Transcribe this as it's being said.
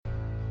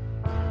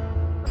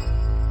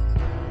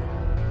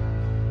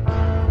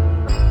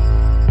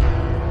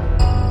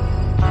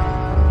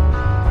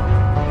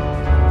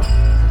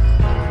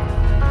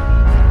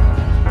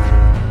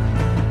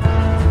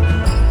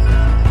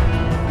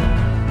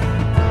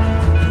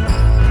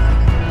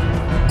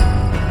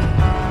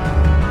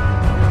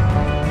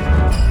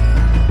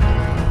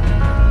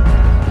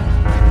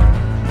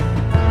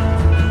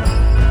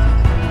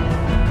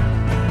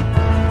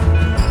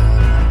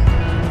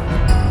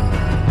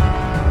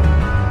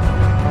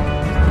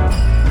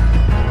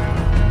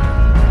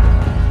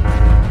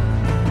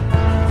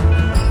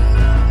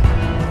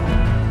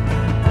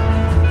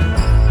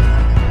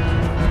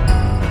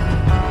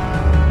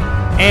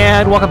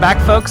Welcome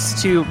back,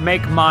 folks, to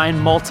Make Mine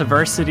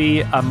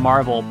Multiversity, a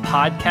Marvel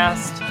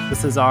podcast.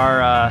 This is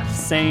our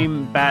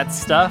same bat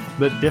stuff,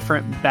 but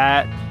different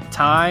bat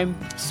time.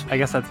 I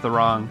guess that's the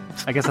wrong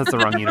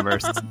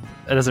universe. It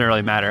doesn't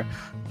really matter.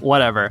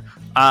 Whatever.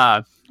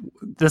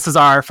 This is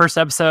our first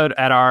episode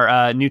at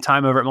our new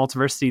time over at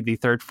Multiversity, the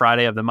third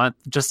Friday of the month,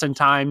 just in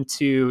time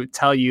to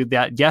tell you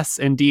that, yes,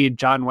 indeed,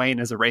 John Wayne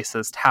is a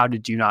racist. How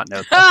did you not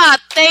know that?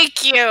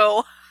 Thank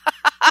you.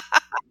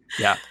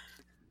 Yeah.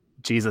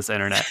 Jesus,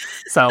 internet.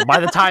 So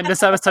by the time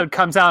this episode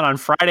comes out on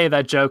Friday,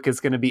 that joke is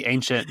going to be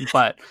ancient.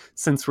 But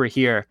since we're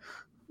here,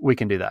 we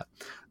can do that.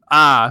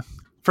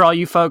 For all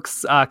you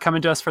folks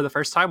coming to us for the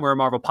first time, we're a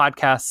Marvel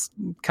podcast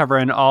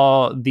covering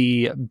all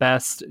the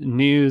best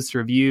news,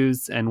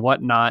 reviews, and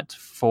whatnot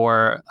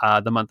for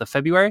the month of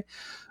February.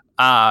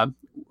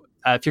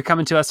 If you're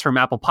coming to us from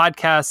Apple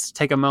Podcasts,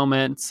 take a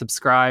moment,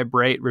 subscribe,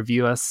 rate,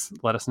 review us,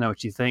 let us know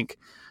what you think.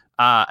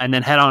 And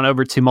then head on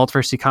over to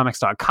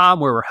multiversitycomics.com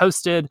where we're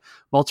hosted.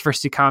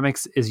 Multiversity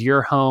Comics is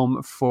your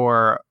home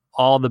for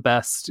all the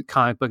best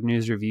comic book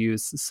news,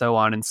 reviews, so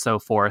on and so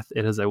forth.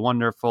 It is a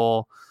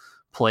wonderful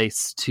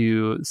place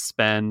to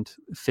spend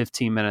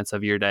 15 minutes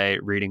of your day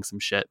reading some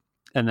shit,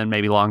 and then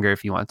maybe longer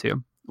if you want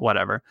to,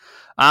 whatever.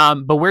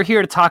 But we're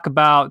here to talk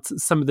about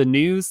some of the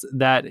news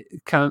that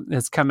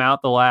has come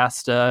out the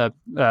last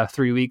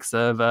 3 weeks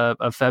of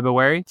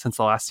February since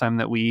the last time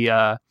that we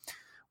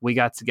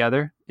got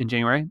together in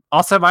January.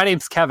 Also, my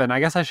name's Kevin. I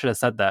guess I should have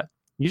said that.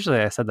 Usually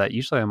I said that.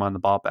 Usually I'm on the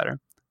ball better.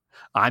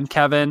 I'm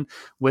Kevin.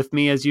 With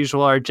me as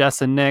usual are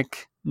Jess and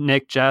Nick.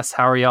 Nick, Jess,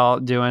 how are y'all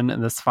doing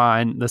this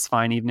fine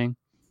evening?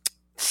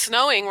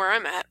 Snowing where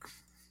I'm at.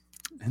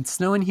 It's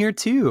snowing here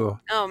too.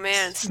 Oh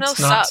man, snow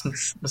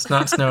sucks. It's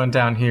not snowing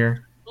down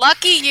here.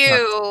 Lucky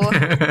you.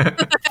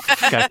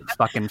 Got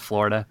fucking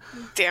Florida.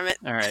 Damn it.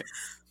 All right.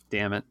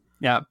 Damn it.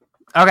 Yeah.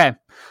 Okay.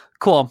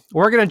 Cool.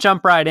 We're gonna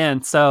jump right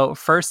in. So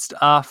first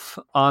off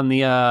on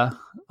the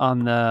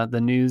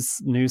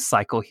news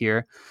cycle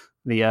here,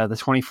 the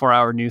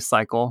 24-hour news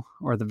cycle,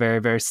 or the very,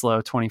 very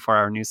slow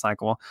 24-hour news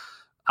cycle.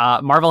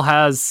 Marvel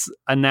has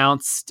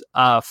announced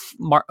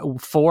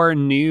 4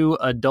 new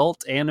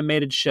adult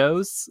animated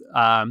shows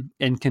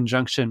in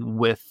conjunction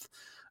with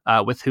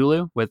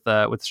Hulu, with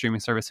the streaming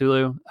service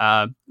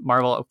Hulu.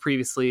 Marvel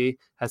previously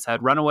has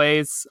had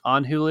Runaways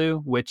on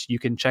Hulu, which you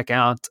can check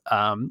out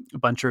a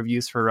bunch of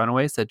reviews for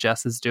Runaways that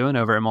Jess is doing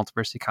over at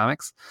Multiversity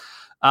Comics.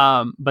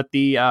 But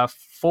the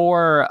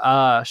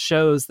 4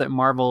 shows that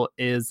Marvel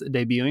is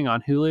debuting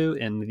on Hulu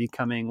in the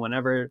coming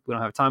whenever, we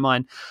don't have a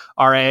timeline,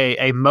 are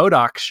a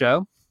MODOK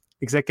show,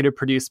 executive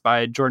produced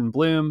by Jordan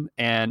Bloom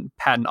and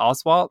Patton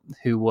Oswalt,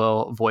 who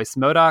will voice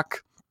MODOK.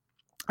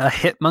 A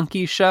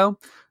Hitmonkey show,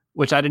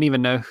 which I didn't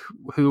even know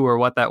who or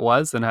what that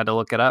was and had to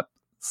look it up.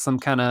 Some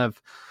kind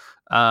of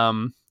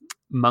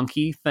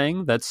monkey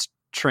thing that's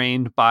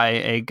trained by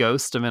a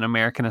ghost of an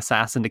American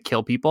assassin to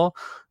kill people.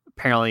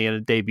 Apparently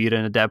it debuted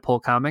in a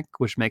Deadpool comic,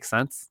 which makes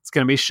sense. It's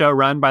going to be show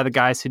run by the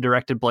guys who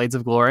directed Blades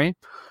of Glory.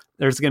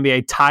 There's going to be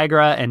a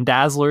Tigra and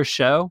Dazzler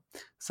show.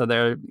 So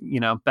they're,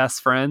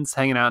 best friends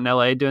hanging out in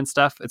LA doing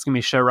stuff. It's going to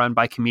be show run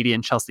by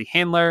comedian Chelsea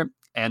Handler,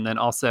 and then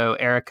also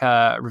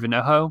Erica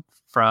Rivinoho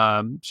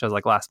from shows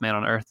like Last Man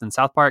on Earth and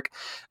South Park.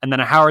 And then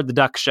a Howard the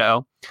Duck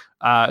show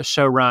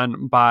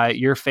run by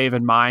your fave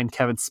and mine,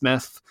 Kevin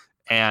Smith,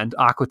 and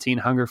Aqua Teen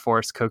Hunger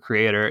Force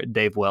co-creator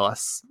Dave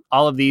Willis.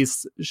 All of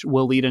these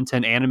will lead into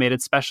an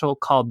animated special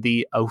called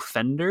The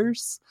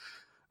Offenders,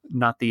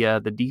 not the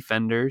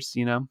Defenders,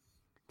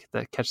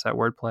 catch that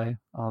wordplay,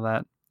 all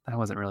that. That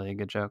wasn't really a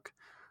good joke.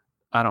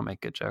 I don't make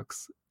good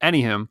jokes.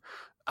 Anywho,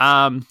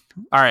 all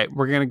right,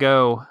 we're going to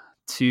go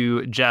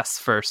to Jess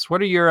first.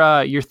 What are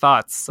your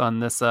thoughts on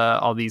this?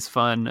 All these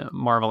fun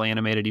Marvel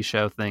animated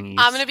show thingies.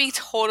 I'm gonna be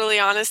totally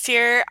honest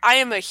here. I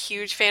am a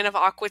huge fan of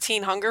Aqua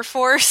Teen Hunger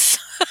Force.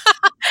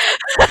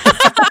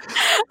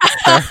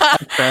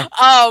 Fair.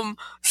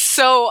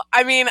 So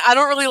I mean, I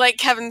don't really like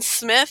Kevin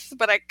Smith,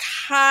 but I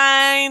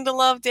kind of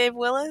love Dave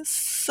Willis.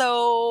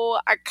 So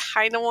I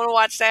kind of want to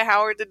watch that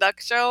Howard the Duck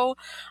show.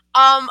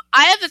 I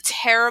have a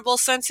terrible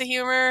sense of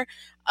humor.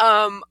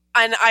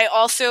 And I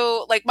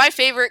also, like, my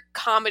favorite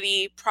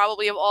comedy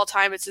probably of all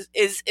time is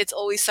It's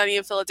Always Sunny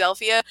in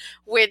Philadelphia,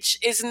 which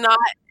is not...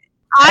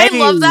 I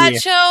love that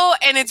show,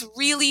 and it's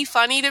really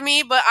funny to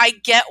me, but I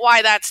get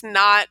why that's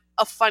not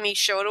a funny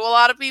show to a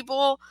lot of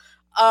people.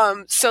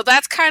 So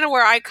that's kind of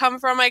where I come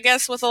from, I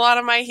guess, with a lot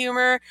of my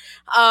humor.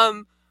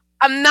 I'm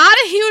not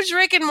a huge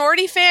Rick and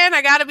Morty fan,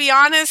 I gotta be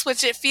honest,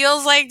 which it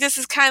feels like this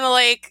is kind of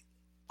like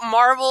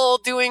Marvel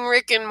doing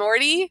Rick and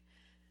Morty.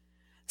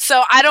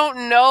 So I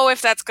don't know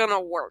if that's going to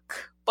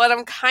work, but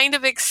I'm kind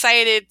of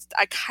excited.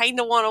 I kind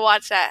of want to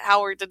watch that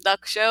Howard the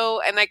Duck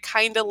show, and I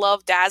kind of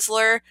love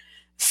Dazzler,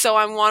 so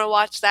I want to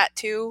watch that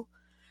too.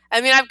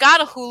 I mean, I've got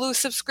a Hulu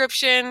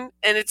subscription,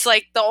 and it's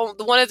like the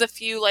one of the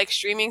few like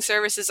streaming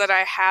services that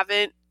I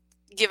haven't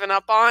given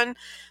up on.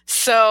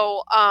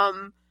 So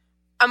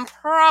I'm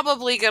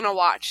probably going to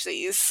watch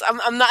these.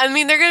 I'm not, I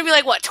mean, they're going to be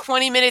like, what,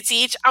 20 minutes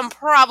each? I'm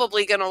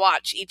probably going to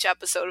watch each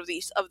episode of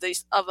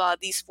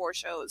these 4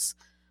 shows.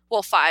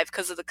 well, 5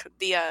 because of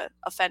the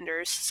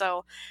offenders.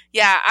 So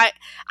yeah, I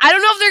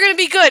don't know if they're gonna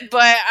be good,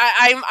 but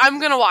I'm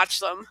gonna watch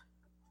them.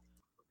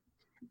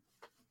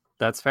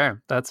 That's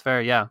fair. That's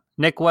fair. Yeah.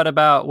 Nick, what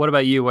about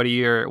you? What are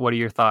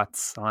your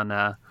thoughts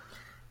on?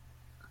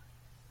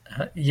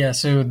 Yeah,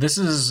 so this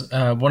is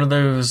one of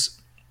those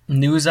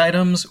news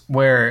items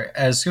where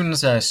as soon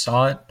as I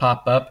saw it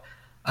pop up,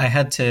 I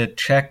had to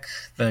check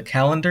the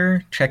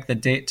calendar, check the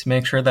date to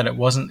make sure that it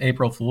wasn't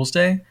April Fool's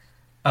Day.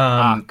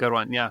 Good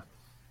one. Yeah.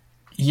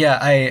 Yeah,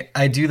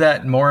 I do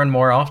that more and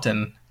more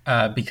often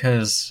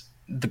because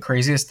the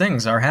craziest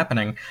things are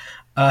happening.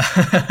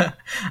 I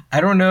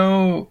don't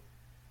know.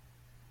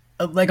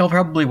 Like, I'll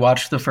probably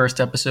watch the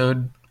first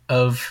episode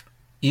of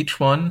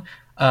each one.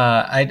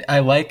 I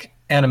like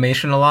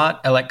animation a lot.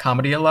 I like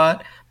comedy a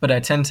lot, but I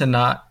tend to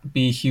not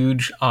be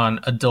huge on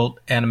adult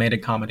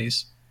animated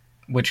comedies,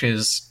 which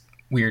is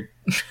weird.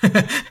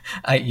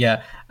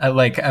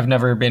 I've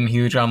never been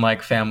huge on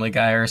like Family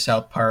Guy or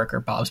South Park or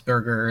Bob's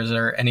Burgers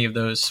or any of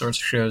those sorts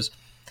of shows.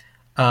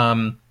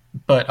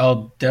 But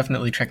I'll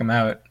definitely check them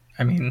out.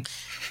 I mean,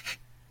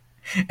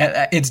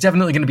 it's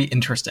definitely going to be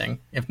interesting,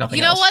 if nothing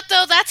else. You know what,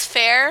 though? That's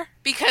fair,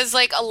 because,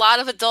 like, a lot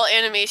of adult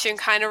animation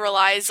kind of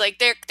relies, like,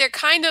 they're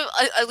kind of,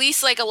 at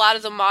least, like, a lot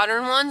of the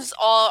modern ones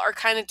all are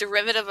kind of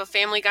derivative of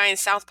Family Guy and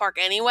South Park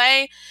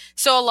anyway,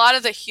 so a lot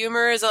of the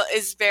humor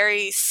is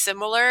very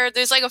similar.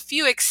 There's, like, a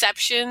few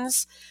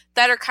exceptions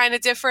that are kind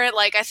of different.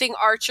 Like, I think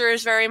Archer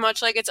is very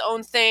much like its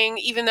own thing,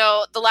 even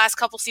though the last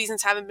couple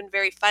seasons haven't been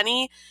very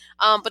funny.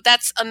 But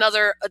that's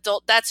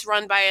that's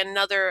run by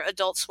another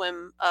Adult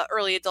Swim,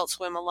 early Adult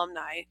Swim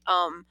alumni.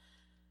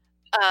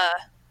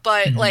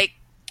 But like,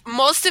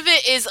 most of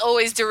it is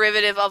always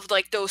derivative of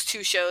like those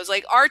two shows.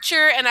 Like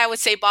Archer and I would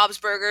say Bob's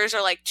Burgers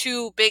are like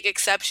two big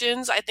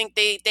exceptions. I think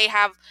they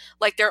have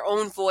like their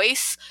own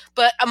voice,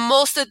 but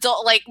most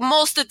adult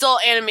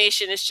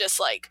animation is just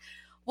like,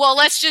 well,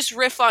 let's just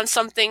riff on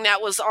something that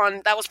was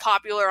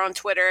popular on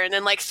Twitter, and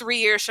then like 3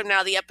 years from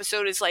now, the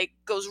episode is like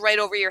goes right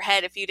over your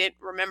head if you didn't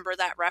remember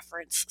that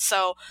reference.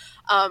 So,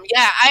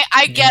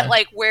 I get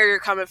like where you're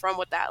coming from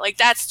with that. Like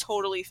that's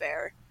totally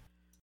fair.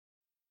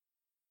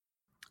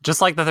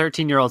 Just like the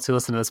 13-year-olds who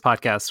listen to this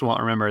podcast won't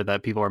remember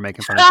that people were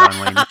making fun of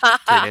John Wayne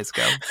 3 days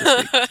ago.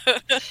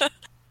 This week.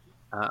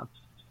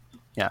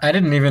 Yeah, I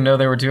didn't even know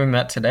they were doing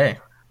that today.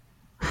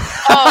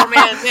 Oh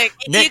man, Nick,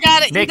 you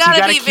gotta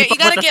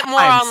get more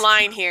times.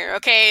 online here.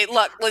 Okay,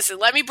 look, listen,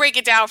 let me break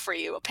it down for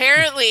you.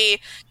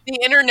 Apparently, the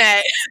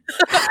internet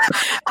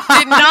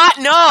did not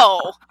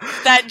know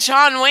that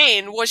John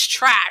Wayne was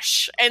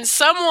trash, and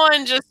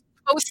someone just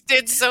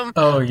posted some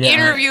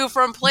interview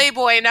from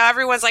Playboy. And now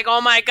everyone's like,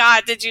 "Oh my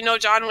god, did you know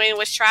John Wayne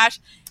was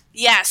trash?"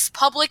 Yes,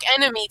 Public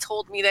Enemy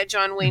told me that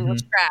John Wayne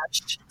was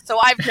trash, so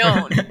I've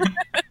known.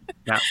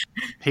 Yeah,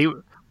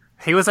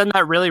 he was in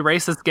that really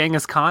racist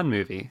Genghis Khan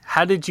movie.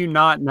 How did you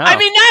not know? I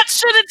mean, that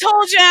should have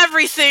told you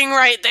everything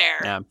right there.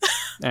 Yeah.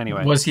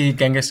 Anyway. Was he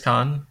Genghis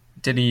Khan?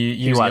 Did he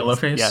use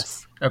Yellowface?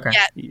 Yes. Okay.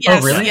 Yeah,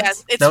 yes, oh, really?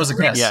 Yes. That was a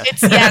guess. Yeah.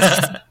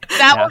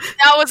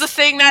 That was a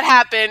thing that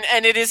happened,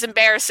 and it is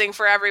embarrassing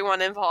for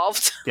everyone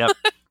involved. Yep.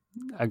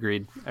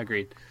 Agreed.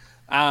 Agree.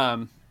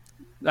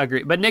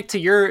 But Nick, to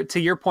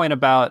your point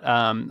about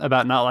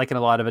not liking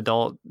a lot of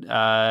adult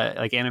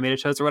like animated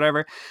shows or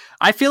whatever,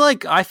 I feel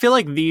like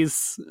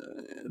this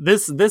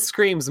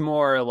screams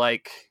more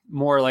like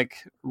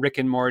Rick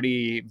and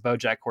Morty,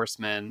 BoJack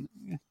Horseman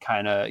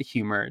kind of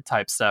humor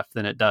type stuff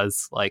than it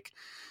does like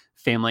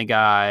Family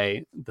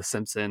Guy, The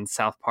Simpsons,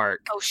 South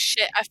Park. Oh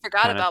shit, I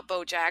forgot about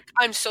BoJack.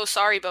 I'm so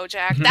sorry,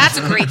 BoJack. That's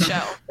a great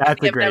show.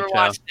 That's a great show.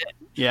 Watched it.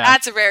 Yeah,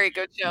 that's a very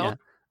good show. Yeah.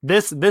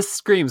 This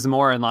screams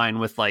more in line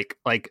with like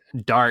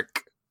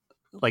dark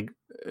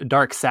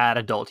sad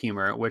adult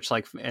humor, which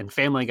like, and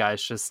Family Guy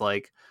is just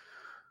like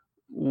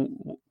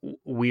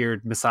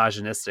weird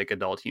misogynistic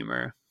adult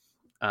humor.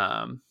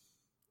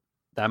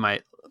 That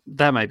might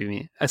be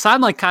me. So I'm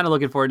like kind of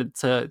looking forward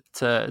to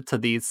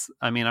these.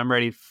 I mean, I'm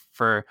ready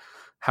for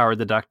Howard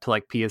the Duck to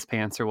like pee his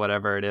pants or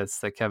whatever it is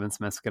that Kevin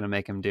Smith's gonna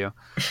make him do.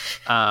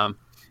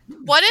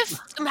 What if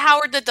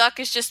Howard the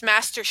Duck is just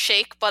Master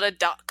Shake but a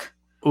duck?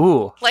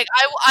 Ooh. Like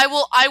I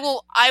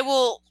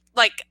will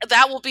like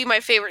that will be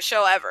my favorite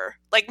show ever.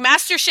 Like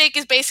Master Shake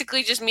is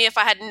basically just me if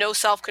I had no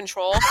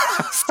self-control.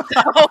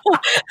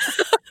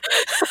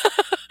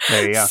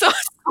 There you go. So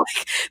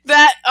like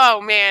that, oh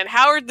man,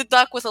 Howard the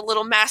Duck with a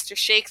little Master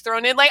Shake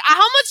thrown in. Like how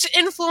much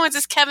influence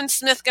is Kevin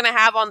Smith going to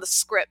have on the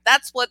script?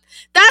 That's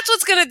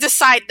what's going to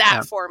decide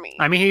that for me.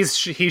 I mean, he's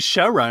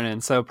show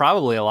running, so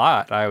probably a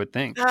lot, I would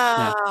think.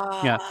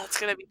 Yeah. It's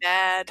going to be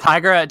bad.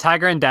 Tiger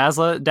and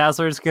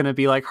Dazzler is going to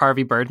be like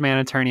Harvey Birdman,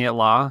 attorney at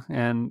law,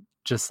 and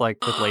just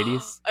like with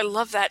ladies. I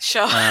love that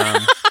show.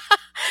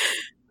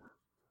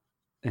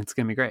 It's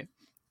going to be great.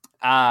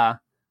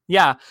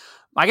 Yeah.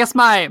 I guess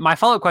my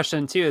follow-up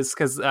question too is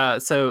because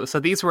so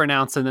these were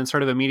announced and then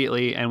sort of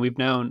immediately, and we've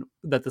known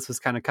that this was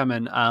kind of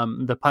coming.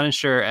 The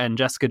Punisher and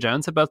Jessica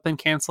Jones have both been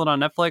canceled on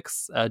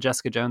Netflix.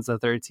 Jessica Jones, the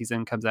 3rd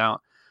season, comes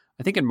out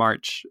I think in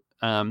March,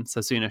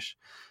 so soonish.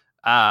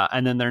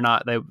 and then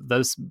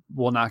those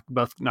will not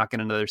get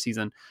another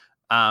season.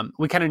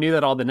 We kind of knew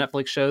that all the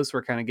Netflix shows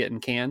were kind of getting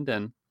canned,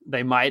 and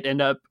they might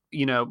end up,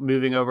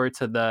 moving over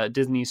to the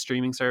Disney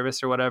streaming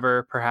service or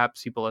whatever.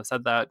 Perhaps people have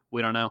said that.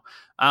 We don't know.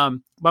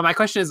 But my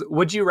question is,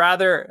 would you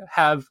rather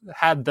have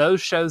had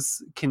those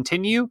shows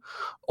continue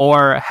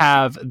or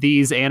have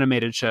these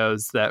animated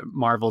shows that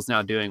Marvel's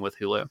now doing with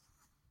Hulu?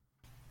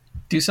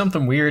 Do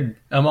something weird.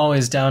 I'm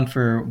always down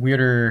for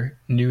weirder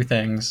new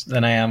things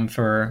than I am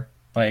for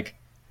like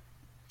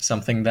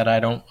something that I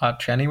don't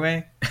watch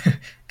anyway,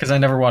 because I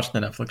never watch the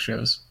Netflix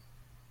shows.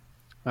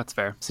 That's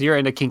fair. So you're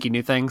into kinky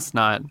new things,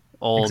 not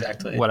old,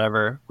 Exactly.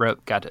 whatever.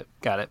 Got it.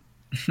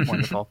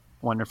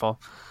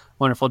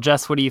 Wonderful.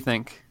 Jess, what do you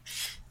think?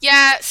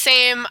 Yeah,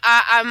 same.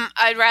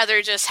 I'd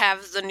rather just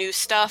have the new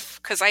stuff,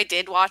 because I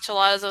did watch a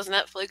lot of those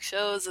Netflix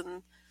shows,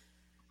 and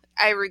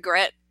I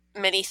regret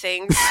many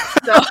things.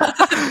 So,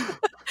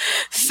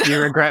 Do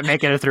you regret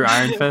making it through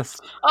Iron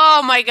Fist?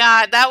 oh my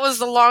god, that was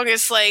the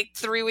longest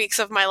 3 weeks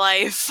of my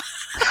life.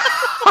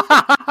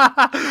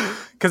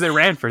 Because it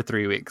ran for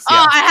 3 weeks.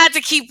 Oh, I had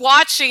to keep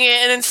watching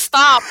it and then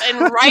stop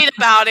and write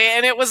about it,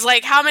 and it was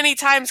like, how many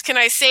times can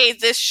I say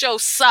this show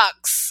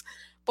sucks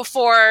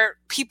before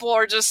people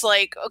are just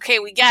like, okay,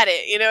 we get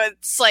it.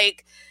 It's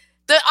like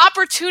the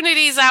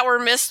opportunities that were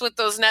missed with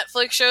those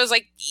Netflix shows,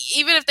 like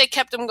even if they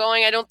kept them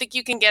going, I don't think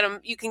you can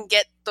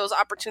get those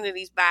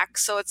opportunities back.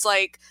 So it's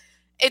like,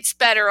 it's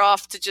better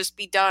off to just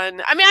be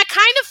done. I mean, I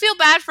kind of feel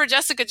bad for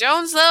Jessica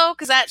Jones though,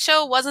 because that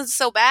show wasn't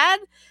so bad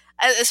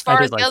as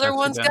far as the other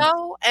ones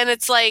go. And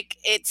it's like,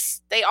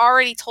 they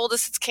already told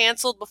us it's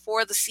canceled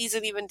before the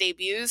season even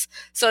debuts.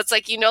 So it's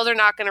like, they're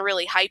not going to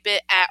really hype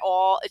it at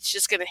all. It's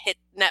just going to hit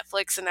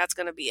Netflix and that's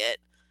going to be it,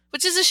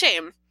 which is a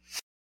shame.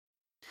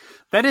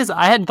 That is,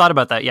 I hadn't thought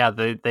about that. Yeah,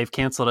 they've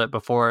canceled it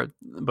before it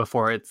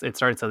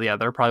started. So yeah,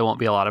 there probably won't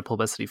be a lot of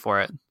publicity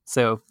for it.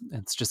 So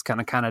it's just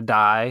gonna kind of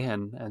die,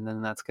 and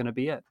then that's gonna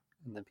be it,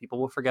 and then people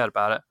will forget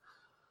about it.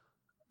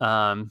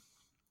 That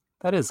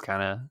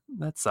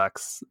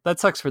sucks. That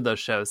sucks for those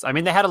shows. I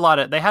mean, they had a lot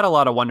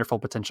of wonderful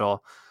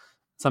potential.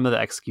 Some of the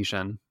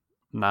execution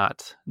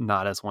not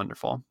as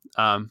wonderful.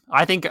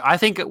 I think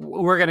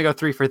we're gonna go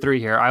 3 for 3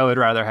 here. I would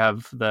rather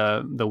have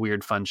the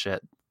weird fun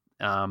shit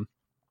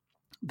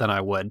than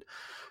I would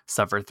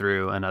suffer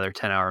through another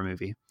 10-hour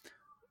movie.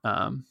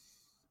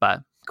 But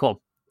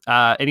cool.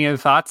 Any other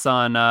thoughts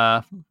on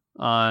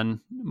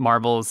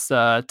Marvel's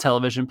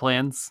television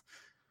plans?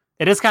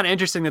 It is kind of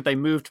interesting that they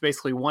moved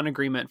basically one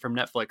agreement from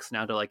Netflix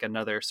now to like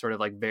another sort of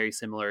like very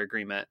similar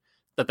agreement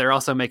that they're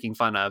also making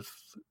fun of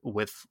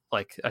with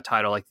like a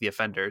title like The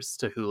Offenders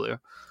to Hulu.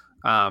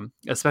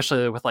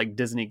 Especially with like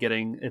Disney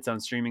getting its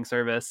own streaming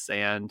service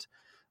and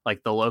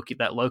like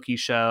that Loki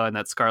show and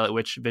that Scarlet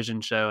Witch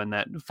Vision show and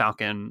that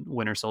Falcon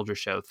Winter Soldier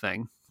show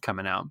thing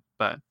coming out.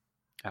 But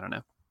I don't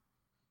know.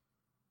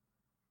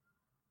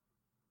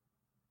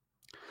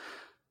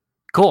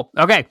 Cool.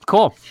 Okay.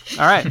 Cool.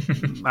 All right.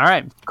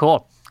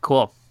 Cool.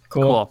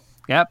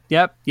 Yep.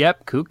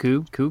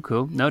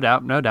 Cool. No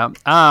doubt.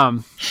 All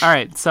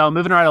right. So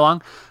moving right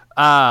along.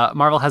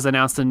 Marvel has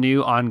announced a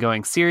new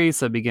ongoing series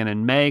that begin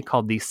in May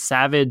called The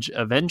Savage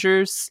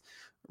Avengers.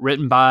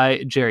 Written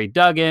by Jerry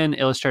Duggan,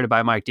 illustrated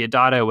by Mike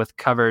Deodato, with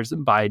covers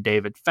by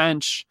David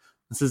Finch.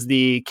 This is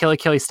the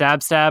Killy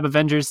Stab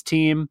Avengers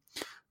team.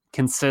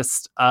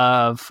 Consists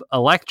of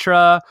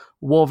Elektra,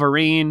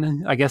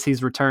 Wolverine, I guess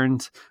he's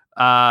returned,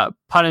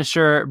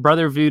 Punisher,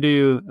 Brother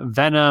Voodoo,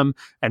 Venom,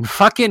 and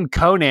fucking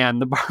Conan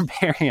the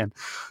Barbarian.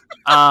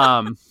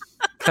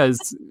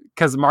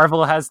 Because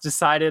Marvel has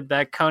decided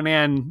that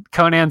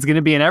Conan's going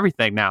to be in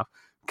everything now.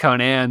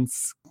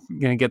 Conan's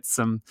going to get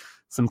some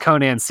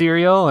Conan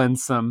cereal and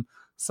some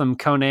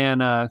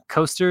Conan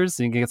coasters.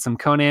 You can get some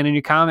Conan in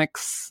your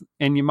comics,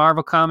 in your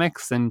Marvel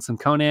comics, and some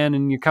Conan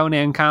in your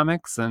Conan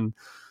comics, and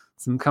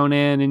some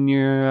Conan in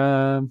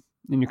your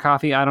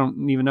coffee. I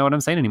don't even know what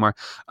I'm saying anymore.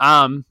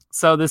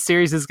 So this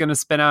series is going to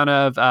spin out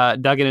of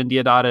Duggan and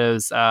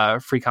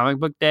Deodato's Free Comic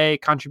Book Day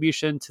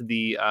contribution to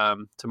the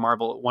to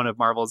Marvel, one of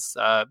Marvel's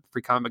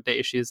Free Comic Book Day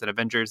issues, an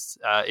Avengers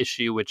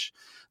issue, which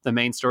the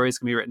main story is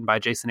going to be written by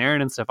Jason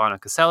Aaron and Stefano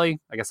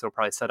Caselli. I guess it'll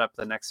probably set up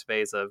the next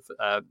phase of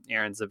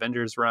Aaron's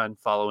Avengers run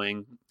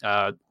following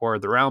War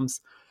of the Realms.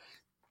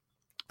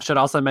 Should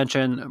also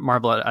mention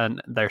Marvel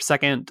and their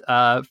second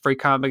Free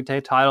Comic Book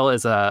Day title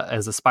is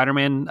a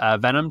Spider-Man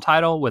Venom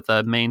title with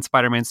a main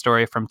Spider-Man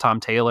story from Tom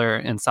Taylor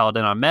and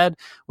Saladin Ahmed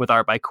with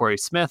art by Corey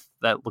Smith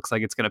that looks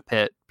like it's going to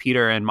pit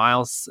Peter and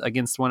Miles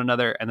against one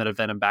another, and then a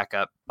Venom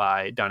backup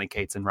by Donny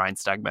Cates and Ryan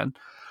Stegman.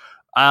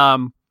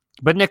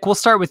 But Nick, we'll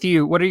start with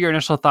you. What are your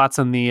initial thoughts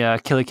on the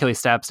Killy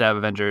Stab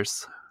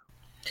Avengers?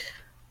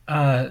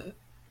 I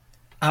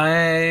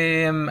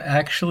am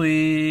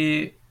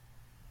actually...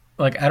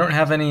 I don't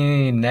have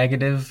any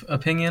negative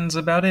opinions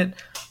about it.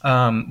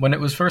 When it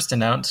was first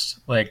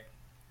announced,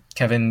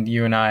 Kevin,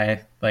 you and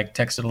I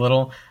texted a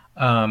little.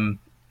 I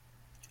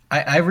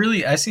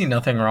see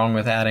nothing wrong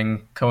with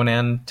adding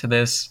Conan to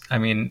this. I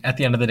mean, at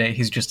the end of the day,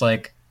 he's just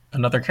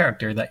another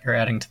character that you're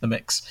adding to the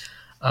mix.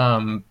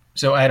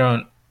 So I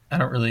don't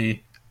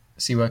really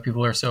see why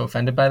people are so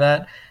offended by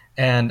that.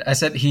 And I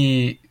said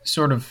he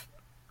sort of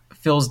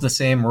fills the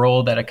same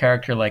role that a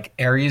character like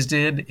Ares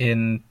did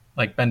in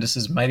like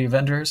Bendis's Mighty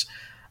Avengers.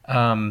 So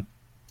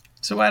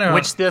I don't know.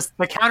 Which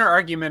the counter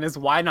argument is,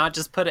 why not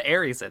just put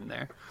Ares in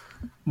there?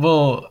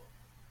 Well,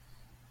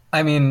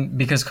 I mean,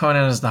 because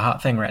Conan is the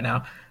hot thing right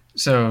now.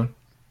 So,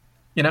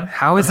 you know,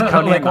 how is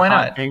Conan like, why the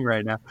hot not? thing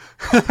right now?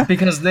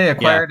 Because they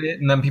acquired it,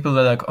 and then people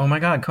are like, "Oh my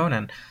god,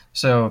 Conan!"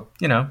 So,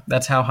 you know,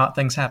 that's how hot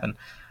things happen.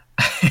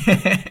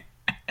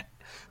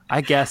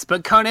 I guess,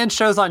 but Conan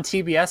shows on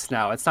TBS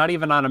now. It's not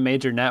even on a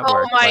major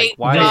network. Oh my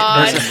why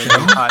God. Is it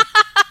hot?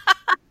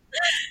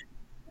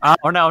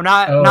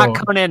 Not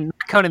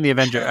Conan the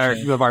Avenger or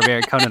the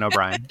Barbarian, Conan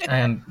O'Brien.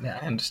 I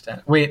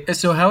understand. Wait,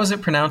 so how is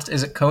it pronounced?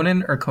 Is it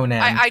Conan or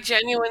Conan? I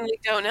genuinely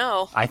don't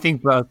know. I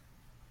think both.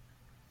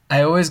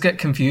 I always get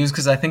confused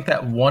because I think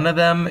that one of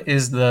them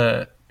is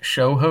the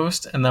show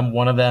host and then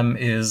one of them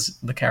is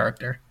the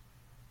character.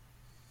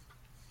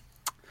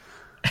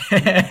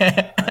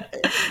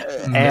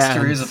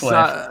 Mysteries of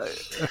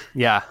life.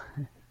 Yeah.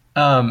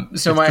 So if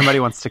somebody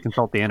wants to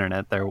consult the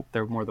internet,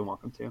 they're more than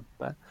welcome to.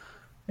 But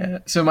yeah.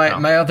 So my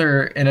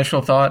other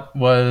initial thought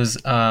was,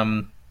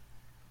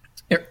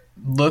 it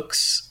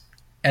looks,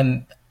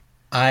 and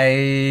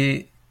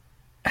I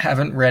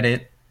haven't read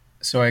it,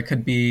 so I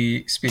could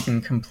be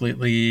speaking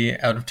completely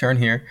out of turn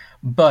here,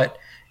 but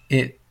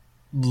it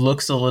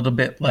looks a little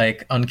bit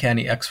like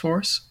Uncanny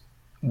X-Force,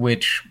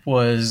 which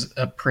was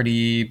a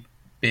pretty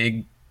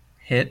big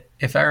hit,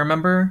 if I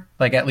remember,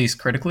 like at least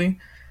critically.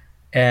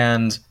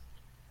 And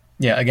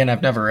yeah, again,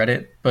 I've never read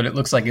it, but it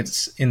looks like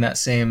it's in that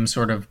same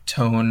sort of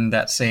tone,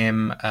 that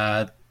same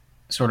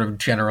sort of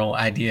general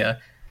idea.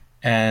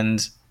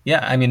 And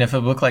yeah, I mean, if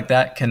a book like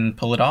that can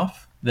pull it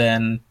off,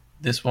 then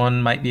this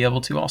one might be able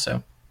to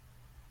also.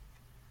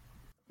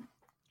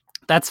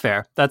 That's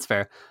fair.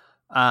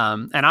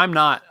 And I'm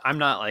not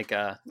like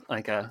a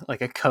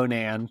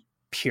Conan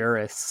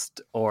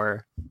purist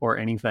or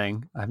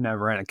anything. I've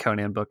never read a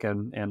Conan book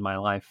in my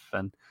life,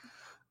 and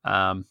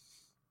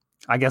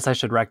I guess I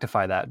should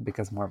rectify that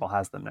because Marvel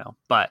has them now,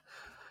 but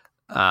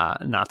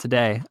not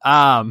today.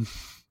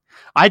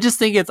 I just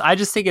think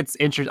it's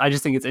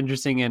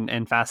interesting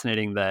and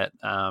fascinating that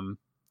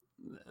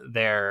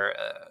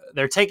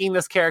they're taking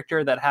this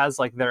character that has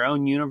like their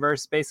own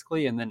universe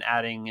basically, and then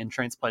adding and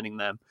transplanting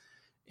them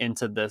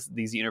into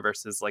these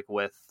universes, like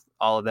with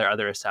all of their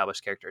other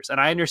established characters. And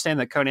I understand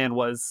that Conan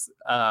was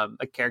a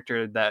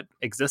character that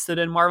existed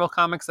in Marvel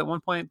Comics at one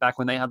point, back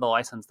when they had the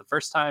license the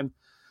first time.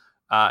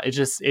 It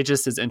just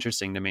is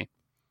interesting to me.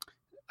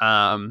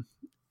 And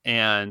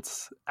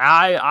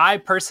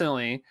I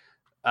personally,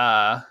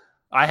 I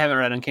haven't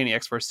read Uncanny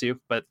X-Force 2,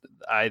 but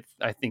I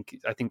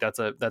think that's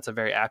a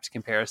very apt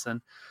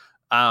comparison.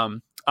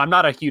 I'm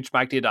not a huge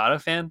Mike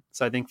Deodato fan,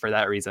 so I think for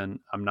that reason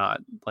I'm not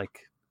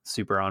like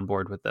super on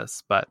board with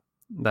this, but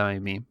that might be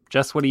me.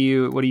 Jess, what do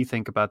you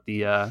think about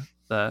the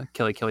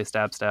killy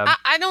stab?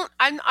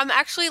 I'm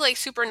actually like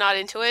super not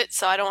into it,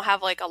 so I don't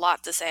have like a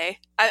lot to say.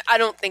 I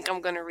don't think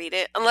I'm gonna read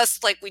it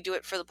unless like we do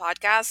it for the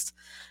podcast.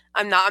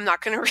 I'm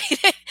not gonna read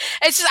it.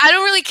 It's just I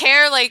don't really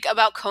care like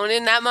about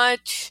Conan that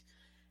much,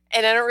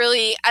 and I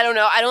don't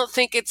know. I don't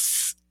think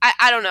it's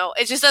I don't know.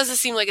 It just doesn't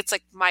seem like it's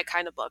like my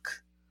kind of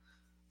book.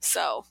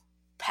 So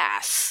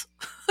pass.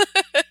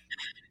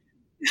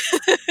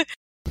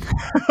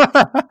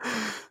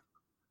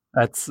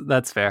 That's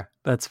fair.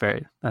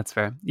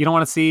 You don't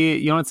want to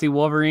see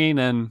Wolverine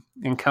and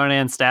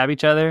Conan stab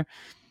each other?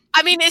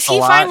 I mean, is he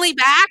finally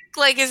back?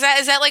 Like, is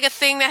that like a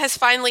thing that has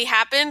finally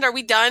happened? Are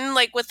we done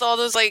like with all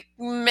those like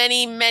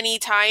many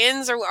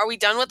tie-ins? Or are we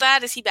done with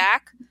that? Is he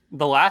back?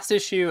 The last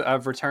issue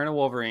of Return of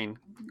Wolverine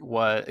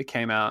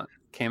came out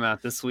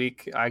this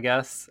week, I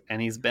guess,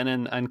 and he's been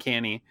in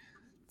Uncanny.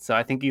 So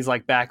I think he's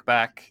like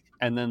back,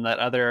 and then that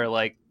other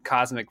like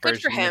cosmic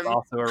version is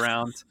also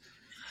around.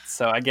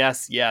 So I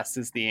guess yes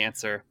is the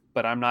answer,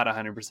 but I'm not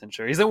 100%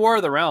 sure. He's in War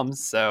of the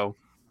Realms, so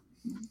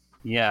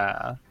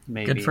yeah,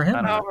 maybe. Good for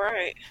him. All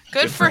right.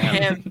 Good for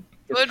him.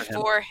 Good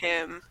for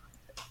him.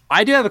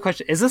 I do have a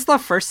question. Is this the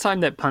first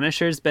time that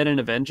Punisher's been an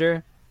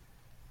Avenger?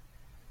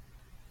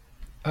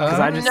 Because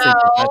I just think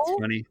that's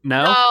funny.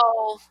 No,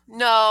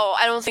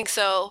 I don't think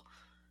so.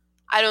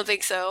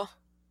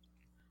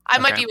 I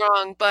might be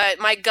wrong, but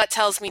my gut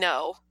tells me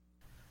no.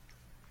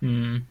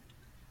 I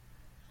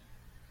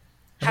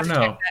don't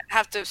know.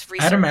 Have to research.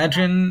 I'd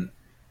imagine,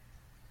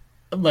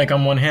 like,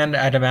 on one hand,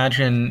 I'd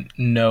imagine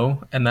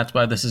no, and that's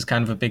why this is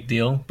kind of a big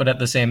deal. But at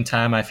the same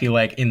time, I feel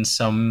like in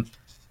some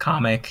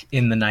comic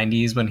in the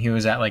 90s when he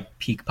was at, like,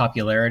 peak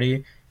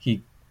popularity,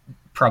 he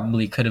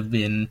probably could have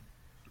been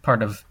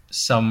part of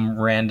some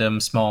random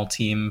small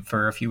team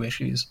for a few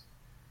issues.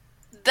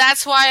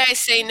 That's why I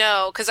say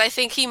no, because I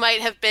think he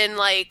might have been,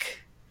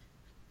 like,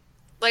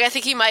 I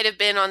think he might have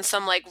been on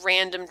some, like,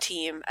 random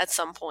team at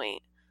some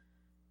point.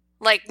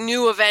 Like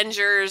New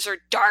Avengers or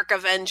Dark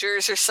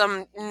Avengers or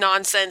some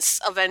nonsense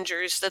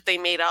Avengers that they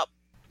made up.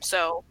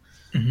 So,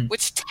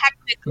 which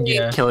technically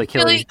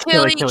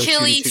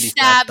killy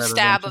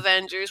stab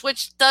Avengers,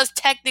 which does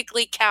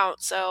technically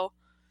count. So,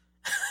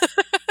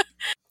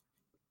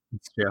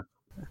 It's true.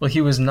 Well,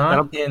 he was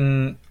not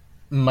in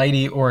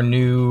Mighty or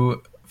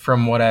New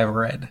from what I've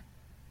read.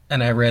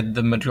 And I read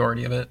the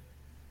majority of it.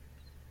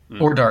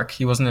 Or Dark.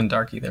 He wasn't in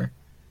Dark either.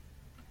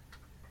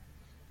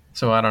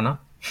 So I don't know.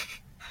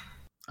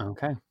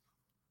 Okay.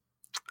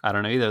 I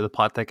don't know either. The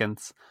plot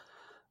thickens.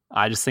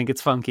 I just think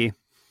it's funky.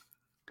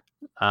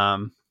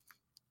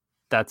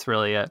 That's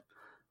really it.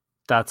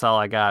 That's all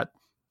I got.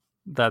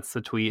 That's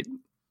the tweet.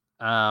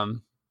 It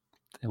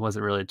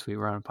wasn't really a tweet.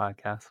 We're on a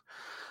podcast.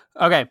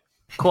 Okay,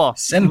 cool.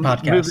 Send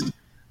podcast.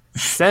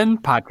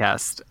 Send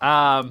podcast.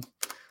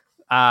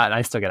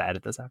 I still got to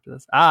edit this after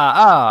this.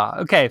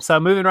 Okay. So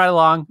moving right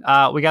along,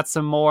 we got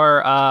some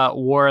more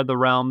War of the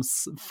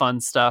Realms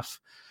fun stuff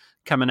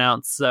coming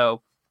out.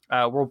 So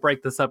we'll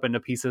break this up into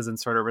pieces and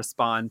sort of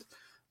respond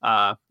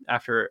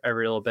after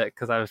every little bit,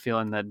 because I have a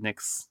feeling that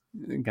Nick's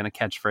gonna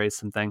catchphrase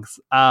some things.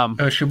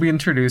 Should we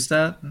introduce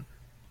that?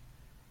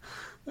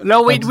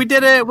 No, we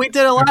did it. We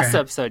did it last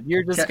episode.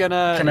 You're just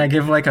gonna. Can I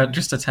give like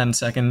just a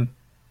 10-second?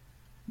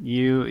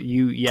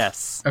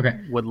 Yes. Okay.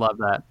 Would love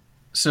that.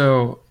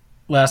 So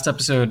last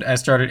episode, I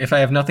started. If I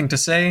have nothing to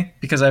say,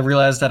 because I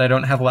realized that I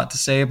don't have a lot to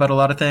say about a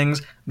lot of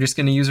things, I'm just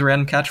going to use a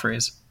random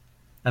catchphrase,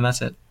 and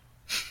that's it.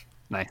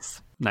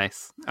 Nice.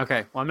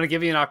 Okay. Well, I'm going to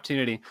give you an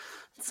opportunity.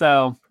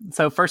 So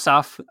first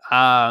off,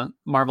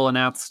 Marvel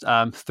announced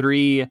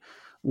 3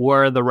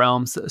 War of the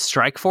Realms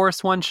Strike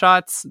Force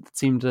one-shots.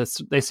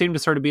 They seem to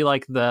sort of be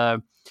like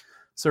the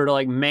sort of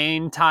like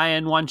main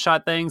tie-in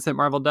one-shot things that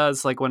Marvel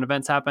does, like when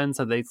events happen.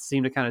 So they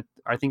seem to kind of,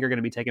 I think, are going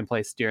to be taking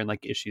place during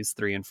like issues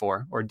 3 and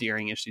 4, or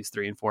during issues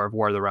 3 and 4 of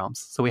War of the Realms.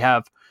 So we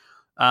have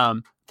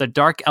the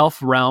Dark Elf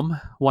Realm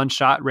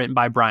one-shot written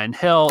by Brian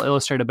Hill,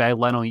 illustrated by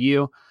Leno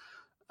Yu.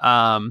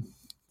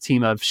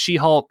 Team of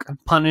She-Hulk,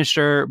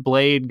 Punisher,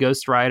 Blade,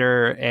 Ghost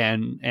Rider,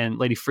 and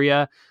Lady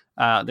Freya.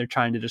 They're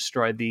trying to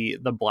destroy the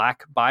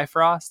Black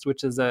Bifrost,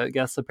 which is, I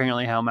guess,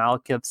 apparently how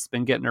Malekith's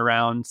been getting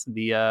around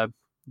the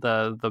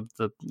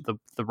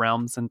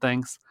realms and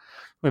things.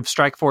 We have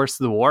Strike Force: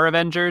 The War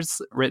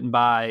Avengers, written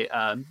by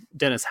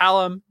Dennis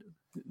Hallam.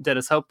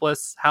 Dennis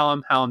Hopeless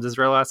Hallam. Hallam's his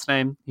real last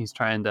name. He's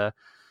trying to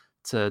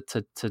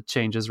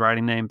change his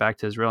writing name back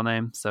to his real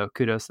name. So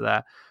kudos to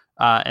that.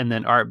 And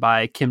then art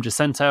by Kim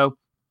Jacinto.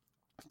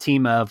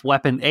 Team of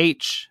Weapon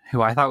H,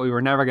 who I thought we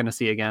were never going to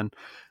see again.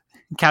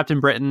 Captain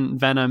Britain,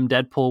 Venom,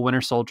 Deadpool, Winter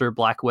Soldier,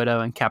 Black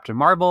Widow, and Captain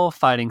Marvel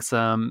fighting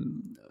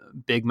some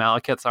big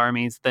Malekith's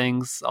armies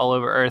things all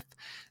over Earth.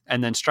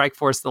 And then Strike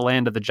Force: The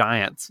Land of the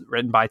Giants,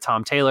 written by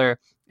Tom Taylor,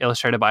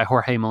 illustrated by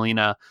Jorge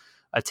Molina.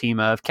 A team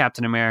of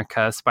Captain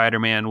America,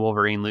 Spider-Man,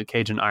 Wolverine, Luke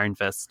Cage, and Iron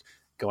Fist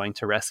going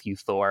to rescue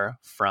Thor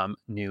from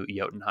New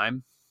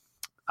Jotunheim.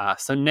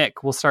 So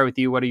Nick, we'll start with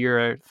you. What are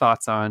your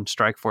thoughts on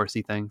Strike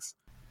Force-y things?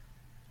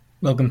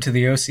 Welcome to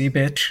the OC,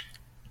 bitch.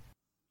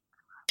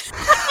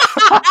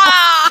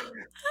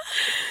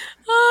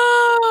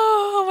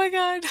 Oh my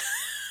god.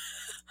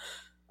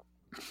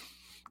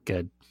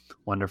 Good.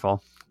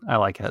 Wonderful. I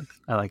like it.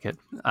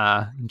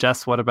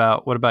 Jess, what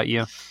about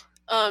you?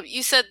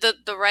 You said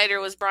that the writer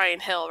was Brian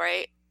Hill,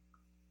 right?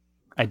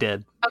 I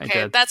did.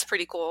 Okay, that's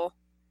pretty cool.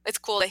 It's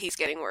cool that he's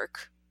getting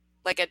work,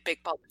 like at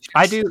big publishers.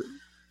 I do.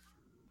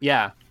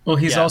 Yeah. Well,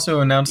 he's also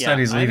announced that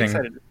he's leaving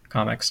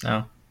comics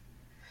now.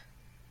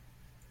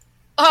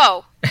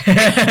 Oh.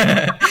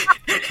 Yeah,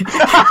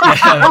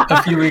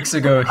 a few weeks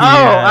ago,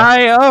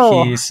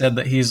 he said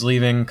that he's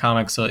leaving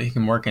comics so that he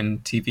can work in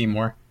TV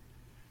more.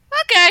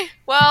 Okay,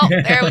 well,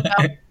 there we go.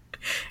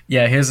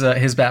 Yeah,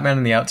 his Batman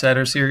and the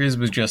Outsider series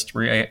was just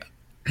rescheduled,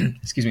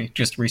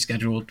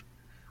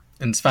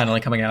 and it's finally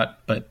coming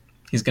out, but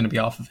he's going to be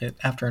off of it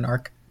after an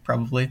arc,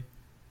 probably.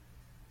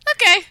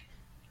 Okay.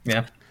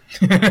 Yeah.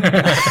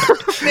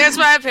 There's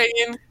my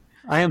opinion.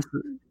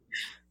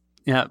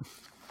 Yeah.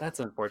 That's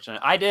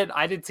unfortunate. I did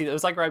see it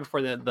was like right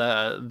before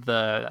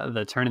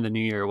the turn of the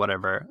new year or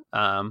whatever.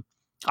 I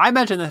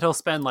imagine that he'll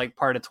spend like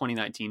part of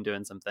 2019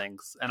 doing some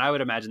things, and I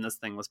would imagine this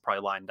thing was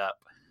probably lined up.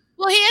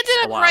 Well, he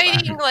ended up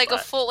writing a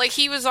full, like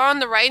he was on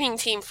the writing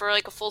team for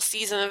like a full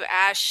season of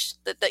Ash,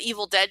 the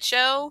Evil Dead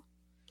show.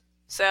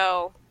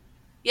 So,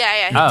 he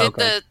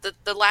did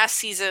the last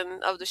season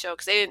of the show,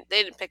 because they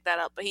didn't pick that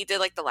up, but he did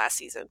like the last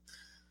season.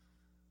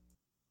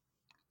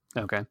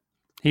 Okay,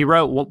 he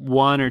wrote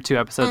 1 or 2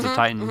 episodes of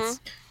Titans.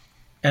 Mm-hmm.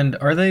 And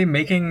are they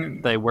making...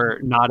 They were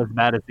not as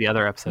bad as the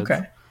other episodes.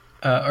 Okay.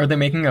 Are they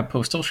making a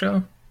Postal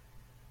show?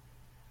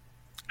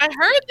 I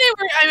heard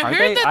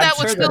that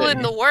was still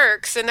in the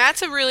works, and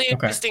that's a really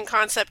interesting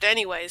concept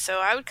anyway, so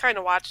I would kind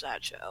of watch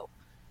that show.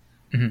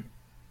 Mm-hmm.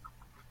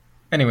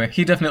 Anyway,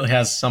 he definitely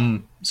has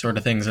some sort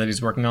of things that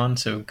he's working on,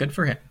 so good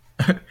for him.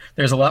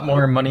 There's a lot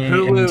more money in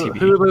TV.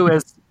 Hulu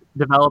is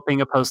developing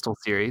a Postal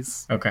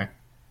series. Okay.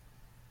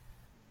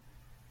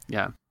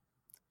 Yeah.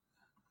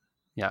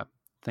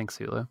 Thanks,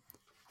 Hulu.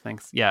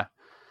 Thanks. Yeah.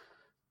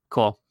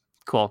 Cool.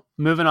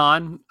 Moving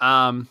on.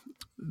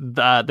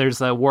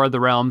 There's a War of the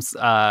Realms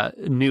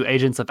new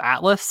Agents of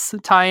Atlas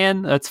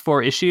tie-in. That's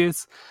 4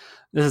 issues.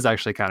 This is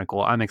actually kind of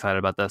cool. I'm excited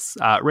about this.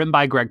 Written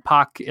by Greg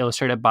Pak,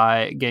 illustrated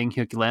by Gang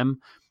Hyuk Lim.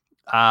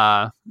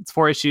 It's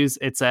 4 issues.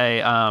 It's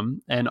a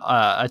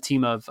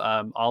team of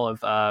all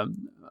of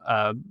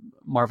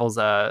Marvel's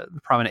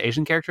prominent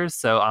Asian characters.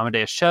 So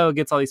Amadeus Cho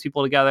gets all these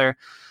people together.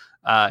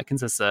 It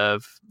consists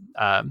of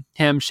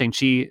him,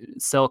 Shang-Chi,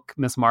 Silk,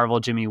 Miss Marvel,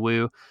 Jimmy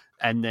Woo,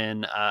 and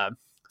then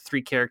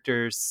 3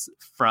 characters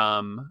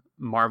from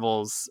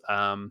Marvel's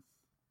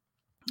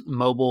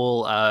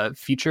mobile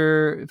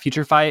future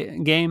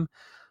fight game.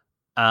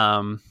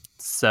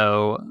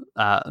 So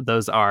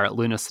those are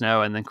Luna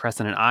Snow and then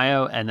Crescent and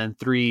Io, and then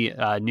 3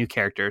 new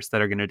characters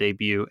that are going to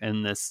debut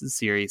in this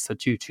series. So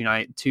two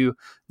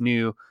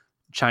new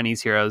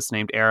Chinese heroes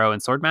named Arrow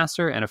and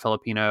Swordmaster, and a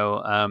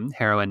Filipino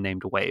heroine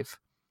named Wave.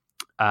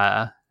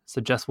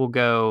 So Jess, we'll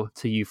go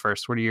to you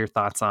first. What are your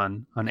thoughts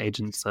on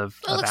Agents of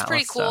It looks Atlas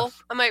pretty cool.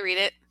 stuff? I might read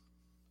it.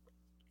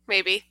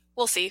 Maybe.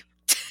 We'll see.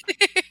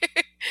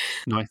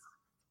 Nice.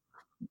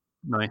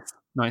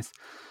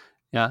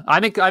 Yeah,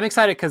 I'm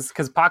excited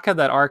because Pac had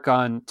that arc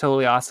on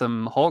Totally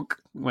Awesome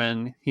Hulk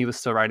when he was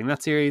still writing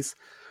that series.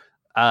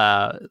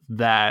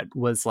 That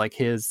was like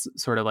his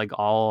sort of like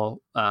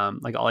all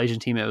Asian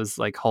team. It was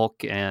like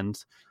Hulk, and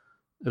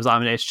it was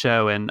Amadeus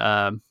Cho and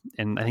I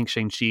think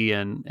Shang-Chi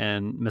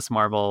and Miss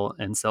Marvel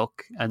and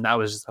Silk, and that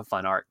was just a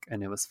fun arc,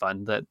 and it was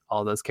fun that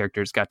all those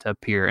characters got to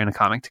appear in a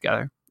comic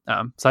together.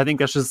 So I think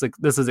that's just like,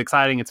 this is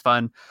exciting. It's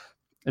fun.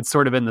 It's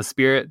sort of in the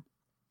spirit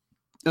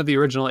of the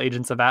original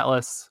Agents of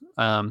Atlas.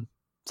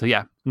 So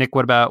yeah, Nick,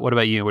 what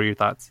about you? What are your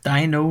thoughts?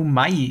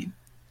 Dynamite.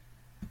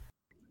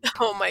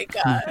 Oh my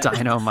god.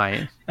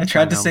 Dynamite. I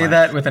tried to say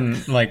that with in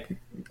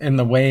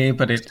the way,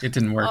 but it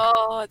didn't work.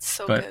 Oh, it's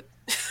so good.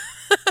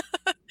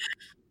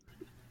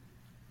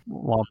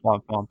 Womp,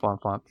 womp, womp,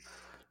 womp,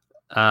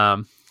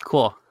 womp.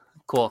 Cool.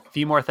 A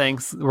few more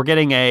things. We're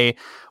getting a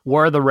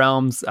War of the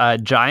Realms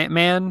Giant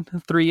Man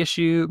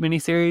 3-issue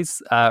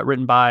miniseries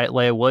written by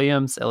Leah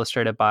Williams,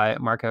 illustrated by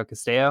Marco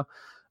Castello.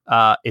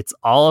 It's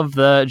all of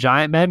the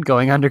giant men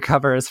going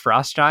undercover as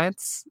frost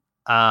giants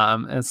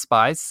as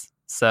spies.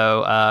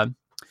 So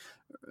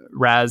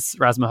Raz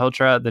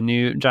Malhotra, the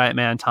new giant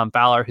man, Tom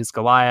Fowler, who's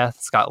Goliath,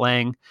 Scott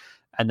Lang,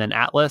 and then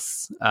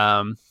Atlas.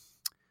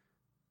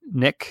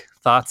 Nick,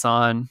 thoughts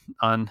on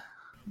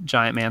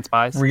giant man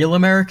spies? Real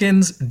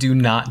Americans do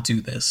not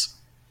do this.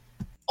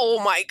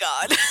 Oh my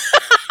god.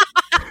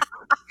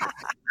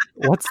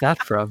 What's that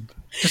from?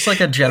 Just like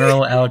a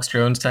general Alex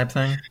Jones type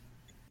thing.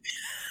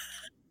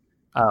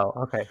 Oh,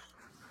 okay.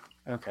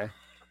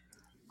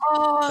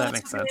 Oh, That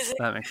makes sense.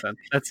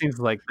 That seems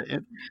like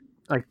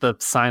the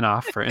sign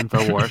off for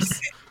InfoWars.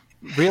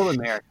 Real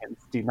Americans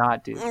do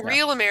not do that.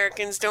 Real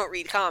Americans don't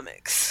read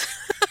comics.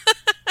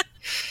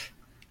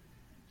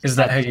 Is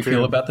that how you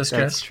feel about this, Jess?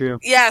 That's true.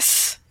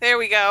 Yes, there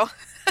we go.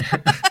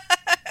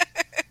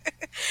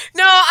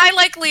 No, I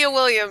like Leah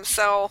Williams,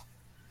 so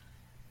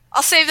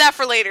I'll save that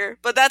for later.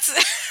 But that's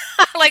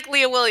I like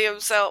Leah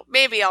Williams, so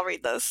maybe I'll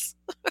read this.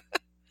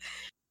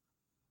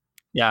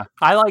 Yeah,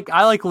 I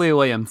like Leah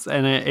Williams,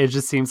 and it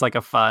just seems like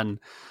a fun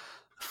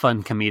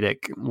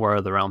comedic War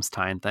of the Realms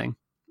tie-in thing.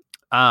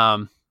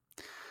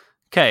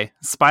 Okay,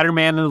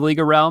 Spider-Man in the League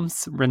of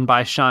Realms, written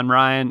by Sean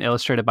Ryan,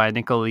 illustrated by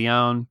Nico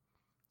Leone.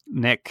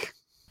 Nick.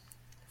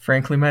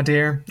 Frankly, my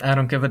dear, I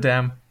don't give a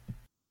damn.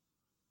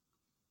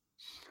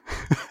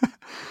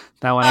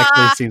 That one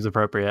actually seems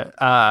appropriate.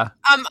 I'm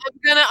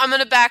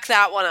gonna back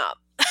that one up.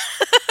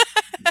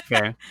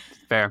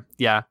 Fair.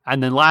 Yeah,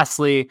 and then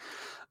lastly,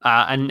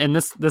 and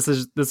this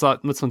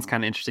one's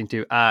kind of interesting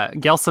too.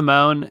 Gail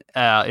Simone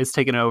is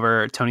taking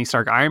over Tony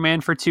Stark Iron Man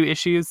for 2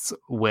 issues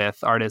with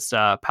artist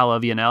Paolo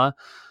Vianella.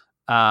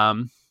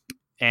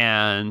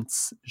 And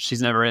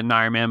she's never written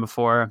Iron Man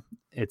before.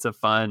 It's a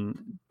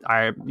fun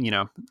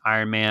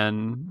Iron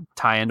Man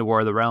tie into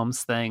War of the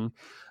Realms thing.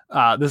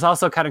 This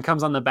also kind of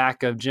comes on the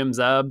back of Jim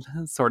Zub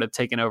sort of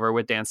taking over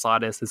with Dan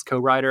Slott as his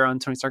co-writer on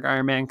Tony Stark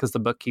Iron Man, because the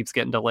book keeps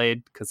getting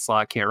delayed because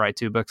Slott can't write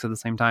 2 books at the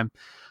same time.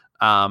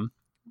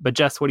 But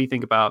Jess, what do you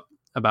think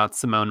about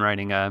Simone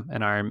writing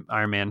an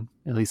Iron Man,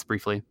 at least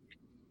briefly?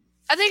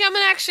 I think I'm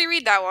gonna actually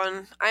read that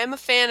one. I am a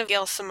fan of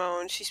Gail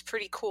Simone. She's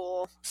pretty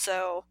cool.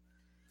 So,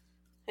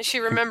 and she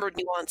remembered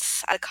me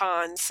once at a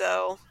con.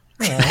 So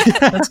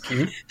that's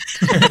cute.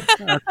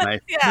 That's nice.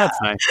 Yeah. That's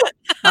nice.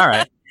 All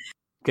right.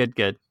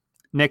 Good.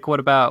 Nick, what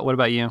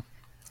about you?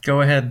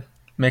 Go ahead,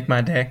 make my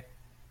day.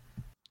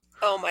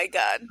 Oh my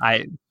god.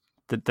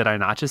 Did I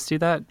not just do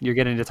that? You're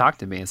getting to talk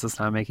to me. Is this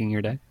not making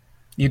your day?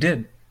 You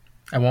did.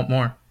 I want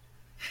more.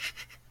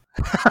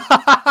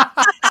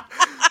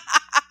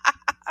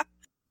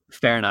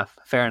 Fair enough.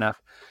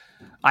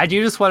 I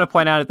do just want to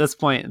point out at this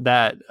point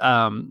that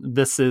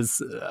this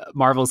is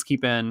Marvel's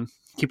keeping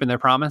their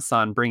promise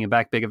on bringing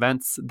back big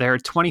events. There are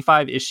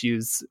 25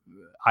 issues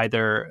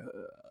either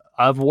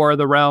of War of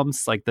the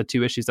Realms, like the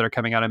 2 issues that are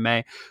coming out in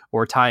May,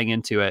 or tying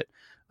into it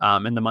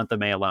in the month of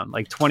May alone.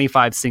 Like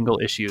 25 single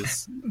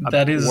issues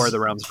that is War of the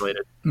Realms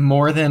related.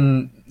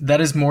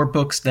 That is more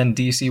books than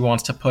DC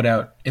wants to put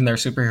out in their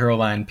superhero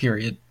line,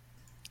 period.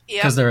 Yeah.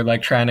 Because they're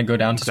like trying to go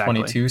down to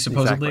 22,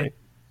 supposedly.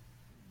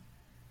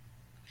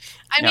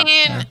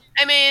 Exactly.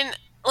 I mean,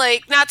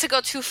 like, not to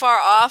go too far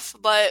off,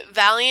 but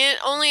Valiant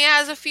only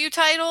has a few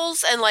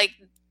titles, and like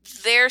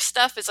their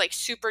stuff is like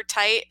super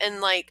tight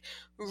and like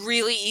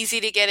really easy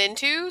to get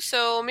into,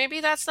 so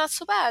maybe that's not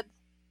so bad.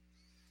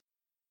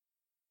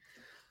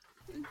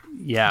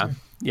 Yeah,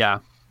 yeah,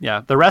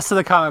 yeah. The rest of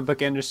the comic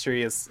book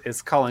industry is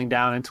culling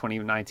down in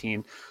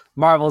 2019.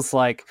 Marvel's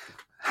like,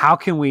 how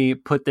can we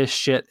put this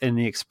shit in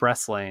the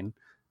express lane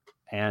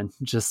and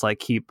just like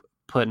keep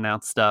putting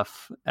out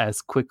stuff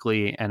as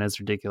quickly and as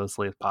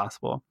ridiculously as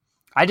possible?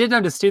 I did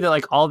notice too that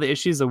like all the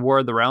issues of War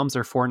of the Realms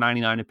are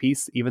 $4.99 a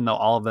piece, even though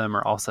all of them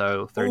are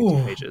also 32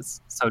 Ooh.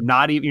 pages. So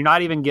you're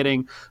not even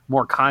getting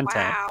more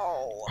content.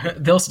 Wow.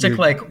 They'll stick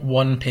like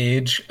one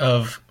page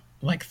of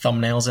like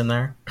thumbnails in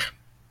there.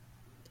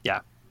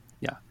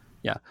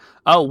 Yeah.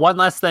 Oh, one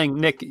last thing,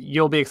 Nick,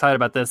 you'll be excited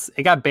about this.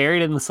 It got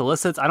buried in the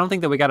solicits. I don't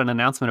think that we got an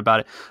announcement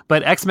about it,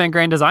 but X-Men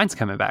Grand Design's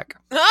coming back.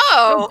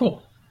 Oh,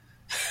 Cool.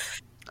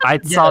 I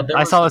saw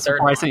this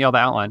before I sent you all the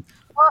outline.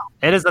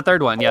 It is the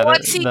third one. Yeah.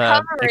 What's he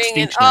covering?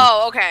 Extinction.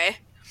 Oh, okay.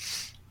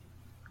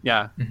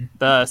 Yeah.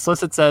 The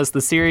solicit says the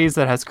series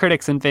that has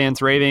critics and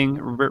fans raving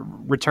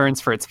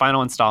returns for its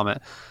final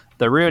installment.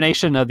 The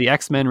ruination of the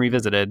X-Men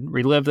revisited,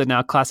 relive the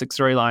now classic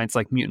storylines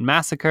like Mutant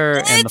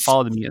Massacre and the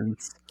Fall of the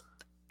Mutants.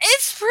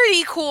 It's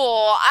pretty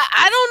cool.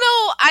 I don't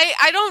know.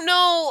 I don't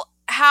know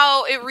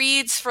how it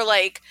reads for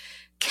like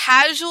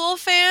casual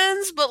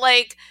fans, but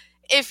like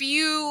if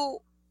you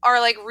are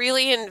like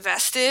really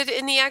invested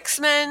in the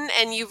X-Men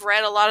and you've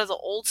read a lot of the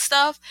old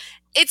stuff,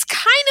 it's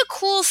kind of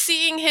cool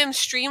seeing him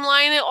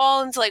streamline it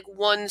all into like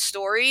one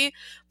story,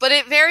 but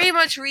it very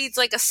much reads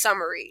like a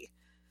summary,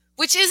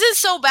 which isn't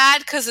so bad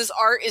because his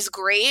art is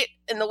great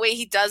and the way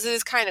he does it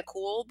is kind of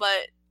cool,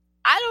 but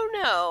I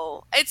don't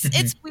know.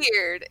 It's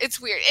weird. It's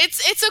weird.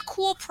 It's a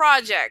cool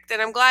project,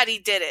 and I'm glad he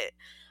did it.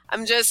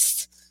 I'm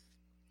just,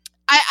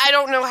 I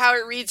don't know how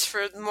it reads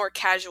for the more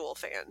casual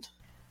fan.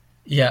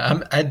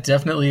 Yeah, I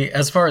definitely,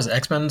 as far as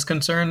X-Men is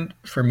concerned,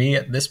 for me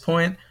at this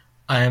point,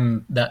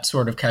 I'm that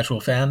sort of casual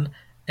fan,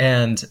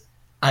 and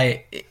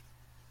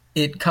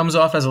it comes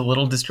off as a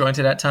little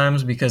disjointed at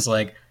times because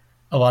like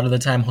a lot of the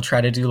time he'll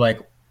try to do like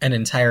an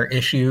entire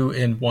issue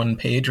in one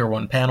page or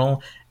one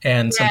panel,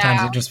 and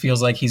sometimes it just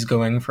feels like he's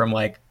going from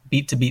like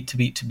beat to beat to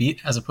beat to beat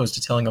as opposed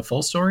to telling a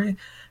full story.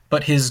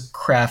 But his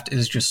craft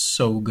is just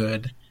so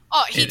good.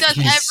 Oh, he does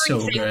everything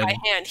so by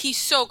hand. He's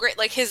so great.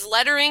 Like his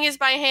lettering is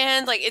by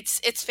hand. Like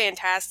it's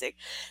fantastic.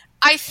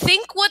 I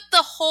think what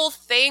the whole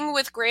thing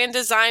with Grand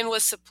Design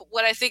was,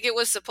 what I think it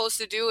was supposed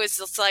to do is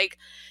it's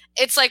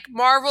like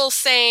Marvel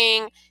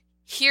saying,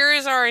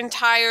 here's our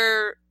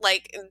entire,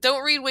 like,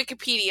 don't read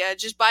Wikipedia,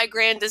 just buy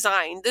Grand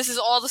Design. This is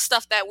all the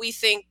stuff that we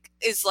think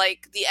is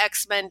like the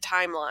X-Men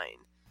timeline.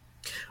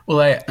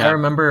 Well, I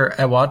remember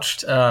I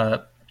watched,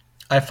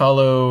 I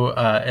follow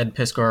Ed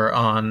Piskor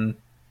on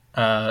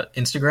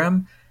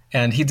Instagram,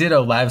 and he did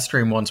a live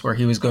stream once where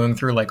he was going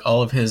through like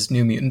all of his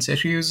New Mutants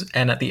issues,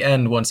 and at the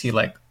end, once he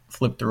like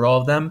flipped through all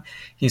of them,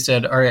 he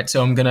said, all right,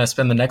 so I'm going to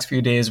spend the next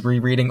few days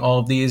rereading all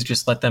of these,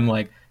 just let them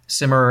like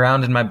simmer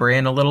around in my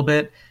brain a little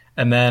bit,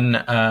 and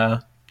then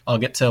I'll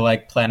get to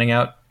like planning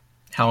out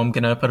how I'm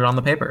going to put it on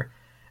the paper.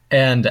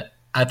 And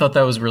I thought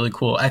that was really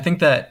cool. I think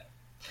that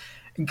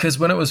because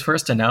when it was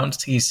first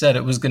announced, he said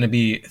it was going to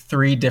be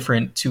 3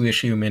 different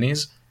 2-issue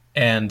minis,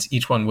 and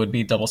each one would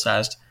be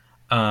double-sized.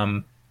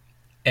 And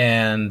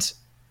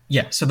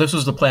yeah, so this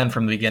was the plan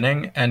from the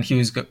beginning, and he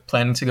was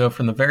planning to go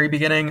from the very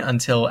beginning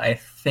until I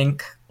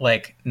think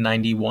like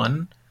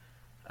 91,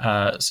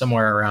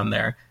 somewhere around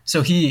there.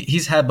 So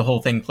he's had the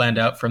whole thing planned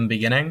out from the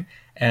beginning,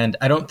 and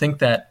I don't think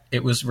that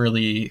it was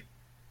really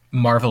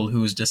Marvel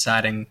who was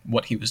deciding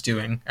what he was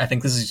doing. I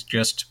think this is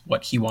just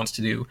what he wants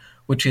to do,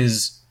 which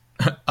is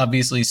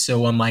obviously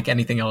so unlike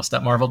anything else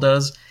that Marvel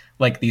does,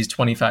 like these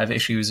 25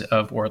 issues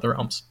of War of the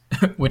Realms,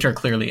 which are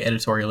clearly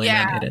editorially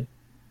mandated.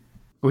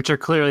 Which are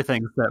clearly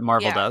things that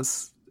Marvel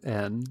does.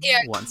 And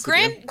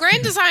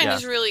Grand Design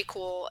is really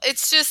cool.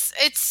 It's just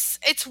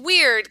it's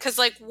weird because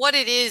like what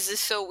it is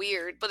so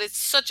weird, but it's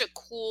such a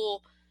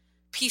cool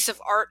piece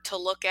of art to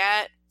look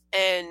at.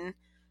 And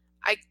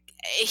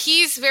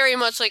he's very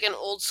much like an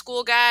old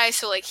school guy,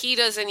 so like he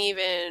doesn't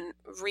even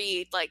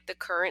read like the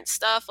current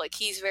stuff. Like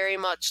he's very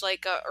much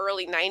like a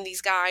early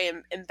 90s guy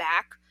and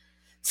back.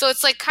 So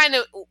it's like kind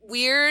of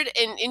weird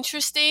and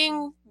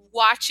interesting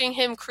watching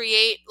him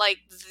create like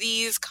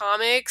these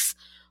comics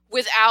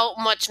without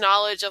much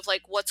knowledge of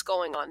like what's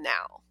going on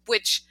now,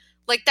 which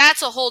like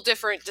that's a whole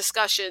different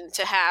discussion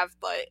to have,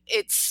 but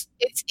it's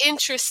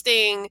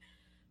interesting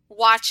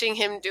watching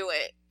him do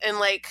it. And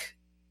like,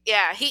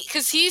 yeah,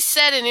 because he's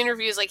said in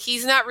interviews like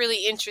he's not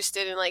really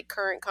interested in like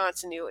current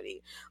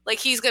continuity. Like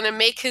he's gonna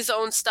make his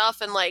own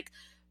stuff and like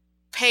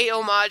pay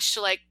homage to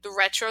like the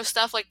retro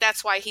stuff. Like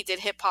that's why he did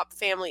Hip Hop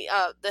Family,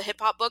 the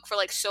hip hop book for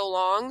like so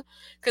long,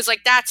 because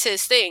like that's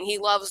his thing. He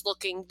loves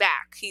looking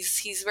back.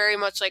 He's very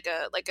much like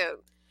a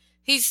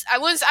he's I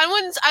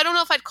don't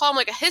know if I'd call him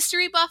like a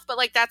history buff, but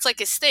like that's like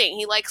his thing.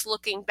 He likes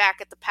looking back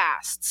at the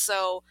past.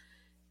 So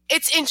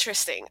it's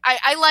interesting.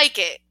 I like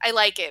it.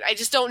 I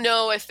just don't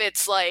know if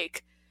it's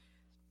like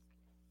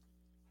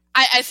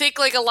I think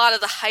like a lot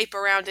of the hype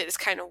around it is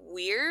kind of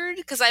weird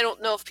because I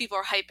don't know if people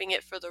are hyping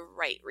it for the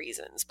right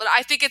reasons. But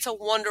I think it's a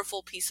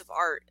wonderful piece of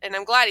art, and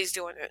I'm glad he's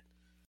doing it.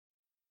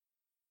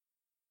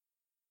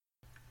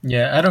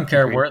 Yeah, I don't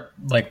care Agreed. where,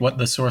 like, what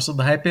the source of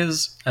the hype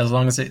is, as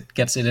long as it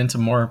gets it into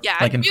more, Yeah,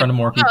 like, in front of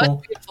more No, people.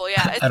 it's beautiful.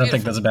 Yeah, it's I don't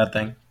think beautiful. that's a bad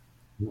thing.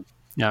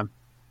 Yeah.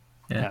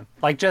 Yeah.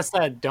 Like Jess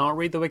said, don't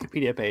read the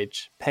Wikipedia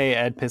page. Pay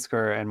Ed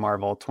Piskor and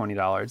Marvel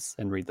 $20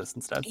 and read this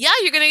instead. Yeah,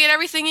 you're gonna get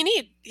everything you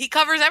need. He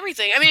covers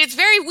everything. I mean, it's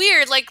very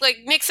weird. Like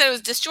Nick said, it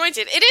was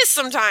disjointed. It is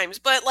sometimes,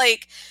 but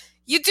like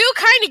you do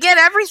kind of get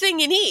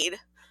everything you need.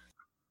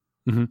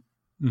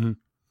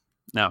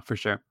 No, for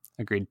sure.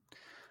 Agreed.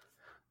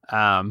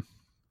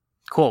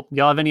 Cool.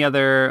 Y'all have any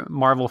other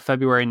Marvel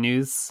February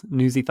newsies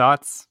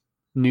thoughts?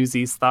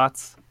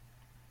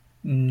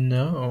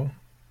 No,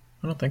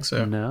 I don't think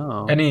so.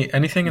 No.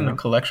 Anything in the No.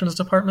 collections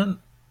department?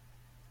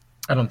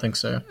 I don't think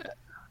so.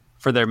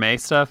 For their May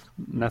stuff?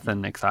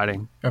 Nothing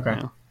exciting. Okay.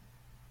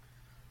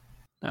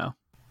 No.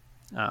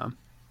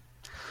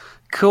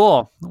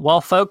 Cool.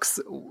 Well, folks,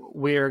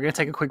 we're going to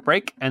take a quick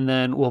break and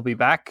then we'll be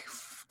back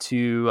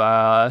to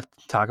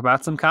talk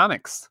about some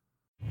comics.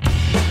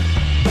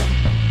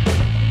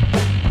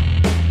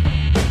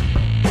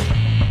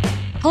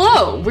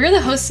 Hello, we're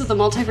the hosts of the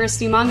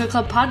Multiversity Manga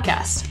Club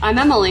podcast. I'm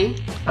Emily.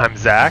 I'm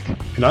Zach.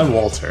 And I'm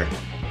Walter.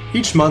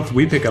 Each month,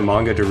 we pick a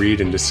manga to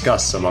read and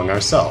discuss among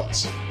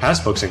ourselves.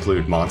 Past books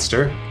include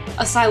Monster,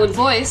 A Silent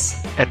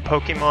Voice. And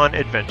Pokemon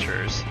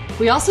Adventures.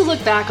 We also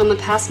look back on the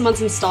past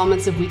month's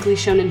installments of Weekly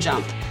Shonen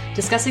Jump,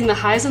 discussing the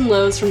highs and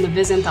lows from the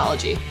Viz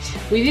anthology.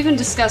 We've even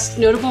discussed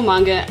notable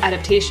manga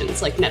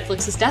adaptations like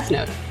Netflix's Death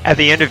Note. At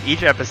the end of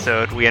each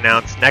episode, we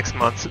announce next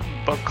month's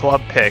book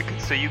club pick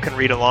so you can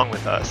read along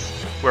with us.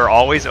 We're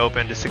always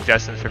open to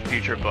suggestions for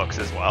future books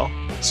as well.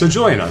 so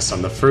join us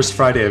on the first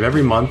Friday of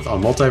every month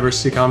on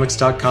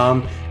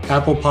multiversitycomics.com,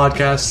 Apple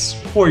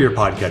Podcasts, or your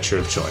podcatcher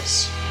of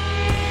choice.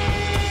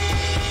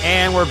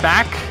 And we're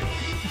back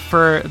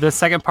for the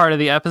second part of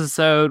the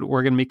episode.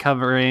 We're going to be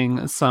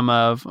covering some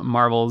of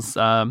Marvel's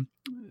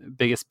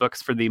biggest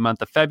books for the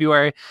month of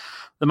February.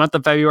 The month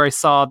of February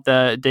saw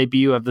the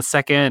debut of the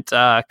second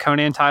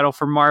Conan title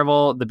for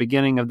Marvel, the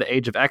beginning of the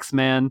Age of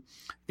X-Men,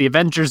 the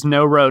Avengers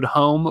No Road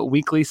Home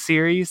weekly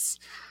series,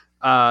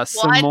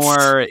 some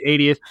more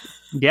 80th.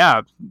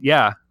 Yeah.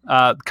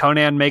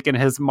 Conan making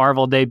his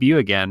Marvel debut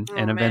again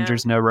in man.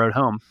 Avengers No Road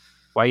Home.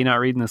 Why are you not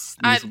reading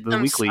the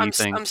weekly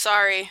thing? I'm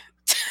sorry.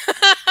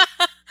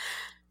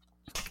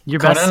 Your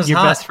Conan's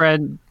hot. best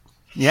friend.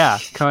 Yeah,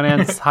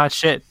 Conan's hot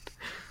shit.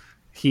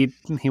 He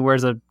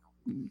wears a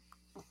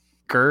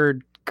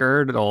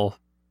girdle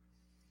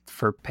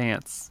for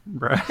pants,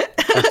 bro.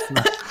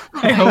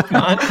 I hope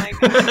not. Oh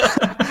my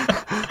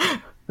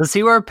God. Does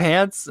he wear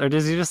pants, or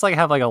does he just like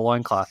have like a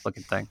loincloth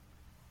looking thing?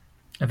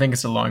 I think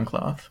it's a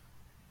loincloth.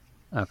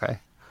 Okay,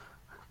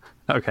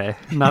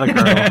 not a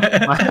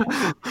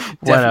girdle.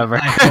 Whatever.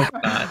 I hope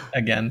not.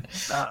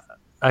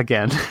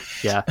 Again,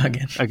 yeah.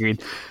 Again.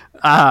 Agreed.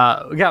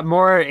 We got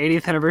more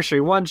 80th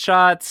anniversary one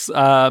shots.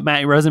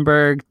 Matty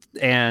Rosenberg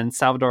and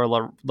Salvador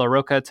La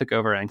Roca took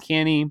over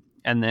Uncanny,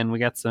 and then we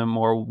got some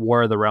more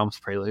War of the Realms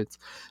preludes.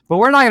 But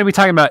we're not going to be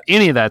talking about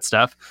any of that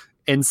stuff.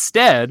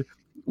 Instead,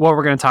 what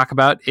we're going to talk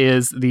about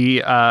is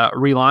the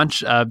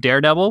relaunch of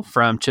Daredevil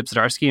from Chip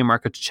Zdarsky and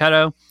Marco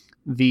Cicchetto,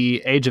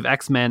 the Age of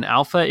X-Men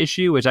Alpha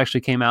issue, which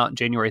actually came out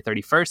January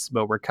 31st,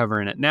 but we're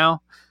covering it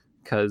now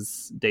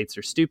because dates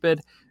are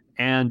stupid,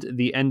 and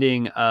the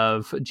ending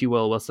of G.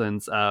 Will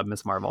Wilson's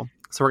Miss Marvel.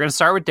 So we're going to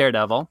start with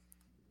Daredevil,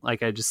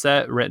 like I just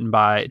said, written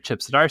by Chip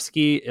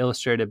Zdarsky,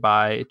 illustrated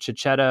by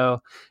Cicchetto,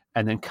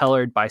 and then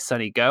colored by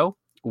Sonny Go,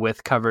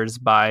 with covers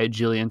by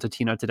Julian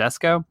Totino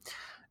Tedesco.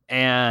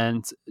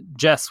 And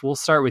Jess, we'll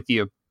start with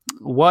you.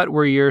 What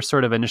were your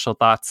sort of initial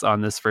thoughts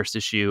on this first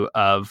issue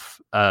of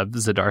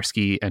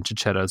Zdarsky and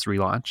Cicchetto's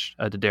relaunch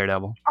to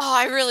Daredevil? Oh,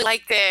 I really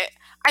liked it.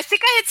 I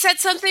think I had said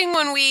something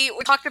when we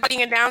talked about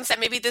being announced that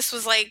maybe this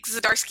was like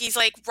Zdarsky's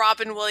like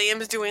Robin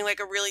Williams doing like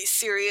a really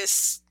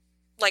serious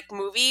like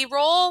movie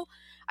role.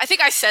 I think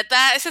I said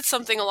that. I said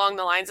something along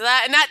the lines of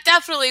that, and that's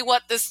definitely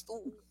what this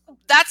was.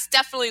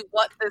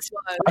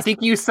 I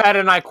think you said,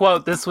 and I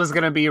quote, this was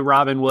going to be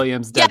Robin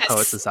Williams' Dead Yes.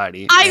 Poet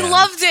Society. I And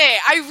loved it.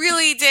 I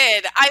really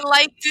did. I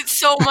liked it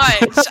so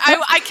much.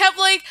 I kept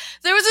like,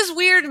 there was this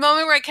weird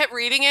moment where I kept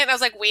reading it and I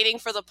was like waiting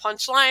for the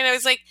punchline. I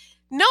was like,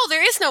 no,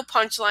 there is no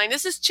punchline.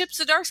 This is Chip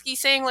Zdarsky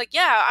saying like,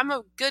 yeah, I'm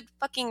a good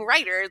fucking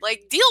writer.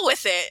 Like, deal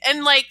with it.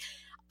 And like,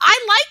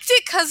 I liked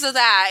it because of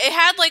that. It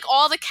had like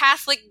all the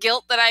Catholic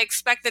guilt that I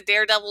expect a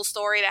Daredevil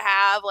story to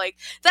have. Like,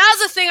 that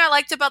was the thing I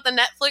liked about the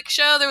Netflix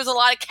show. There was a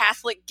lot of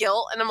Catholic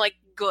guilt, and I'm like,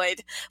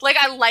 good. Like,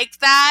 I liked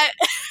that.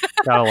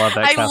 Gotta love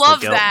that. I Catholic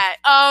love guilt. that.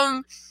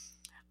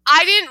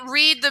 I didn't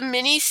read the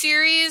mini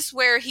series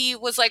where he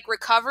was like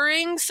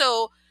recovering,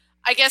 so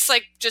I guess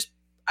like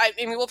I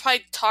mean, we'll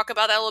probably talk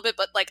about that a little bit,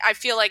 but like I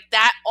feel like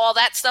that all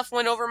that stuff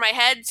went over my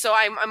head, so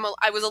I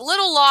was a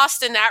little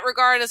lost in that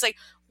regard. It's like,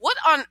 what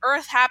on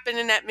earth happened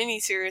in that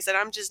miniseries that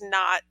I'm just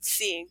not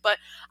seeing? But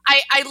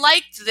I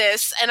liked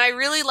this, and I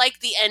really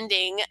liked the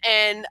ending.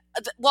 And,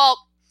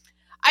 well,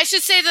 I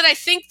should say that I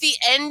think the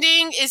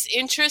ending is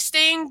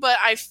interesting, but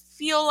I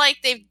feel like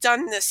they've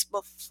done this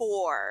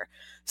before.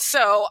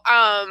 So,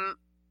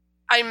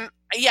 I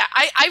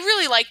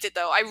really liked it,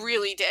 though. I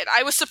really did.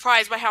 I was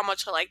surprised by how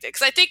much I liked it.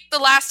 Because I think the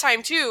last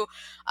time, too,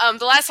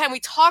 the last time we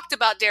talked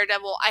about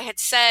Daredevil, I had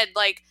said,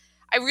 like,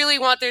 I really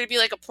want there to be,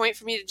 like, a point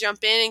for me to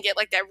jump in and get,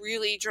 like, that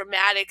really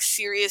dramatic,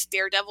 serious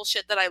Daredevil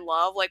shit that I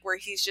love, like, where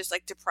he's just,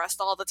 like, depressed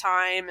all the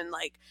time and,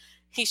 like,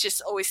 he's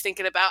just always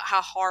thinking about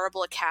how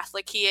horrible a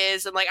Catholic he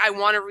is, and, like, I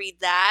want to read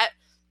that.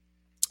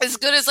 As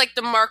good as, like,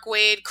 the Mark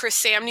Waid, Chris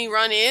Samney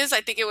run is,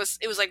 I think it was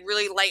like,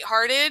 really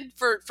lighthearted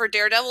for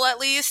Daredevil, at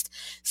least.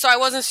 So I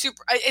wasn't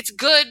super... It's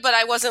good, but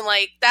I wasn't,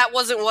 like... That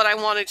wasn't what I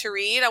wanted to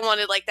read. I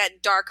wanted, like,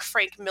 that dark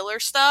Frank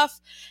Miller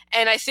stuff.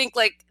 And I think,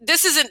 like,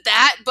 this isn't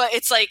that, but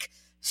it's, like,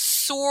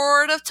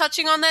 sort of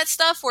touching on that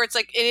stuff where it's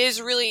like it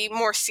is really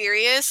more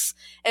serious,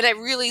 and I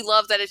really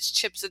love that it's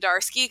Chip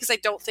Zdarsky because I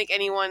don't think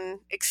anyone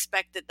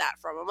expected that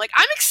from him. Like,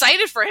 I'm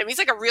excited for him. He's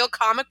like a real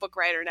comic book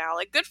writer now.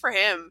 Like, good for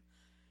him.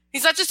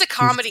 He's not just a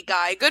comedy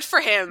guy. Good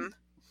for him.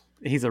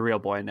 He's a real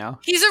boy now.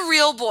 He's a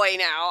real boy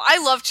now.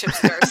 I love Chip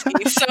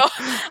Zdarsky. So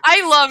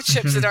I love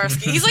Chip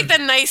Zdarsky. He's like the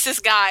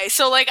nicest guy.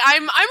 So, like,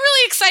 I'm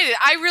really excited.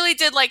 I really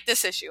did like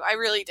this issue. I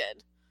really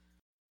did.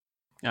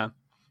 Yeah.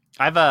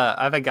 I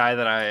have a guy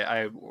that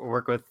I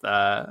work with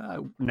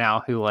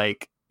now who,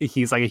 like,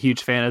 he's like a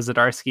huge fan of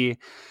Zdarsky,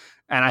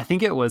 and I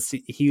think it was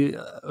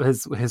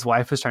his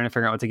wife was trying to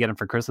figure out what to get him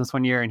for Christmas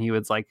one year, and he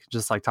was like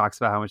just like talks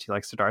about how much he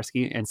likes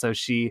Zdarsky, and so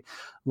she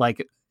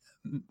like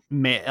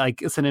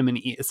sent him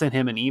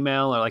an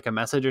email or like a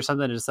message or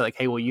something and just said like,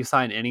 hey, will you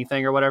sign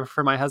anything or whatever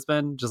for my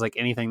husband, just like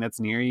anything that's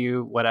near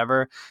you,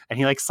 whatever. And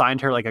he like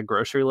signed her like a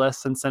grocery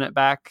list and sent it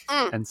back,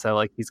 and so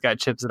like he's got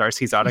Chip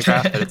Zdarsky's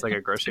autograph, but it's like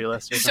a grocery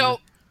list or something.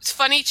 So it's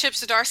funny Chip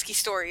Zdarsky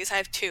stories. I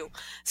have two.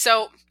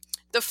 So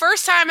the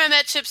first time I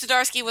met Chip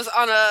Zdarsky was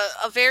on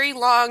a very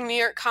long New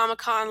York Comic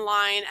Con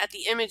line at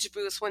the Image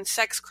booth when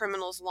Sex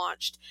Criminals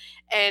launched.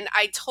 And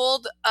I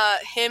told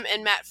him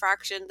and Matt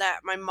Fraction that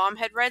my mom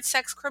had read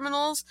Sex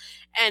Criminals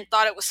and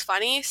thought it was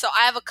funny. So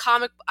I have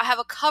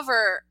a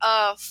cover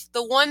of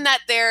the one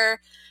that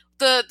they're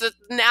the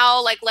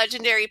now like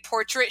legendary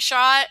portrait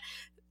shot.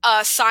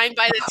 Signed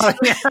by the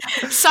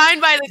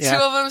two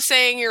of them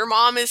saying your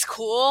mom is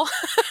cool.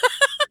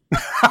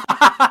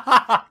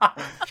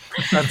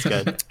 That's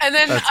good. And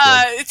then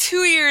 2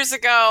 years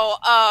ago,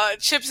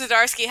 Chip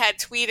Zdarsky had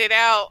tweeted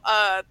out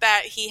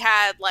that he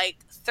had like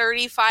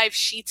 35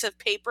 sheets of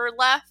paper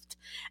left,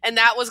 and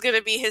that was going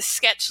to be his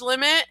sketch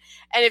limit.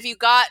 And if you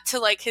got to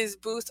like his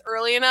booth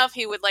early enough,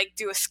 he would like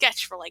do a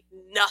sketch for like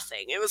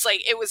nothing. It was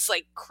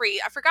like crazy.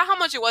 I forgot how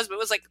much it was, but it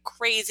was like a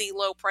crazy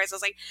low price. I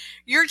was like,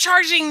 you're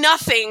charging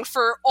nothing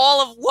for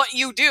all of what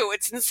you do.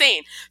 It's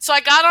insane. So I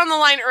got on the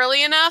line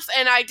early enough,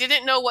 and I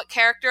didn't know what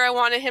character I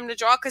wanted him to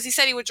draw because he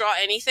said he would draw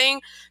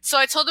anything. So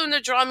I told him to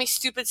draw me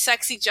stupid,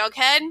 sexy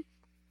Jughead,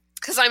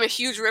 because I'm a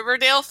huge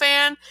Riverdale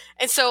fan,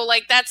 and so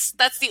like that's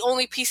the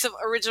only piece of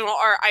original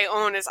art I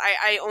own is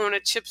I own a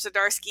Chip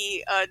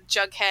Zdarsky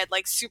Jughead,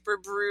 like super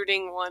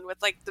brooding one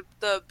with like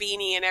the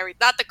beanie and everything,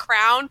 not the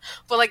crown,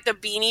 but like the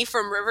beanie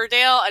from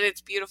Riverdale, and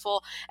it's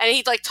beautiful. And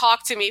he'd like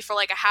talk to me for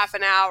like a half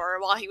an hour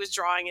while he was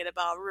drawing it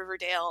about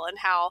Riverdale and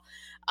how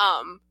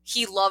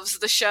he loves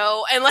the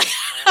show and like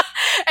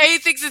and he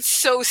thinks it's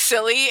so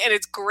silly and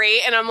it's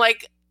great, and I'm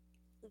like,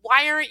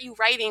 why aren't you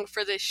writing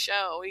for this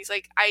show? He's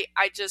like,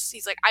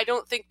 he's like, I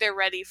don't think they're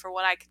ready for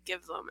what I could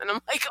give them. And I'm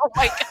like, oh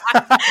my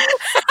God.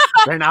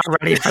 They're not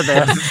ready for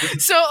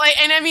this. So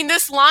like, and I mean,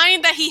 this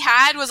line that he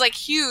had was like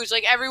huge.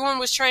 Like everyone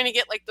was trying to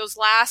get like those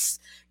last,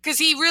 because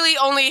he really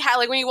only had,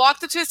 like when he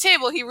walked up to his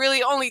table, he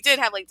really only did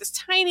have like this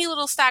tiny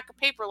little stack of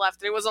paper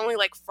left. And it was only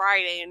like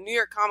Friday, and New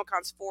York Comic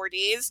Con's 4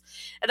 days.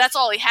 And that's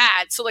all he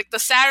had. So like the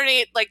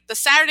Saturday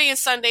and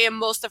Sunday and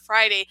most of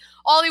Friday,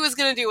 all he was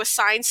going to do was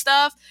sign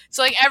stuff.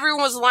 So like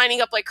everyone was lining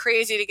up like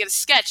crazy to get a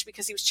sketch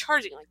because he was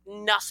charging like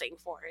nothing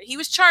for it. He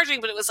was charging,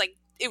 but it was like,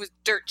 it was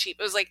dirt cheap.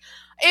 It was like,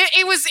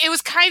 it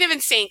was kind of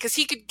insane because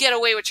he could get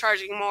away with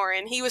charging more,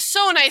 and he was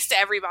so nice to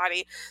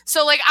everybody.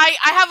 So like I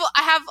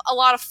have a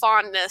lot of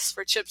fondness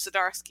for Chip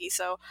Zdarsky,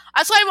 so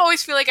that's why I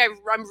always feel like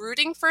I'm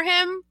rooting for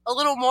him a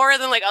little more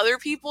than like other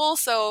people.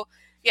 So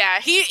yeah,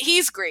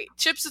 he's great.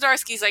 Chip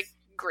Zdarsky's like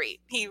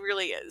great. He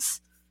really is.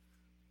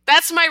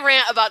 That's my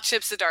rant about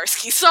Chip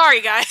Zdarsky.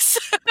 Sorry guys.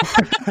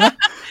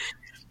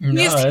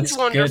 He's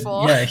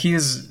wonderful. Good. Yeah,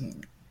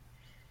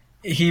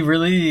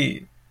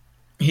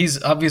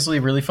 he's obviously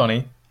really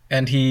funny,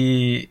 and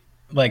he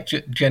like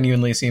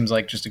genuinely seems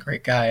like just a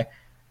great guy.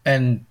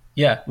 And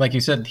yeah, like you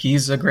said,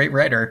 he's a great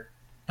writer.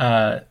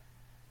 So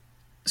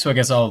I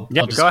guess I'll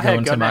just go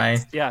into my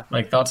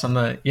like thoughts on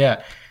the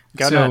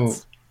Go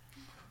nuts.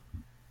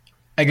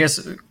 I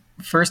guess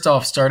first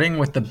off, starting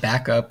with the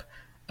backup,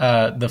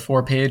 the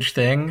 4-page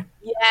thing.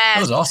 Yes. That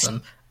was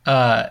awesome.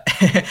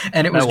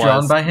 And it was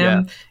drawn by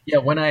him. Yeah,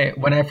 when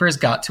I first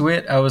got to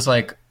it, I was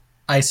like,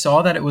 I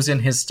saw that it was in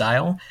his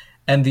style,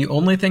 and the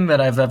only thing that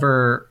I've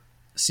ever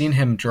seen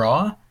him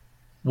draw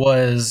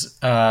was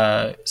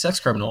sex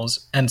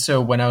criminals. And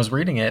so when I was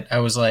reading it, I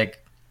was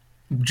like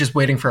just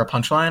waiting for a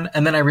punchline,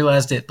 and then I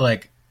realized it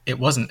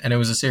wasn't, and it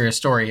was a serious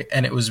story,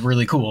 and it was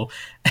really cool.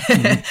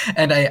 Mm-hmm.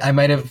 And I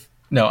might have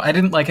I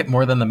didn't like it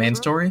more than the main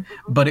story,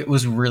 but it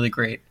was really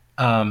great.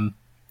 And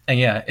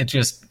yeah,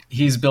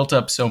 he's built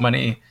up so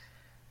many.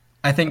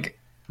 I think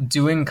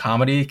doing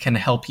comedy can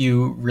help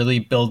you really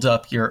build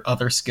up your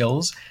other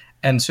skills.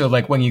 And so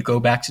like when you go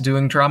back to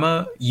doing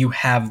drama, you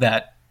have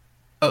that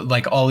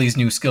like all these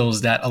new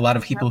skills that a lot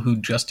of people who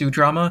just do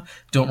drama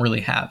don't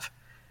really have.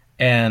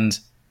 And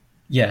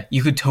yeah,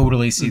 you could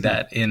totally see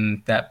that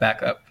in that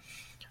backup.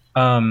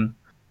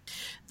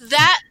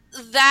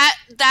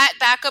 That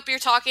backup you're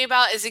talking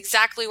about is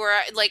exactly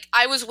where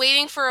I was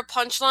waiting for a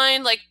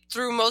punchline like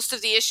through most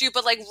of the issue,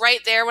 but like right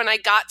there when I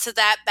got to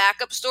that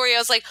backup story, I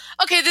was like,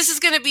 okay, this is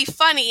going to be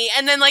funny.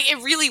 And then like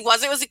it really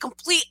wasn't. It was a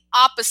complete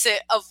opposite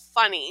of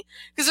funny,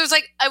 because it was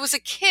like I was a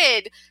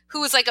kid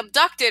who was like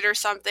abducted or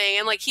something,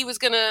 and like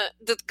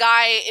the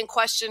guy in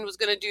question was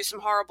going to do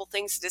some horrible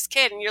things to this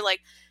kid, and you're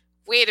like,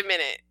 wait a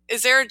minute,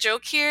 is there a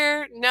joke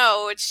here?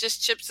 No, it's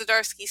just Chip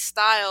Zdarsky's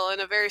style in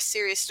a very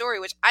serious story,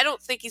 which I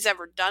don't think he's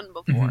ever done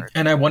before. Mm-hmm.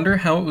 And I wonder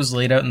how it was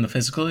laid out in the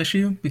physical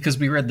issue, because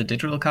we read the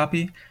digital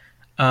copy.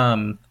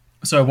 So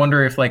I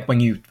wonder if like when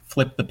you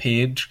flip the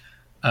page,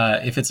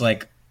 if it's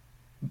like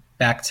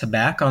back to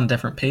back on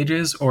different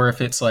pages, or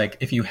if it's like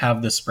if you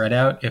have the spread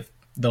out, if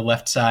the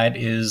left side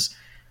is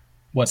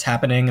what's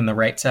happening and the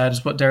right side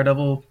is what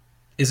Daredevil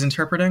is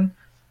interpreting.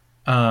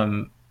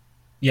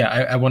 Yeah,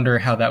 I wonder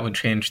how that would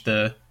change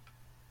the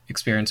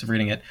experience of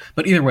reading it.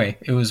 But either way,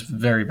 it was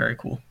very, very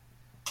cool.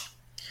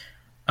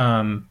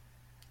 And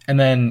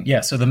then,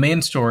 yeah, so the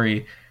main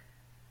story,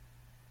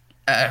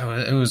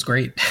 it was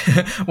great.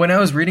 When I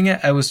was reading it,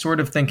 I was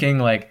sort of thinking,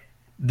 like,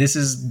 this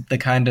is the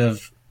kind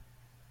of,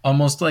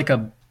 almost like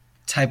a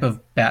type of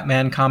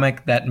Batman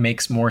comic that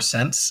makes more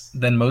sense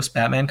than most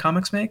Batman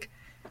comics make.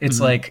 It's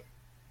like,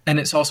 and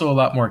it's also a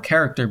lot more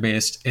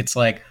character-based. It's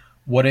like,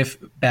 what if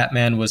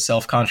Batman was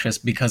self-conscious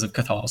because of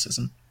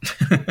Catholicism?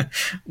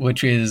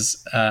 Which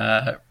is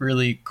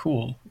really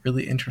cool,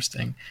 really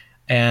interesting.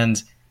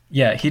 And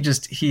yeah,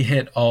 he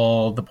hit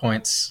all the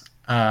points.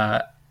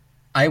 I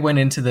went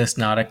into this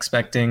not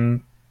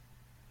expecting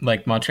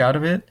like much out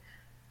of it.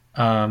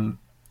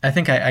 I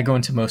think I go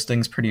into most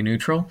things pretty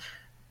neutral,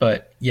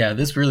 but yeah,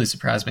 this really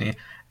surprised me.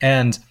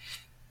 And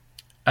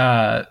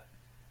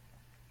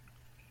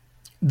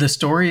the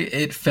story,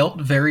 it felt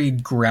very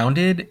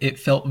grounded. It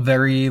felt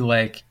very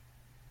like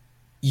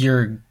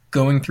you're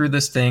going through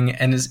this thing,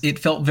 and it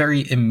felt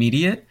very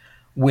immediate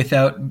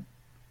without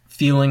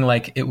feeling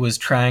like it was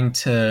trying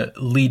to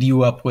lead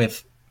you up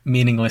with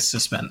meaningless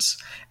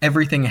suspense.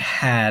 Everything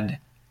had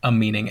a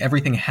meaning.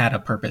 Everything had a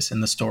purpose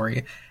in the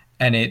story,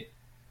 and it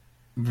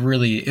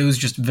was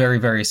just very,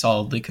 very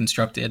solidly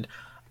constructed.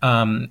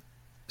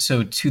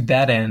 So to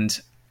that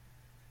end,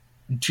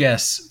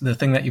 Jess, the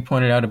thing that you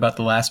pointed out about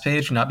the last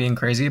page, not being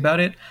crazy about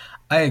it,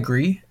 I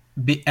agree.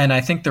 And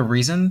I think the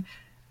reason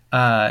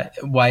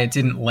why it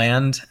didn't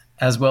land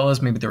as well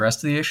as maybe the rest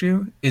of the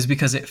issue is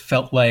because it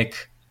felt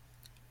like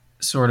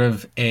sort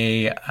of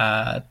a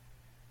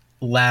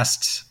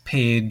last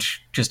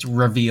page just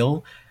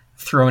reveal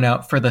thrown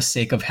out for the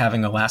sake of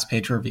having a last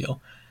page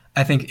reveal.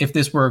 I think if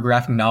this were a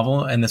graphic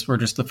novel and this were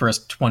just the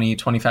first 20,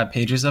 25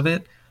 pages of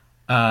it,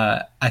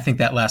 I think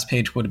that last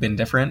page would have been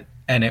different,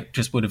 and it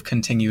just would have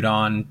continued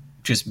on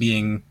just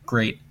being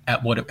great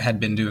at what it had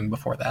been doing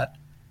before that.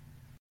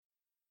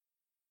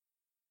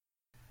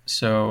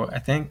 So I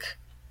think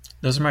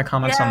those are my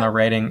comments on the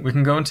writing. We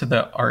can go into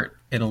the art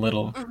in a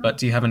little, but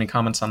do you have any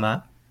comments on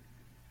that?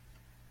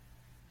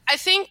 I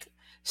think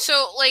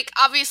so. Like,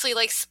 obviously,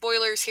 like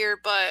spoilers here,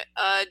 but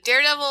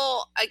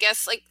Daredevil, I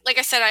guess, like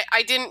I said,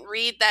 I didn't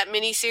read that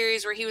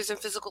miniseries where he was in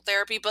physical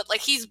therapy, but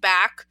like he's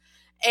back.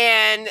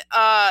 And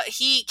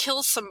he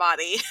kills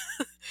somebody.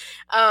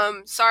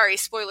 Sorry,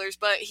 spoilers,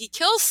 but he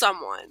kills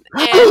someone.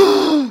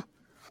 And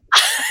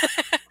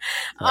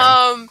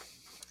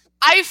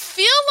I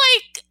feel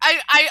like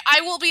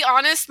I will be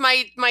honest,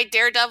 my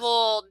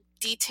Daredevil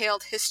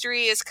detailed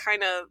history is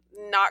kind of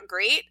not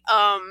great.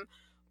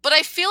 But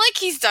I feel like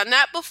he's done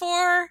that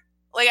before.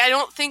 Like, I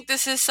don't think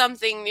this is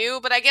something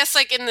new, but I guess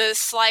like in the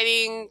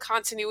sliding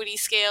continuity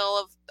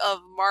scale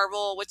of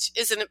Marvel, which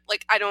isn't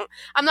like,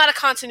 I'm not a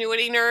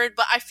continuity nerd,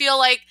 but I feel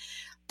like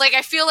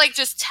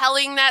just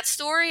telling that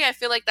story, I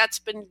feel like that's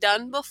been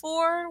done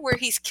before where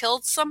he's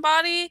killed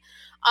somebody.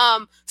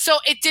 So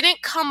it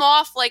didn't come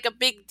off like a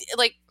big,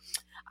 like,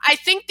 I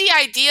think the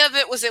idea of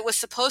it was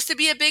supposed to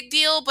be a big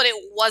deal, but it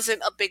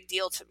wasn't a big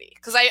deal to me.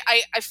 Because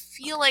I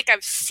feel like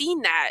I've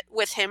seen that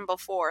with him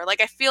before.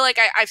 Like, I feel like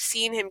I've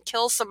seen him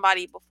kill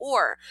somebody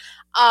before.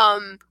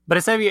 But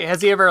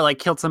has he ever like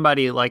killed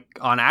somebody like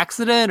on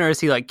accident, or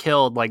has he like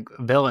killed like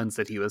villains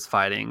that he was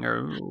fighting,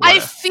 or what? I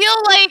feel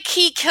like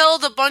he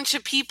killed a bunch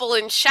of people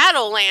in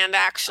Shadowland,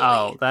 actually.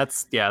 Oh,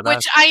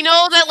 which I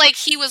know that like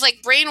he was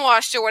like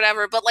brainwashed or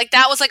whatever, but like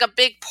that was like a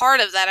big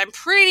part of that. I'm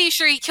pretty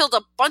sure he killed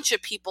a bunch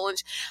of people,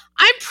 and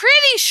I'm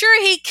pretty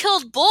sure he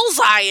killed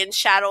Bullseye in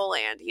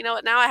Shadowland. You know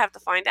what? Now I have to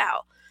find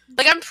out.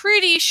 Like, I'm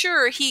pretty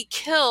sure he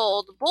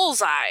killed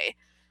Bullseye,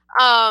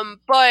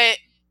 but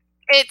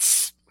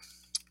it's.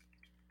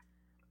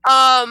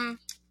 I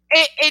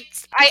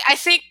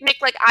think, Nick,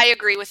 like, I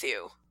agree with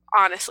you,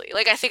 honestly.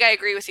 Like, I think I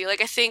agree with you.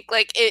 Like, I think,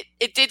 like,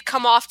 it did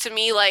come off to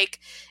me like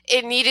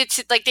it needed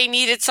to, like, they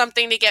needed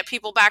something to get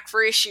people back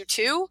for issue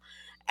 2.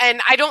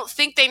 And I don't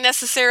think they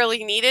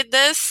necessarily needed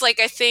this. Like,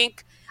 I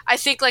think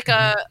like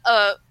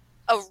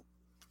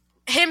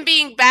him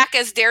being back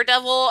as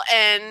Daredevil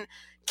and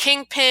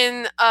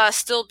Kingpin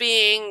still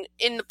being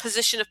in the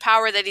position of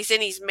power that he's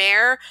in, he's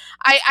mayor.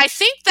 I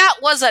think that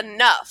was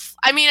enough.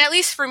 I mean, at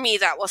least for me,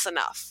 that was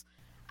enough.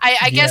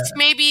 I guess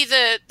maybe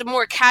the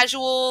more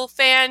casual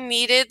fan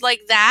needed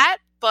like that,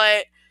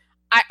 but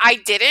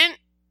I didn't.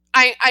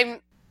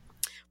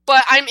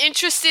 But I'm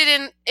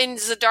interested in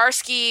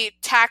Zdarsky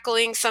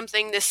tackling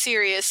something this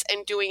serious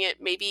and doing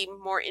it maybe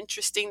more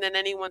interesting than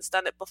anyone's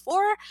done it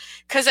before.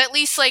 Because at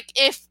least, like,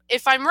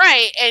 if I'm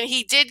right, and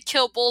he did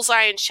kill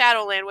Bullseye in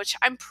Shadowland, which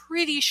I'm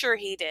pretty sure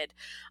he did,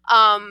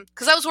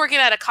 because I was working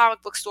at a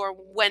comic book store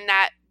when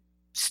that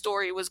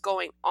story was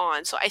going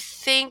on. So I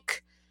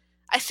think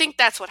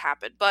that's what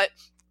happened. But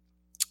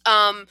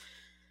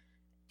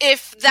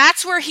if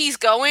that's where he's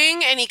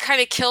going and he kind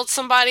of killed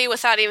somebody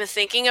without even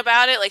thinking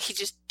about it, like he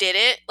just did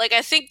it, like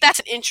I think that's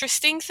an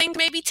interesting thing to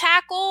maybe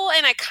tackle,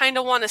 and I kind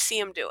of want to see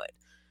him do it.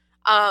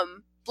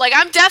 Like,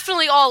 I'm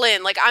definitely all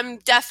in. Like, I'm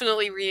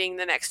definitely reading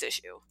the next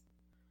issue.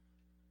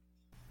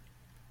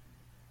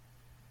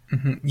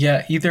 Mm-hmm.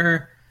 Yeah,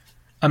 either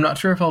I'm not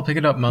sure if I'll pick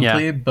it up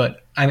monthly,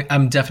 but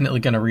I'm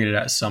definitely going to read it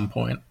at some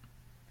point.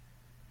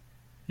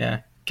 Yeah.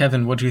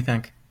 Kevin, what do you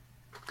think?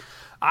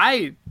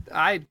 I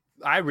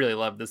really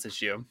love this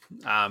issue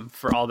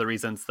for all the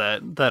reasons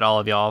that all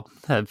of y'all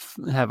have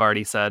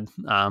already said.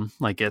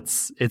 Like,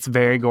 it's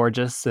very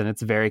gorgeous and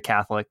it's very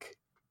Catholic,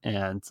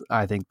 and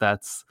I think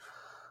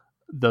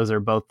those are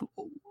both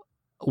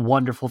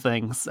wonderful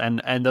things,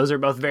 and those are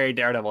both very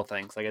Daredevil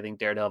things. Like, I think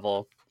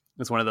Daredevil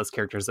is one of those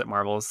characters that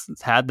Marvel's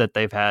had, that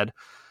they've had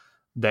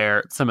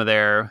some of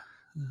their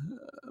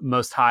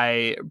most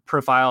high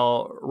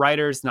profile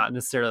writers, not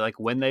necessarily like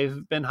when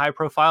they've been high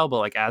profile, but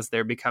like as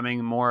they're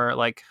becoming more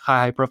like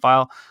high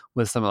profile,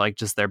 with some of like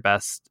just their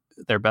best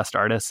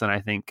artists. And I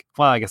think,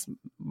 well, I guess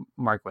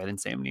Mark Waid and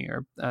Sam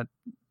Neill, or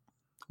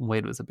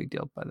Waid was a big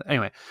deal, but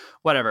anyway,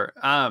 whatever.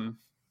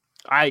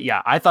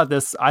 I thought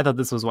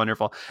this was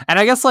wonderful. And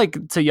I guess, like,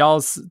 to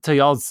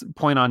y'all's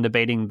point on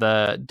debating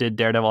did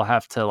Daredevil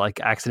have to like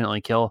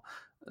accidentally kill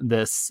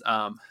this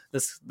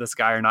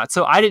guy or not?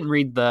 So I didn't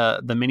read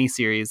the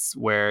miniseries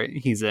where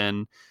he's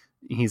in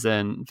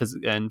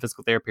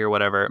physical therapy or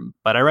whatever,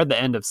 but I read the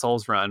end of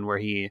Soul's Run where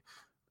he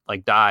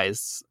like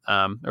dies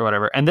or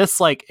whatever. And this,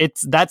 like,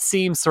 that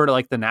seems sort of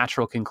like the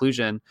natural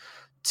conclusion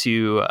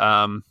to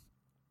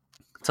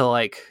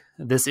like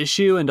this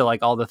issue, and to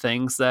like all the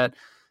things that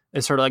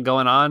is sort of like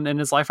going on in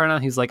his life right now.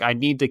 He's like, I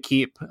need to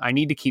keep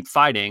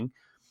fighting.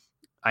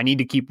 I need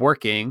to keep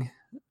working.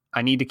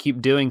 I need to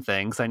keep doing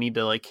things. I need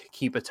to like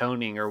keep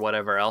atoning or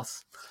whatever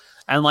else.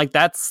 And like,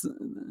 that's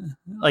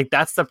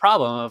the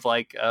problem of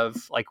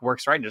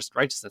works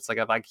righteousness. Like,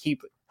 if I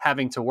keep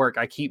having to work,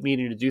 I keep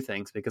needing to do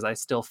things because I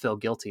still feel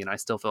guilty and I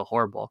still feel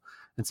horrible.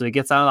 And so he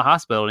gets out of the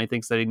hospital and he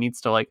thinks that he needs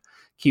to like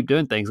keep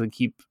doing things and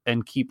keep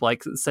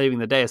like saving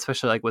the day,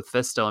 especially like with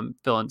Fist still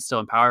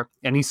in power.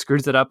 And he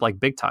screws it up like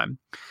big time.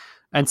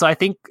 And so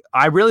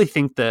I really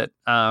think that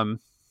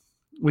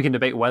we can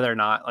debate whether or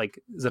not like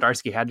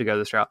Zdarsky had to go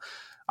this route.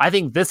 I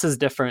think this is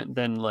different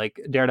than like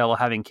Daredevil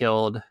having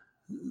killed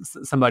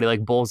somebody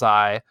like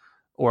Bullseye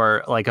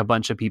or like a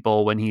bunch of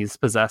people when he's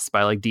possessed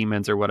by like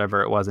demons or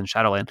whatever it was in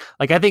Shadowland.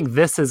 Like, I think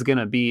this is going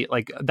to be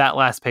like, that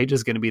last page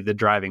is going to be the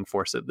driving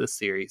force of this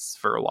series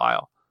for a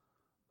while.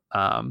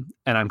 And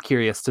I'm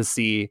curious to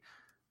see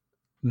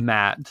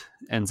Matt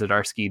and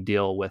Zdarsky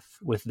deal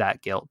with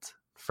that guilt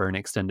for an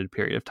extended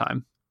period of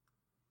time,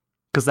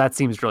 because that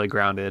seems really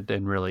grounded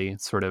and really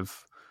sort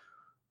of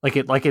like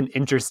an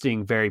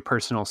interesting, very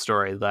personal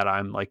story that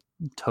I'm like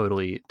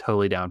totally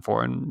down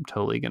for and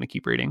totally going to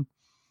keep reading.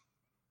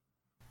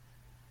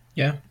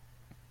 Yeah.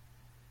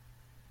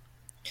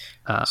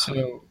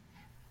 So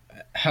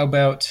how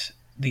about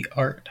the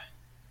art?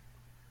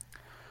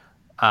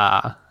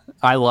 I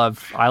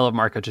love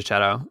Marco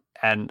Checchetto,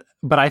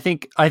 but I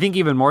think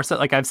even more so,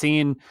 like, I've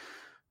seen,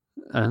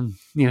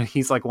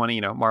 he's like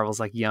one of, Marvel's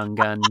like young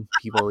gun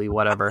people,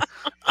 whatever.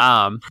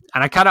 And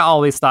I kind of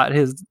always thought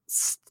his,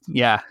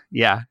 yeah.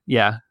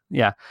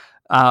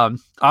 I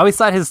always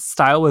thought his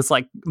style was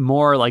like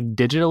more like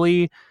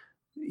digitally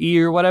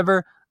or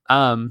whatever.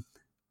 And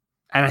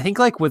I think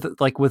like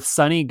with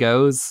Sunny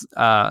Go's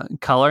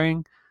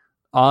coloring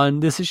on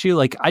this issue,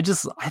 like I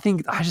just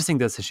think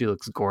this issue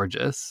looks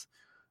gorgeous.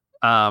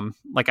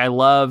 Like I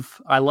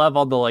love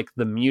all the like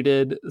the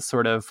muted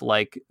sort of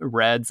like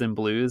reds and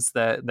blues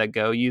that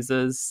Go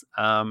uses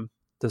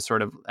to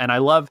sort of, and I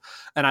love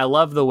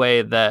the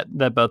way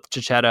that both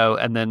Chichetto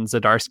and then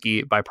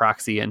Zdarsky by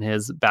proxy and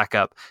his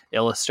backup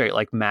illustrate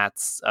like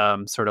Matt's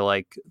sort of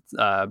like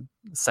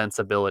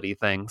sensibility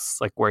things,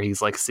 like where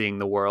he's like seeing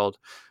the world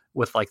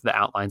with like the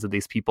outlines of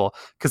these people,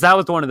 because that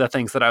was one of the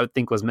things that I would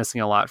think was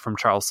missing a lot from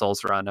Charles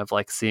Soule's run, of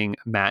like seeing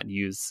Matt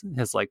use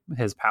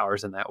his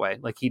powers in that way.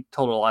 Like he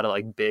told a lot of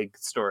like big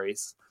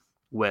stories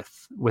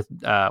with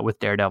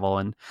Daredevil,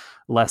 and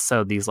less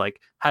so these like,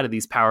 how do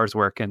these powers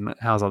work and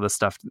how's all this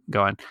stuff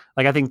going.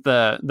 Like I think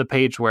the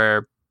page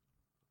where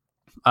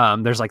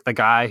there's like the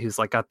guy who's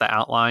like got the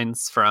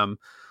outlines from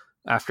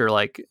after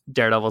like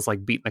Daredevil's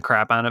like beating the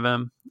crap out of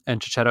him, and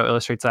Chichetto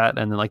illustrates that,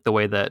 and then like the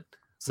way that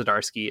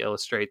Zdarsky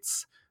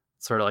illustrates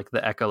sort of like the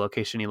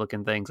echolocation-y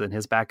looking things in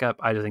his backup.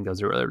 I just think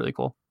those are really, really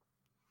cool.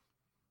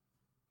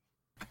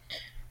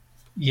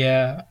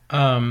 Yeah.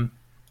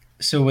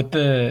 So with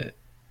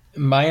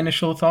my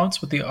initial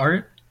thoughts with the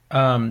art,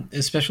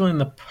 especially in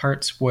the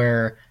parts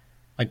where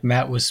like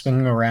Matt was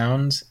swinging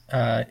around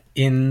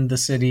in the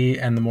city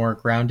and the more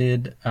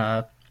grounded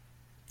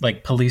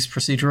like police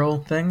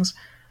procedural things,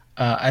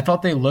 I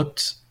thought they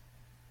looked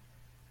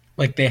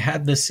like they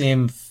had the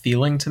same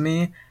feeling to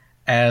me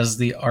as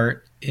the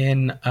art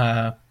in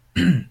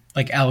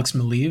like Alex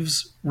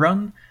Maleev's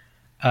run.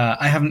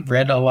 I haven't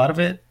read a lot of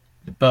it,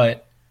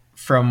 but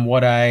from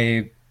what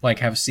I like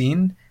have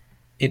seen,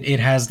 it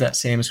has that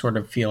same sort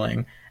of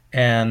feeling,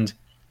 and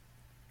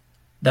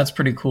that's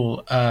pretty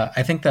cool.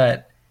 I think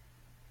that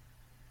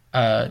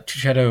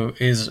Chichetto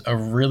is a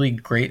really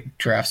great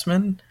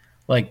draftsman.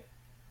 Like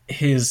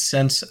his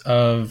sense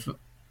of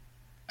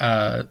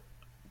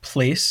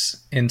place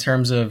in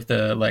terms of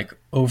the like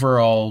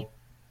overall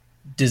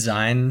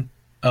design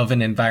of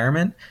an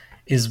environment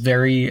is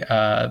very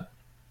I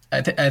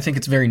think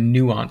it's very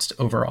nuanced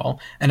overall,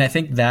 and I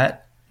think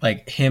that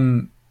like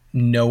him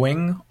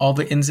knowing all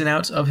the ins and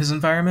outs of his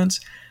environments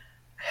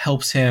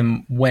helps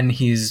him when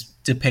he's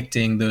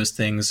depicting those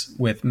things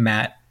with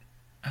Matt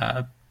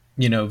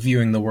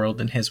viewing the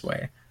world in his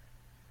way,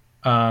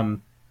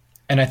 and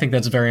I think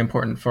that's very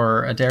important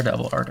for a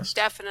Daredevil artist.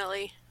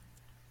 Definitely.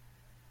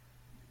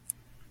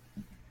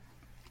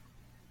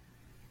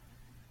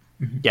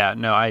 Yeah,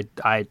 no, I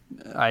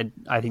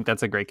think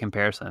that's a great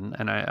comparison,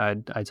 and I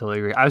totally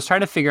agree. I was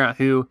trying to figure out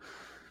who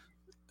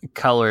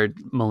colored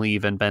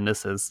Maleev and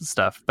Bendis's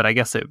stuff, but I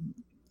guess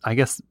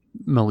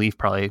Maleev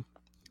probably,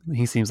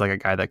 he seems like a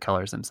guy that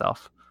colors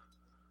himself.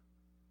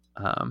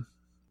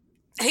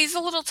 He's a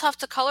little tough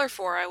to color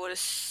for, I would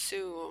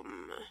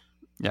assume.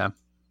 Yeah.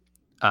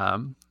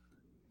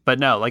 But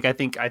no, like I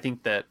think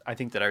that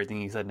everything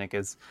you said, Nick,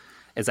 is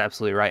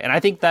absolutely right, and I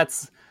think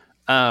that's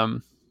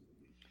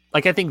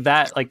like I think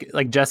that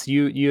like Jess,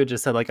 you had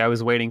just said like I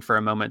was waiting for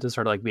a moment to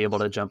sort of like be able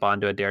to jump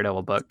onto a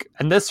Daredevil book,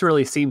 and this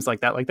really seems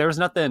like that. Like there was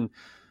nothing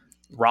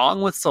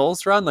wrong with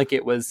Soule's run. Like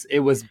it was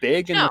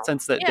big in the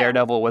sense that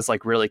Daredevil was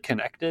like really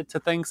connected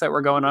to things that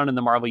were going on in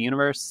the Marvel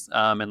universe,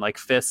 and like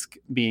Fisk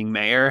being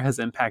mayor has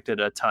impacted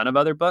a ton of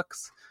other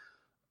books,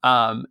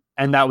 and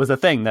that was a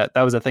thing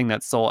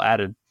that Soule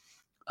added,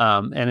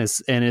 and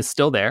is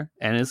still there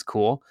and is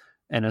cool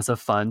and is a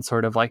fun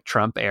sort of like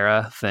Trump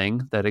era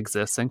thing that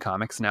exists in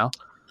comics now.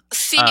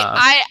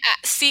 I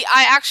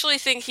actually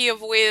think he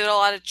avoided a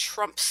lot of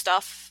Trump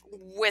stuff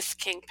with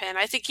Kingpin.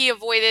 I think he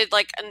avoided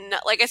I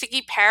think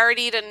he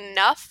parodied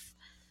enough,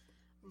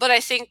 but I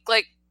think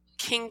like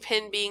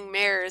Kingpin being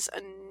mayor is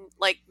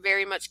like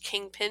very much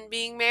Kingpin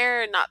being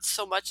mayor, and not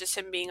so much as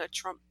him being a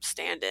Trump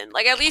stand-in.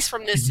 Like at least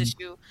from this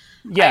issue.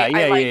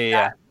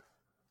 Yeah.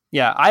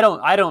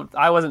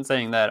 I wasn't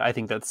saying that. I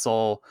think that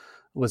Soule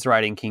was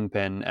writing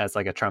Kingpin as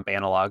like a Trump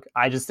analog.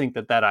 I just think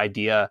that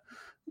idea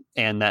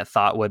and that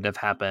thought wouldn't have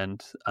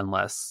happened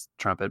unless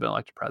Trump had been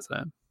elected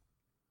president.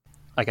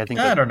 Like I think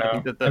I don't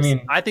know.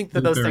 I think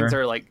that those things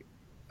are like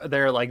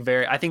they're like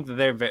very. I think that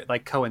they're very,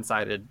 like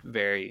coincided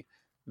very,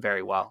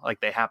 very well. Like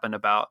they happened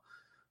about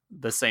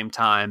the same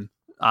time.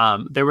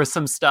 There was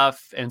some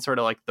stuff in sort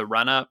of like the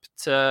run up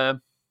to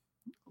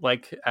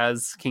like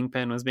as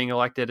Kingpin was being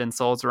elected in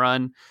Soule's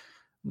run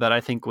that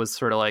I think was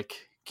sort of like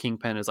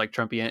Kingpin is like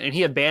Trumpian, and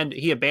he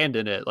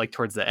abandoned it like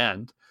towards the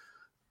end.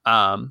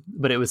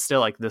 But it was still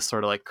like this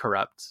sort of like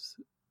corrupt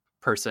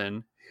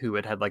person who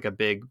had like a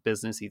big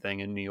businessy thing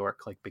in New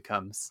York, like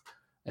becomes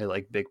a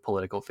like big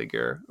political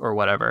figure or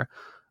whatever.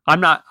 I'm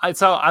not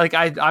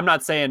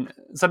saying,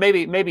 so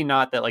maybe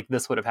not that like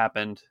this would have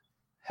happened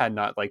had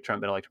not like Trump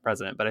been elected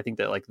president, but I think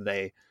that like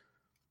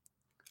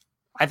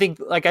I think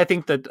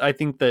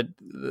that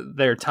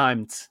they're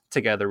timed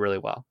together really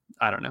well.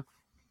 I don't know.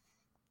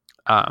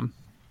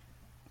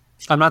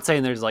 I'm not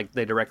saying there's like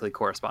they directly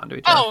correspond to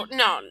each other. Oh,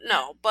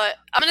 no. But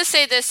I'm going to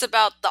say this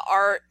about the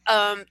art.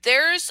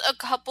 There's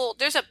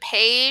a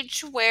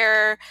page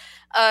where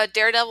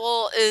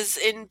Daredevil is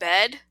in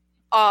bed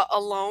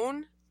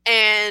alone.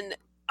 And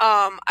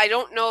I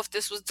don't know if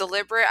this was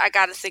deliberate. I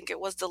got to think it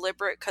was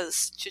deliberate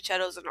because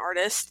Chichetto's an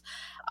artist.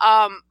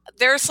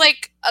 There's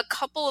like a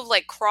couple of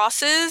like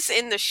crosses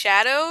in the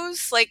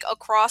shadows, like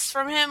across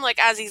from him, like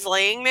as he's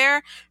laying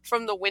there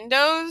from the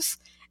windows.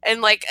 And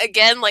like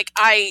again, like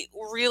I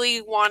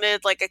really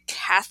wanted like a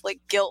Catholic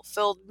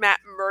guilt-filled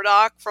Matt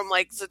Murdock from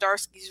like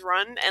Zdarsky's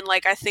run, and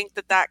like I think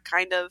that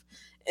kind of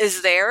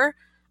is there.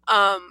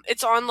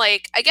 It's on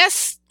like I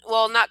guess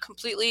not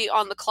completely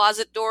on the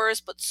closet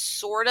doors, but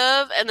sort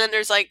of. And then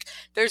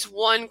there's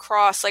one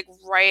cross like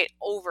right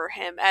over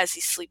him as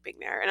he's sleeping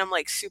there, and I'm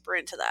like super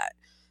into that.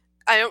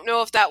 I don't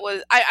know if that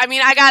was. I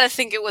mean, I gotta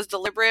think it was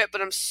deliberate,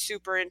 but I'm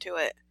super into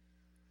it.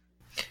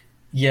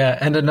 Yeah,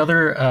 and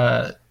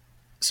another.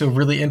 So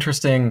really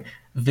interesting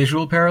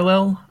visual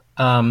parallel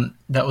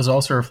that was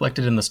also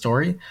reflected in the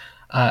story.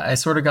 I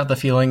sort of got the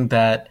feeling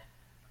that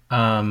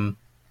that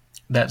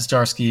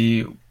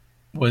Zdarsky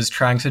was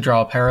trying to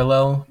draw a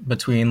parallel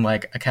between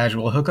like a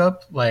casual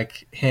hookup,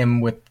 like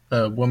him with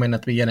the woman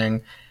at the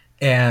beginning,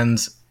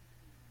 and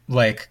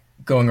like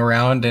going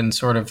around and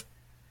sort of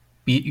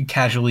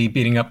casually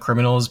beating up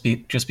criminals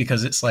just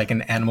because it's like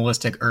an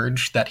animalistic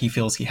urge that he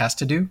feels he has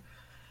to do.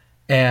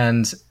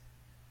 And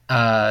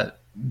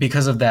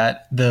because of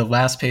that, the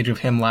last page of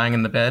him lying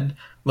in the bed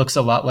looks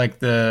a lot like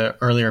the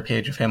earlier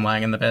page of him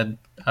lying in the bed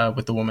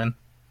with the woman.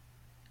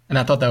 And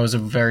I thought that was a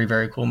very,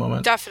 very cool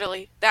moment.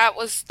 Definitely. That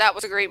was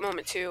a great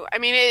moment too. I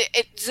mean,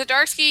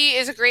 Zdarsky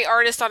is a great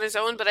artist on his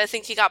own, but I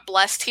think he got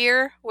blessed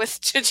here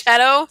with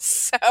Chichetto.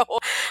 So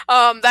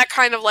that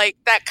kind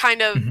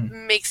of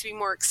makes me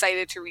more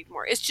excited to read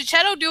more. Is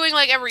Chichetto doing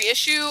like every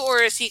issue,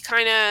 or is he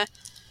kind of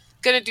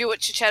going to do what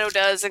Chichetto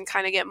does and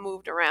kind of get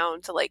moved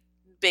around to like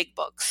big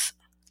books?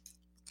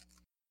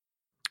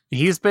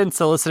 He's been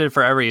solicited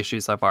for every issue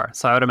so far,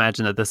 so I would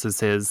imagine that this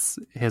is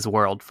his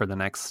world for the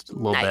next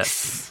little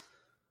bit.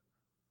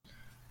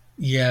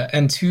 Yeah,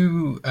 and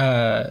to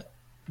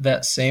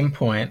that same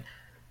point,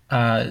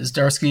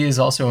 Zdarsky is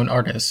also an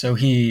artist, so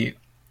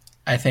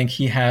I think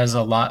he has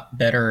a lot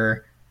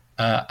better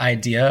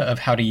idea of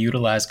how to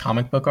utilize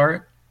comic book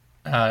art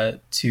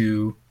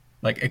to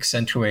like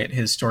accentuate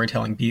his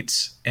storytelling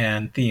beats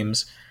and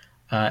themes,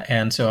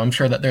 and so I'm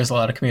sure that there's a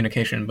lot of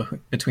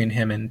communication between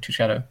him and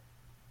Chichetto.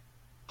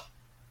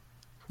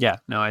 Yeah,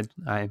 no,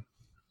 I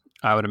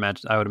would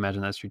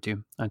imagine that's true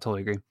too. I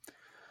totally agree.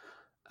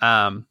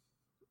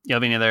 You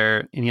have any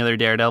other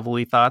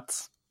Daredevil-y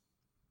thoughts?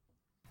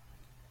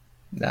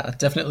 Nah,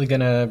 definitely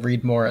gonna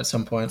read more at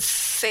some point.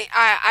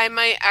 I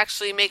might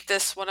actually make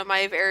this one of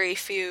my very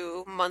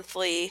few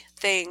monthly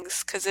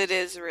things because it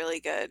is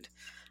really good.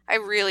 I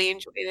really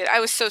enjoyed it.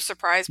 I was so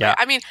surprised by it.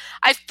 I mean,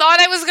 I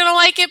thought I was gonna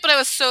like it, but I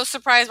was so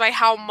surprised by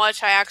how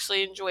much I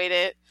actually enjoyed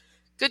it.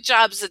 Good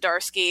job,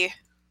 Zdarsky.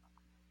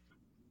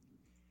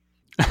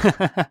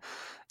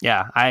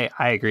 Yeah, I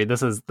agree.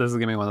 This is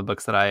gonna be one of the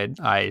books that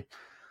I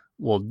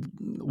will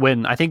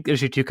when I think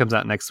issue 2 comes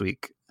out next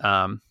week.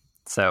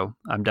 So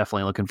I'm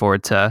definitely looking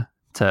forward to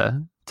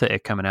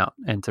it coming out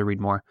and to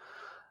read more.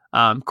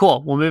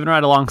 Cool. Well, moving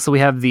right along. So we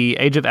have the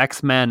Age of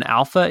X-Men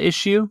Alpha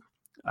issue,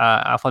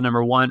 Alpha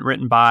number 1,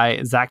 written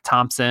by Zach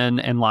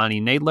Thompson and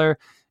Lonnie Nadler,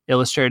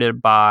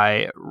 illustrated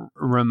by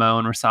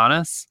Ramon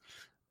Rosanas,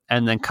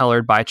 and then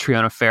colored by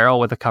Triona Farrell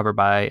with a cover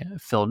by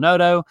Phil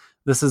Noto.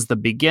 This is the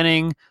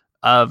beginning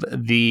of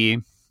the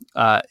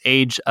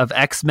Age of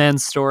X-Men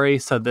story.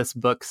 So this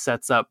book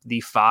sets up the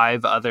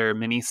 5 other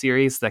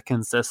miniseries that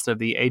consist of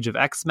the Age of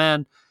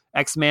X-Men,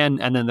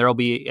 and then there'll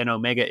be an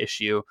Omega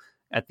issue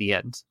at the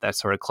end that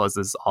sort of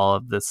closes all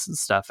of this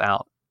stuff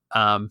out.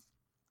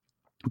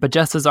 But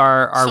Jess is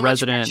our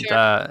resident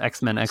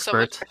X-Men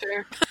expert.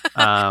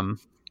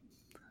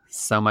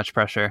 So much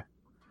pressure.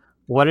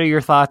 What are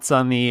your thoughts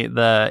on the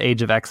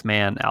Age of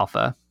X-Men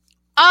Alpha?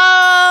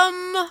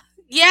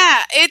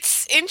 Yeah,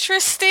 it's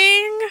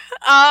interesting.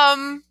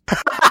 Yeah,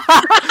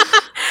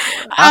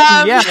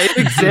 it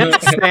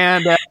exists,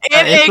 and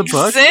it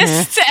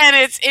exists, and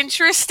it's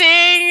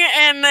interesting,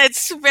 and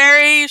it's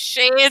very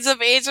shades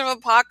of Age of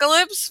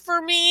Apocalypse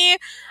for me.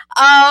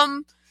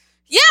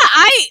 Yeah,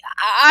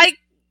 I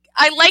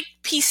like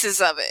pieces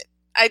of it.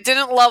 I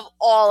didn't love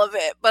all of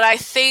it, but I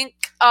think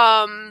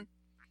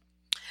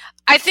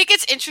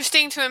it's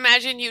interesting to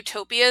imagine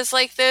utopias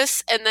like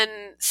this and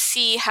then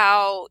see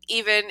how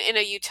even in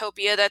a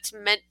utopia that's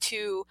meant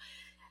to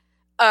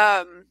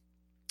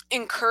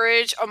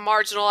encourage a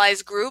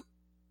marginalized group,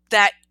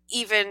 that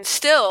even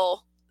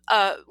still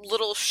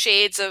little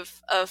shades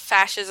of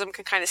fascism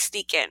can kind of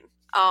sneak in.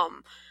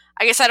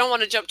 I guess I don't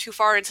want to jump too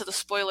far into the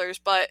spoilers,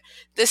 but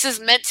this is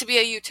meant to be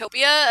a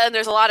utopia, and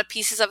there's a lot of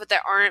pieces of it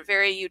that aren't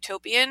very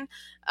utopian.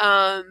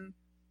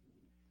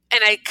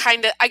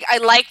 and I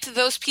liked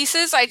those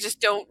pieces. I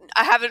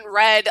haven't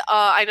read,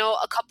 I know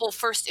a couple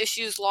first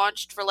issues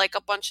launched for like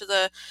a bunch of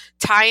the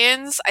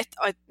tie-ins,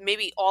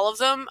 maybe all of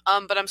them,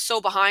 but I'm so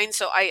behind,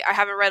 so I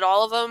haven't read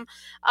all of them.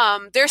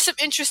 There's some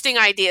interesting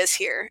ideas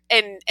here,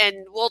 and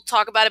we'll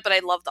talk about it, but I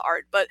love the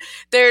art. But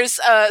there's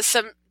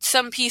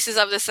some pieces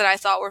of this that I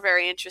thought were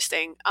very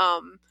interesting.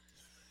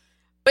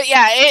 But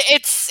yeah,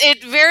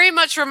 it very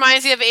much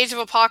reminds me of Age of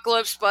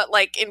Apocalypse, but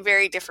like in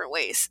very different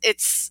ways.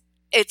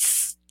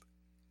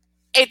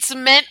 It's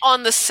meant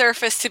on the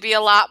surface to be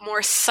a lot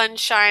more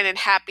sunshine and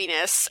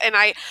happiness. And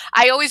I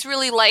always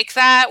really like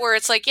that, where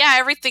it's like, yeah,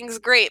 everything's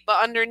great,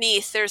 but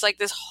underneath there's like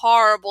this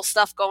horrible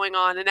stuff going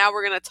on. And now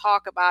we're going to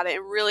talk about it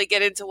and really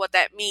get into what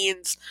that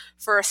means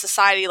for a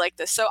society like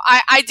this. So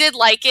I did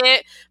like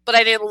it, but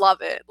I didn't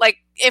love it. Like,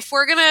 if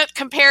we're going to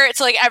compare it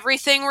to like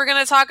everything we're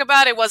going to talk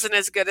about, it wasn't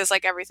as good as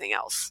like everything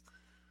else.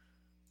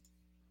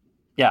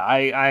 Yeah,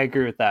 I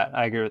agree with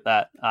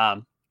that.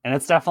 And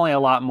it's definitely a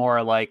lot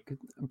more like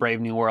Brave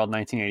New World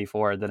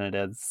 1984 than it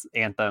is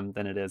Anthem,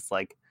 than it is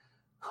like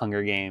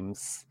Hunger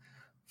Games,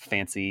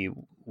 fancy,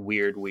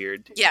 weird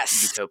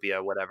yes.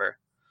 utopia, whatever.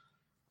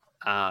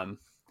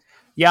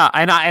 Yeah,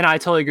 and I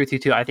totally agree with you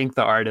too. I think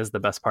the art is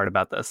the best part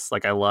about this.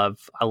 Like, I love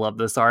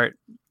this art.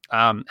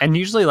 And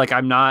usually, like,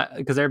 I'm not,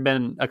 because there have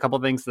been a couple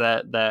things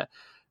that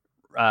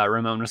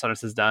Ramon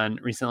Rosados has done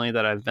recently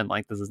that I've been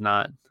like, this is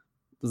not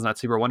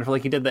super wonderful.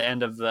 Like, he did the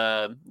end of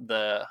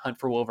the Hunt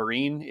for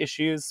Wolverine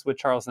issues with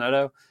Charles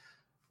Noto,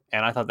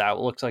 and I thought that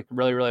looked like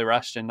really, really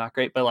rushed and not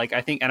great. But like, I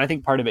think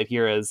part of it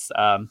here is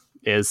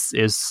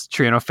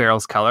Triano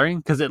Farrell's coloring,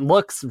 because it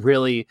looks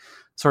really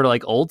sort of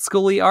like old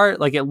schooly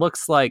art. Like, it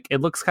looks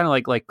kind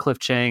of like Cliff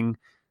Chang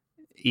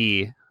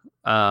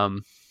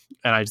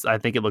and I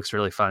think it looks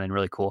really fun and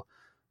really cool.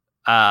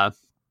 Yeah,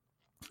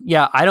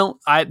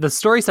 the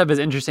story stuff is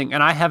interesting,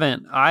 and I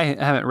haven't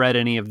read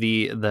any of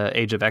the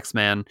Age of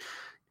X-Man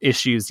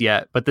issues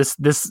yet, but this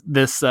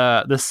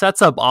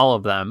sets up all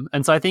of them.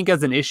 And so I think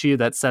as an issue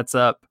that sets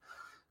up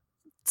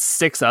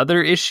 6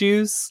 other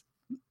issues,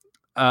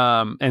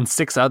 and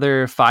 6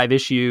 other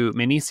 5-issue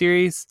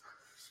miniseries,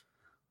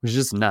 which is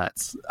just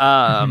nuts.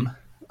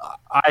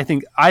 I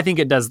think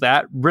it does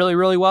that really,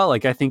 really well.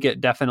 Like, I think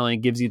it definitely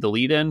gives you the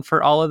lead in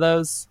for all of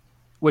those,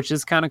 which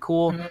is kind of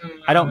cool.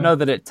 I don't know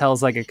that it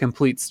tells like a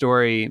complete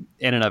story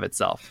in and of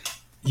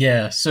itself.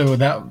 Yeah, so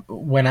that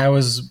when I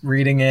was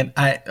reading it,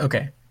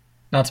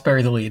 not to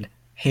bury the lead,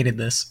 hated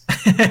this.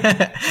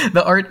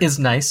 The art is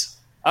nice.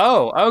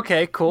 Oh,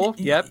 okay, cool.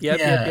 Yep.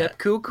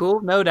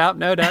 Cool. No doubt.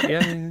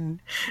 Yeah.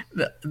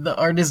 The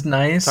art is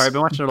nice. Sorry, I've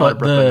been watching a lot of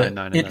Brooklyn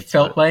Nine-Nine. It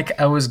felt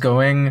like I was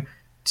going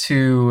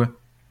to,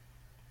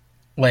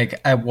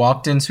 like, I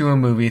walked into a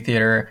movie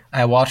theater,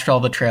 I watched all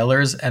the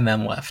trailers, and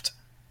then left.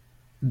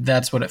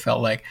 That's what it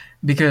felt like,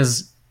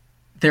 because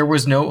there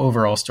was no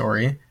overall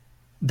story.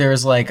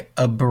 There's like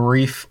a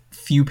brief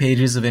few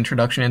pages of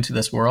introduction into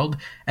this world,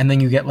 and then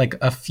you get like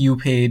a few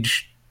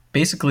page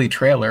basically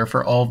trailer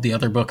for all of the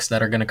other books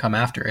that are going to come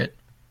after it.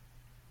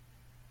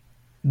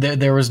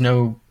 There was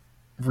no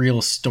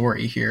real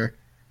story here.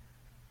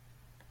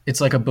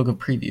 It's like a book of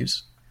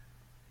previews.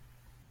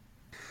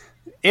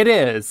 It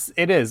is.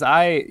 But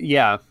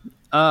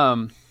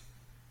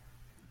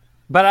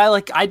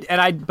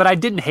I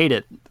didn't hate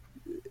it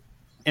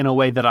in a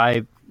way that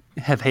I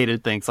have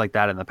hated things like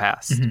that in the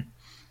past.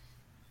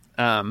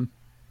 Mm-hmm.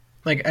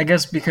 Like, I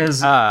guess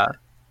because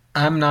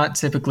I'm not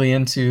typically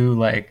into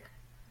like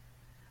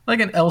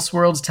an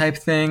Elseworlds type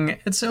thing.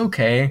 It's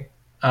okay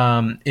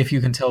if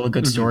you can tell a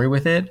good story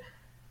with it.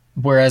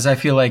 Whereas I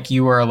feel like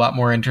you are a lot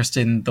more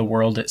interested in the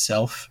world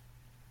itself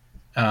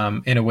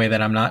in a way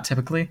that I'm not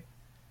typically.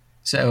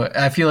 So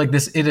I feel like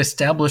it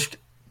established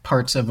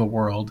parts of a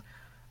world,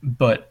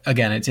 but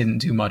again, it didn't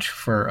do much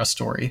for a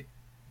story.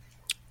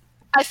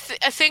 I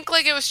think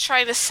like it was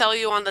trying to sell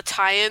you on the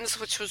tie-ins,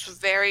 which was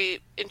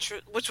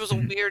which was a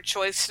weird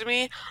choice to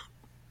me.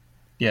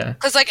 Yeah,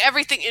 because like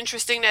everything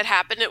interesting that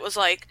happened, it was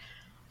like,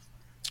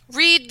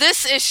 read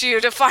this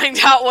issue to find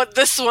out what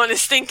this one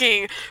is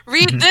thinking.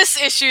 Read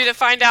this issue to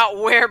find out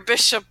where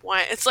Bishop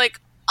went. It's like,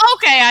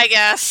 okay, I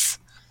guess.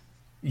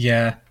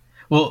 Yeah.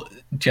 Well,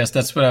 Jess,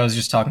 that's what I was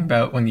just talking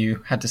about when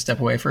you had to step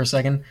away for a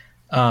second.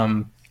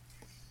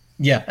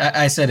 Yeah,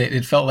 I said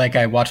it felt like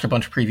I watched a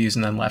bunch of previews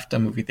and then left a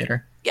movie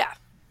theater. Yeah.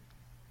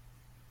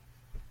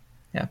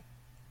 Yeah.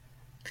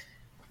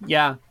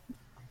 Yeah.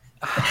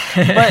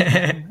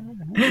 But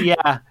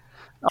yeah.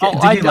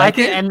 Did you like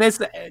it? And this,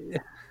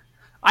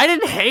 I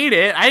didn't hate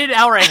it. I didn't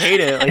outright hate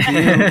it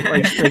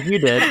like you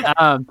did.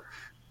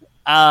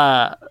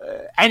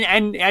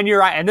 And you're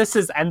right. And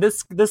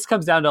this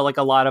comes down to like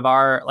a lot of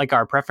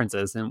our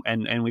preferences,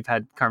 and we've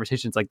had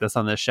conversations like this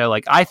on this show.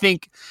 Like, I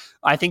think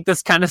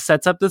this kind of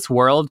sets up this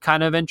world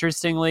kind of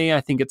interestingly.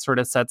 I think it sort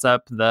of sets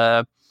up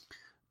the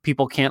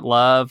people can't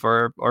love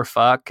or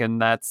fuck, and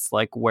that's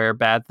like where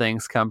bad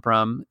things come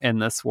from in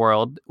this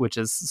world, which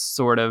is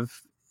sort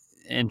of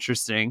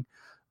interesting.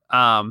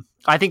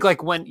 I think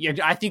like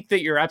I think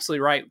that you're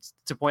absolutely right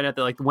to point out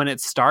that like when it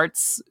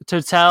starts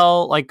to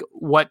tell like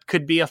what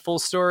could be a full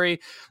story,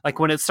 like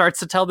when it starts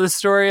to tell this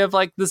story of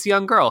like this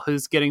young girl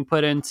who's getting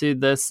put into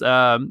this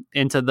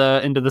into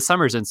the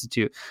Summers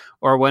Institute,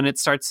 or when it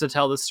starts to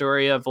tell the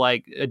story of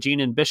like Jean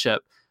and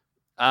Bishop,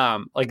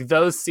 like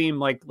those seem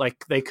like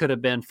they could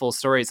have been full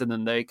stories, and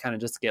then they kind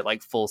of just get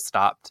like full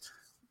stopped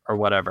or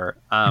whatever.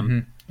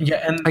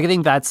 Yeah, and I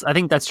think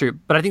that's true,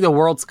 but I think the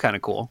world's kind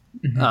of cool.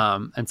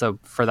 Mhm. And so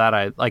for that,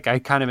 I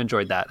kind of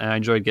enjoyed that, and I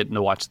enjoyed getting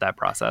to watch that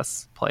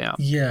process play out.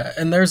 Yeah,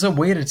 and there's a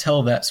way to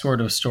tell that sort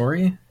of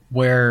story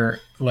where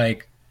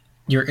like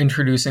you're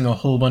introducing a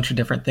whole bunch of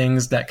different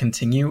things that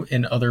continue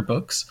in other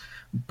books,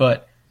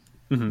 but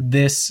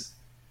this,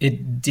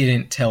 it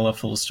didn't tell a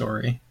full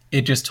story.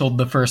 It just told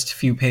the first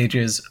few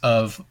pages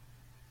of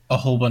a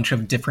whole bunch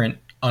of different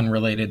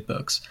unrelated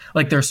books.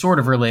 Like they're sort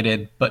of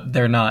related, but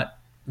they're not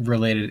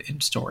related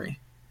in story.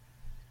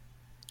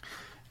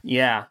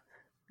 Yeah.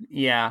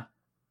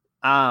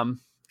 And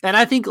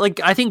I think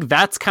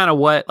that's kind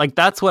of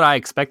that's what I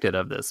expected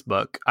of this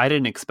book. I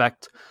didn't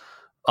expect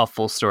a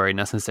full story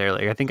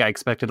necessarily. I think I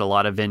expected a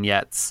lot of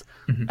vignettes.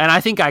 And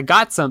I think I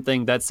got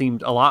something that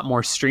seemed a lot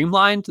more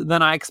streamlined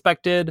than I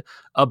expected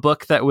a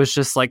book that was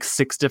just like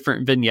 6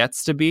 different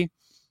vignettes to be.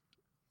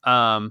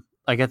 Like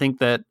I think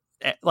that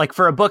like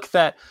for a book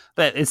that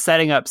is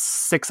setting up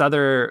 6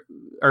 other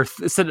or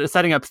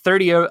setting up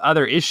 30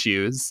 other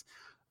issues,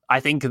 I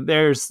think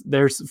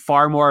there's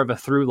far more of a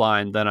through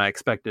line than I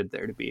expected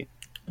there to be.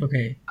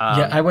 Okay.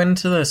 Yeah, I went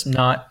into this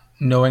not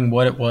knowing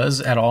what it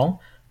was at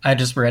all. I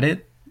just read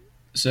it.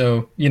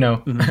 So,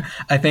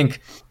 I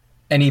think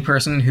any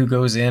person who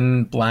goes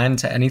in blind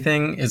to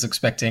anything is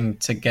expecting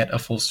to get a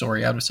full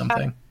story out of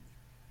something.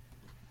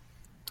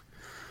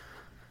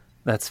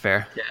 That's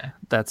fair. Yeah.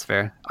 That's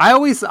fair. I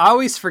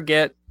always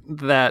forget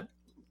that.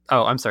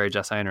 Oh, I'm sorry,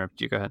 Jess. I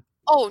interrupted you. Go ahead.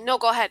 Oh, no,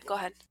 go ahead.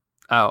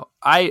 Oh,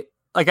 I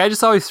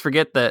just always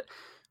forget that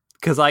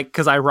because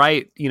I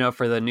write,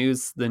 for the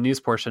news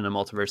portion of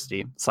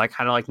Multiversity. So I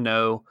kind of like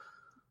know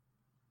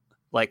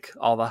like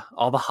all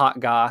the hot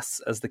goss,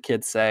 as the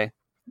kids say.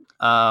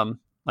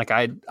 Like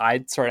I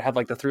sort of have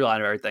like the through line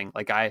of everything.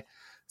 I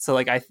feel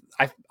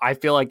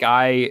like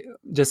I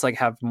just like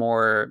have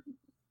more,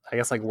 I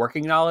guess, like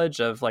working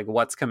knowledge of like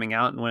what's coming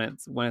out and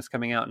when it's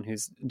coming out and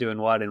who's doing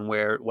what and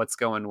what's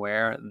going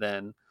where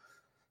than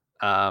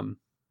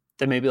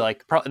maybe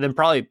like probably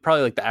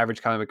like the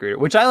average comic book reader,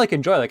 which I like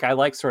enjoy. Like I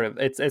like sort of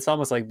it's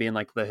almost like being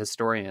like the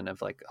historian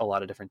of like a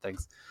lot of different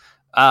things.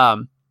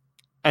 And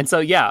so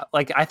yeah,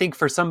 like I think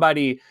for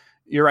somebody,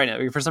 you're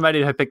right, for somebody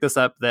to have picked this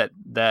up that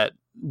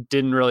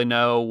didn't really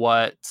know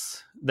what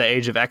the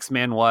Age of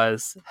X-Man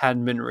was,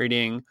 hadn't been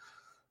reading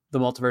the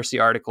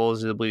Multiversity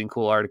articles or the Bleeding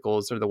Cool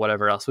articles or the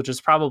whatever else, which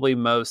is probably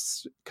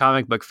most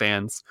comic book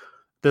fans,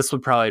 this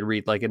would probably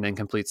read like an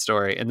incomplete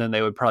story. And then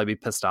they would probably be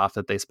pissed off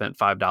that they spent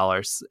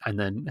 $5 and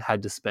then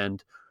had to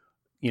spend,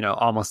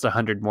 almost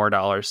 $100 more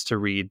to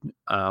read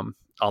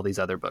all these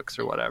other books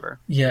or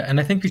whatever. Yeah. And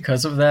I think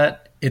because of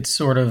that, it's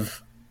sort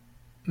of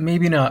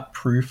maybe not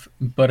proof,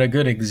 but a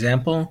good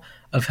example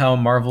of how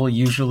Marvel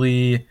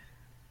usually,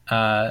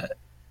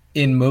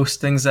 in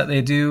most things that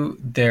they do,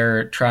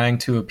 they're trying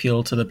to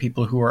appeal to the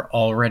people who are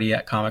already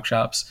at comic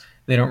shops.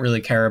 They don't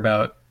really care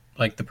about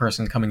like the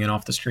person coming in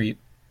off the street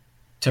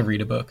to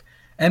read a book.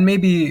 And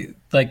maybe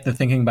like the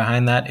thinking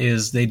behind that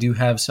is they do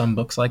have some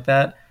books like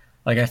that.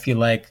 Like I feel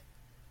like,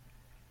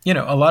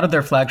 a lot of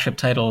their flagship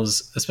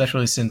titles,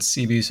 especially since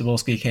C.B.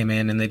 Cebulski came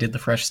in and they did the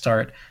fresh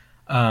start,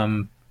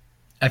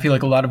 I feel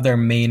like a lot of their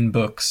main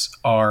books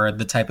are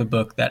the type of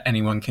book that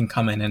anyone can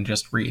come in and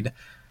just read.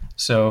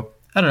 So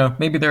I don't know,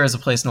 maybe there is a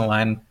place in the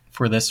line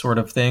for this sort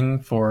of thing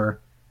for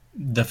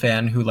the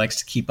fan who likes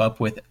to keep up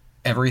with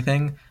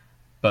everything,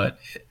 but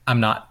I'm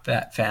not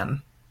that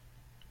fan.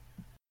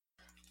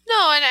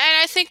 No, and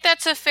I think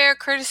that's a fair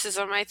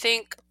criticism. I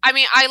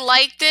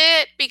liked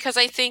it because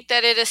I think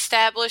that it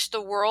established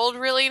the world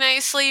really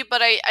nicely,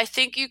 but I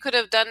think you could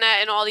have done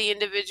that in all the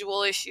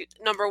individual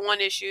number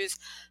 1 issues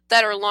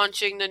that are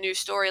launching the new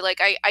story.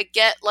 Like, I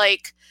get,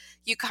 like,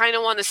 you kind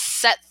of want to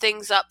set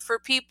things up for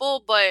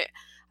people, but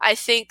I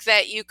think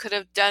that you could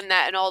have done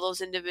that in all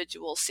those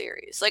individual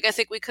series. Like, I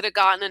think we could have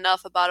gotten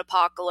enough about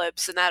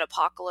Apocalypse and that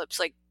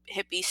Apocalypse, like,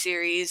 hippie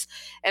series,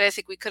 and I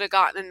think we could have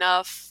gotten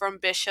enough from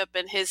Bishop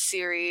and his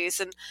series,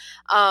 and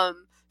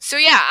so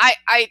yeah,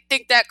 I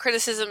think that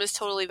criticism is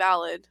totally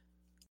valid.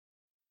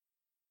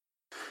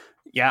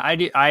 Yeah,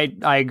 I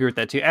agree with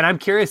that too, and I'm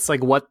curious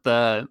like what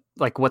the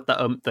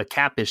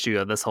cap issue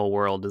of this whole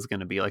world is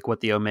going to be, like what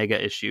the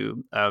Omega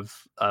issue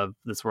of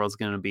this world is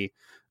going to be,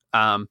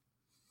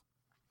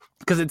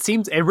 because it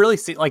seems to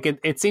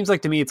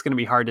me it's going to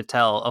be hard to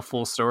tell a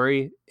full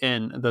story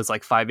in those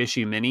like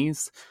 5-issue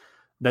minis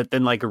that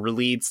then like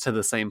leads to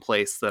the same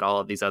place that all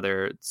of these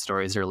other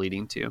stories are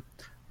leading to.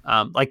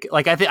 I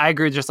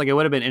agree. Just like it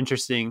would have been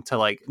interesting to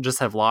like just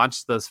have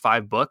launched those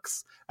 5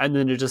 books and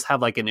then to just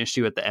have like an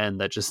issue at the end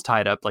that just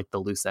tied up like the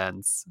loose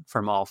ends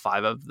from all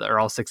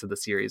 6 of the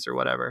series or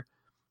whatever.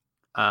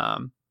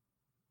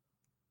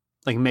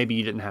 like maybe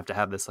you didn't have to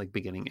have this like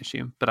beginning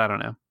issue, but I don't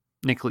know.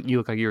 Nick, you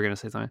look like you were going to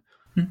say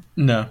something.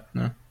 No.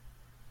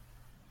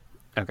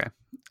 Okay.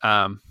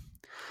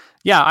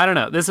 Yeah, I don't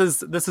know. This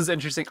is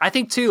interesting. I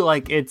think too,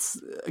 like it's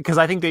because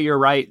I think that you're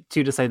right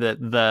too to say that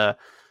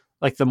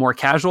the more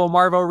casual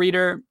Marvel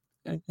reader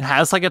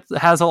has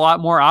a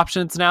lot more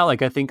options now.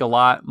 Like I think a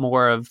lot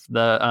more of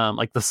the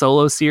like the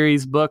solo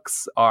series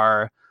books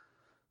are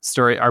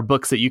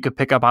books that you could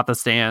pick up off the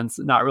stands,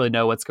 not really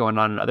know what's going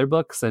on in other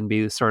books, and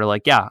be sort of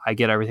like, yeah, I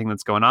get everything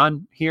that's going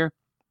on here.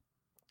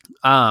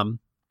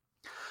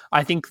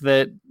 I think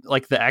that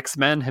like the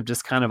X-Men have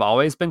just kind of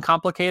always been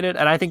complicated,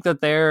 and I think that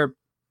they're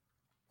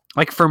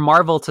like for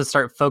Marvel to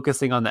start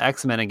focusing on the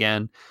X-Men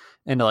again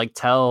and to like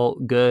tell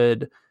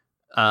good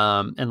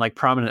and like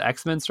prominent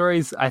X-Men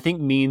stories, I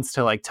think means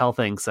to like tell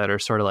things that are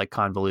sort of like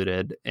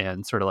convoluted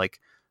and sort of like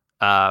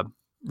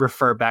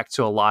refer back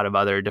to a lot of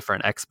other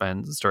different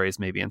X-Men stories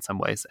maybe in some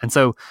ways. And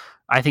so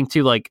I think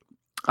too, like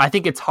I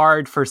think it's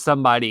hard for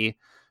somebody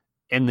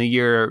in the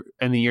year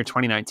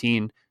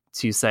 2019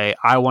 to say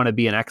I want to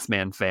be an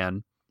X-Men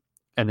fan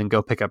and then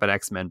go pick up an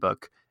X-Men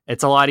book.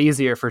 It's a lot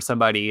easier for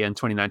somebody in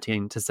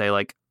 2019 to say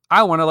like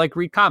I want to like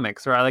read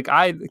comics, or I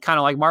kind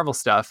of like Marvel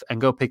stuff,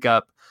 and go pick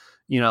up,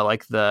 you know,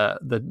 like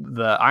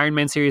the Iron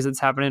Man series that's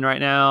happening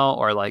right now,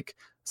 or like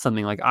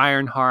something like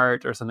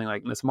Ironheart, or something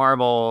like Miss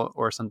Marvel,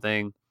 or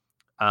something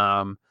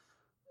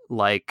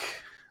like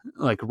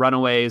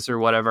Runaways or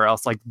whatever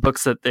else, like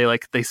books that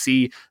they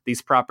see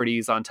these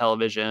properties on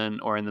television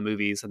or in the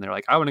movies, and they're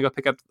like, I want to go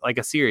pick up like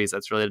a series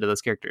that's related to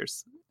those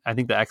characters. I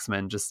think the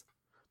X-Men just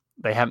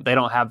they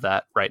don't have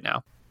that right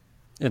now,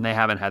 and they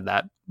haven't had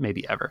that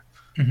maybe ever.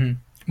 Mm-hmm.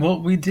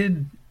 Well, we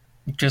did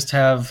just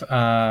have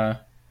I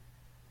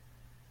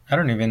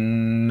don't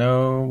even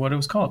know what it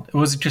was called.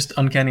 Was it just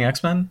Uncanny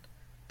X-Men,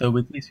 the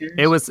weekly series?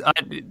 It was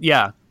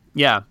yeah,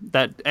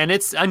 that, and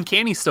it's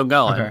Uncanny still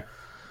going.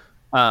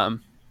 Okay.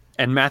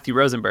 And Matthew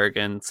Rosenberg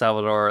and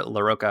Salvador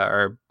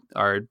LaRocca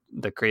are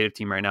the creative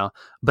team right now,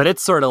 but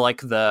it's sort of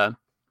like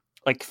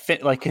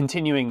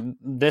continuing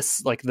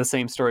this, like the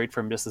same story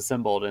from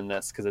Disassembled in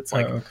this, because it's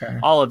like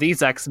all of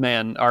these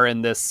X-Men are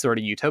in this sort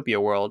of utopia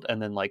world,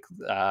 and then like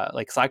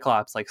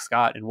Cyclops, like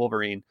Scott and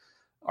Wolverine,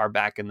 are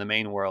back in the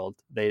main world.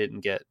 They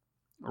didn't get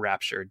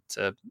raptured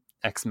to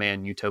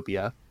X-Men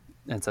Utopia,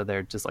 and so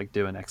they're just like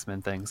doing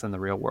X-Men things in the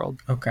real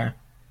world. Okay.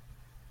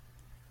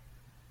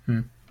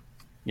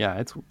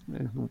 Yeah,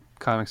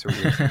 comics are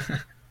weird.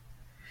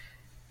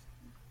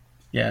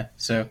 Yeah,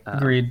 so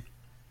agreed.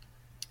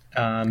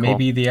 Cool.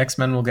 Maybe the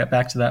X-Men will get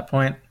back to that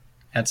point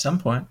at some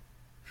point.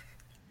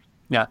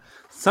 Yeah,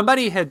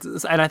 somebody had,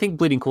 and I think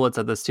Bleeding Cool had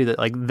said this too, that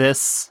like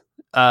this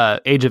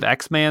Age of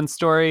X-Man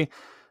story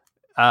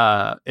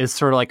is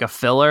sort of like a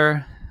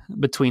filler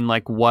between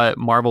like what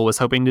Marvel was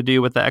hoping to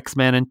do with the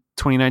X-Men in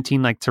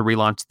 2019, like to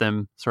relaunch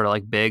them sort of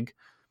like big.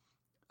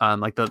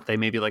 Like they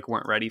maybe like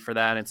weren't ready for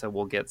that, and so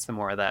we'll get some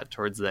more of that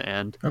towards the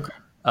end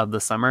of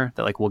the summer.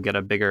 That like we'll get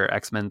a bigger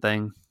X-Men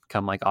thing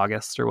come like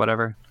August or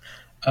whatever.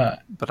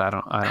 But I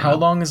don't How know.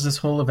 long is this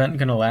whole event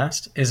going to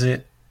last? Is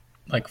it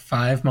like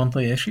 5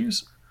 monthly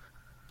issues?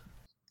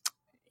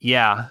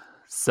 Yeah.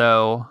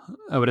 So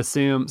I would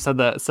assume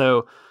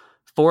so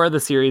 4 of the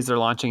series are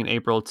launching in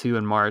April, 2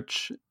 in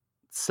March.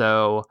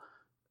 So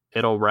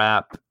it'll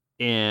wrap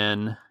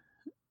in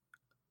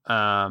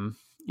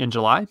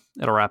July.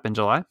 It'll wrap in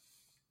July.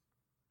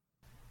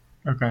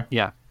 Okay.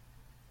 Yeah.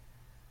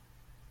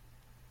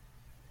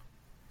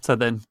 So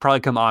then probably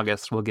come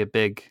August we'll get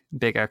big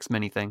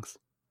X-Men things.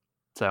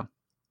 So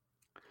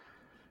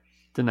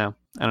I don't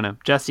know.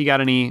 Jess, you got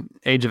any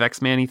Age of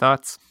X-Men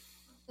thoughts?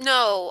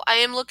 No, I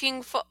am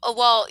looking for.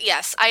 Well,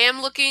 yes, I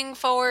am looking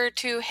forward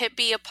to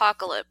Hippie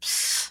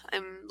Apocalypse.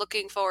 I'm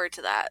looking forward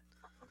to that.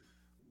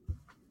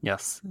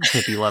 Yes,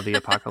 hippie love the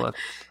apocalypse.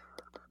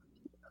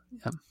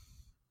 Yep.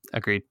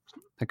 Agreed.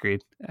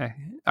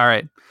 All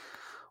right.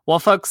 Well,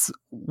 folks,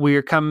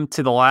 we're come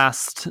to the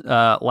last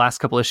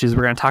couple issues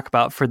we're going to talk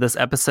about for this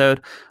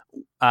episode.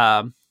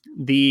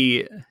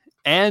 The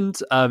end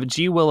of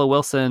G. Willow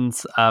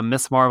Wilson's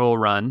Miss Marvel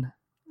run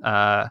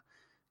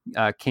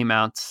came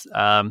out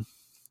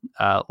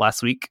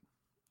last week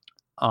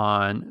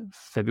on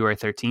February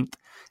 13th,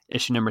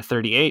 issue number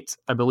 38.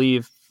 I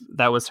believe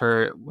that was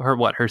her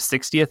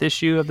 60th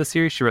issue of the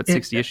series. She wrote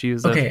 60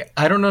 issues. Okay,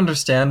 I don't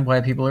understand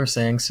why people are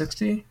saying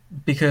 60,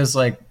 because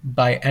like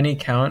by any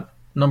count,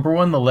 number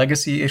one, the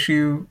Legacy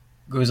issue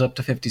goes up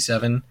to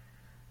 57.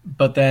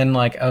 But then,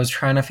 like, I was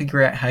trying to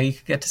figure out how you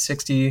could get to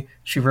 60.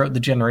 She wrote the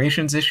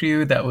Generations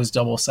issue that was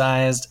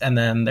double-sized, and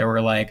then there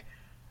were, like,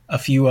 a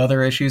few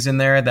other issues in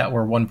there that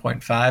were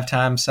 1.5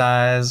 times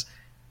size.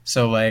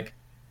 So, like,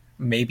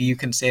 maybe you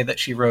can say that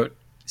she wrote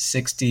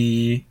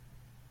 60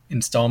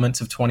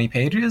 installments of 20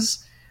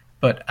 pages,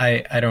 but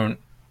I don't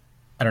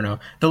know.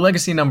 The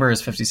Legacy number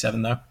is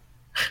 57, though.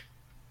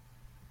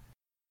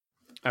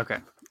 Okay.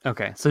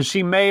 So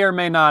she may or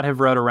may not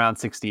have wrote around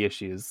 60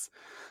 issues.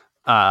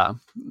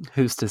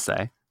 Who's to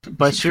say?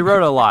 But she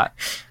wrote a lot.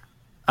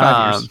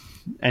 5 years.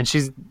 And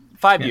she's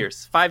 5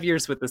 years. 5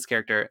 years with this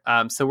character.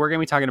 So we're going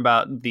to be talking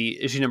about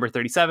the issue number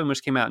 37,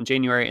 which came out in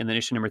January, and then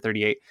issue number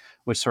 38,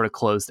 which sort of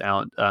closed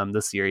out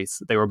the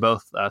series. They were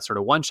both sort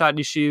of one-shot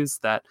issues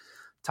that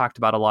talked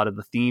about a lot of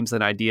the themes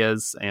and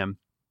ideas and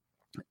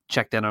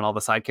checked in on all the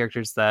side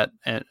characters that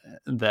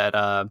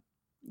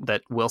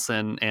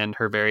Wilson and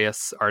her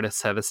various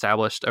artists have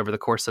established over the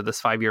course of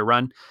this 5-year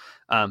run.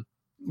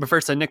 But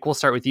first, Nick, we'll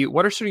start with you.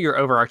 What are sort of your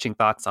overarching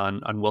thoughts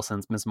on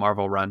Wilson's Ms.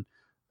 Marvel run?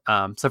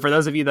 So for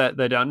those of you that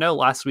don't know,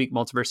 last week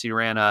Multiversity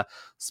ran a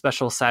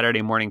special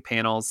Saturday morning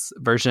panels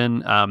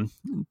version,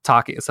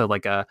 so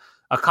like a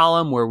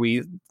column where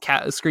we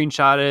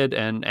screenshotted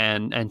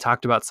and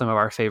talked about some of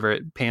our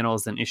favorite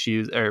panels and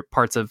issues or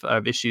parts of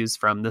issues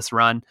from this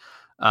run.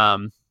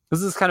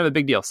 This is kind of a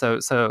big deal. So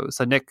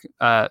Nick,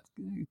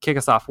 kick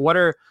us off. What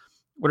are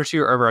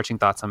your overarching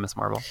thoughts on Ms.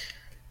 Marvel?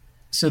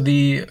 So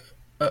the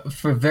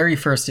for very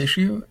first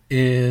issue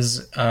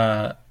is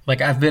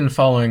I've been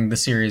following the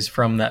series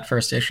from that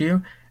first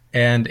issue,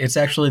 and it's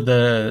actually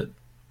the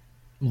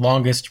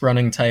longest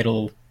running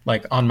title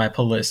on my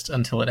pull list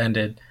until it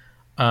ended.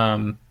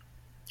 And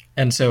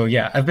so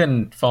I've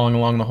been following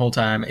along the whole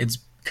time. It's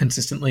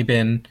consistently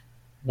been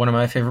one of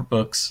my favorite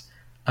books.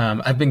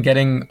 I've been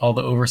getting all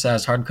the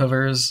oversized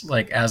hardcovers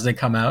as they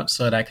come out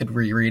so that I could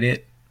reread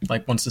it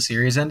once the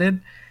series ended.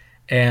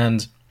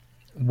 And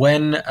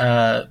when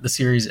the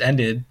series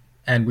ended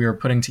and we were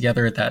putting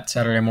together that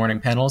Saturday morning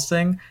panels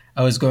thing,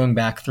 I was going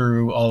back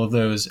through all of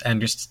those and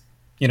just,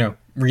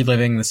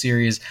 reliving the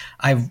series.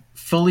 I've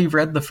fully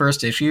read the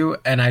first issue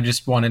and I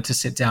just wanted to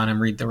sit down and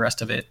read the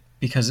rest of it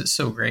because it's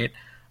so great.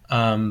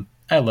 I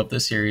love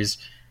this series.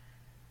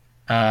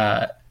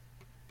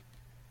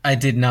 I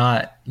did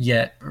not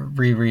yet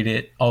reread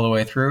it all the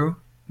way through,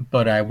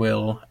 but I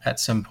will at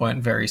some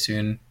point very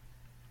soon.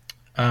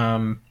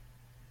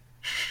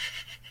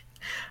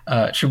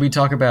 Should we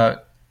talk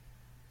about...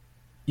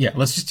 Yeah,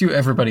 let's just do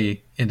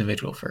everybody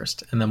individual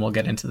first, and then we'll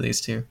get into these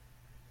two.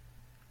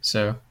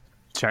 So...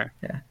 Sure.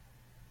 Yeah.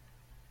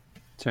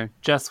 Sure.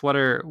 Jess, what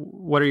are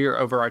your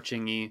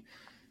overarching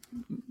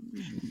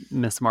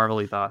Miss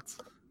Marvel-y thoughts?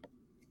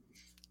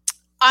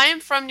 I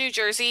am from New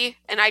Jersey,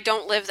 and I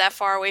don't live that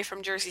far away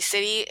from Jersey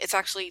City. It's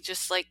actually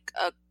just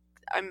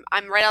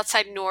I'm right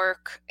outside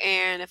Newark,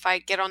 and if I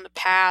get on the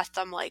path,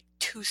 I'm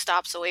 2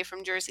 stops away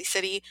from Jersey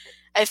City.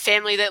 I have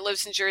family that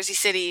lives in Jersey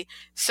City,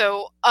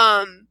 so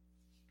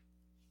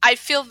I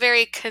feel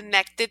very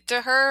connected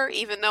to her,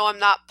 even though I'm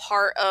not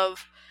part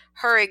of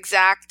her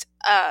exact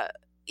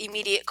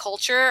immediate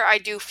culture. I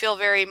do feel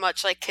very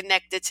much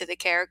connected to the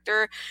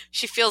character.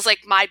 She feels like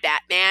my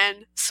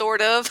Batman,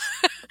 sort of.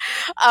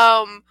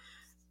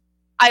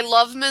 I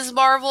love Ms.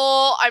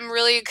 Marvel. I'm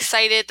really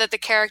excited that the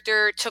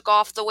character took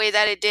off the way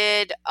that it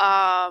did.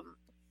 I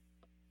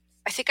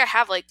think I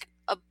have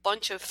a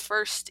bunch of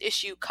first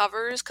issue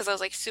covers because I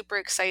was super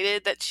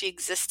excited that she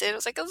existed. I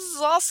was this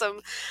is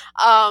awesome.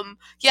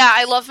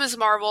 I love Ms.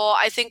 Marvel.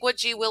 I think what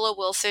G. Willow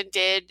Wilson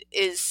did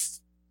is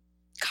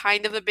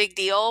kind of a big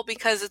deal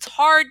because it's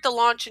hard to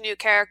launch a new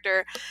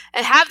character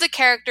and have the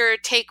character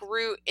take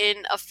root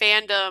in a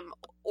fandom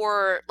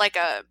or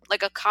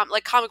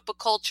comic book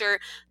culture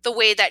the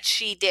way that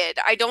she did.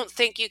 I don't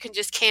think you can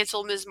just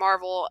cancel Ms.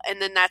 Marvel and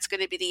then that's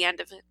going to be the end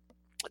of it.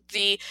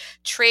 The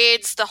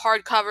trades, the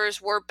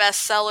hardcovers were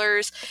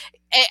bestsellers.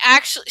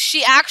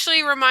 She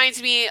actually reminds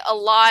me a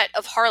lot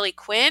of Harley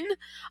Quinn,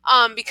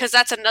 because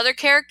that's another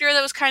character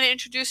that was kind of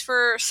introduced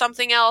for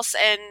something else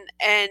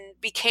and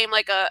became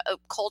a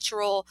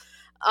cultural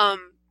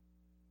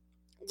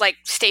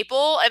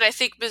staple. And I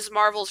think Ms.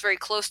 Marvel is very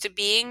close to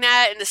being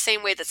that in the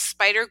same way that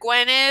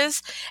Spider-Gwen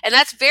is, and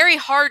that's very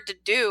hard to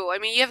do. I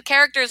mean, you have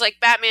characters like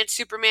Batman,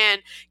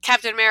 Superman,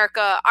 Captain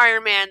America,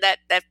 Iron Man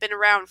that've been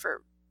around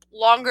for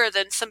longer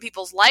than some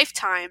people's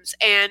lifetimes,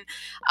 and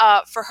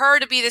for her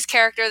to be this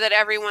character that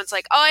everyone's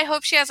oh, I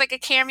hope she has a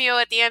cameo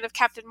at the end of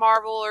Captain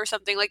Marvel or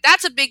something,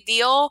 that's a big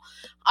deal.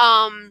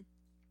 I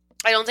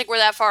don't think we're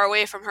that far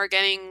away from her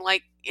getting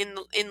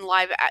in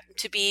live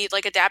to be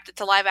adapted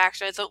to live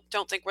action. I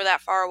don't think we're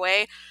that far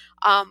away.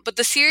 But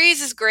the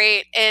series is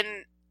great,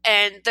 and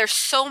there's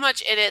so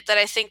much in it that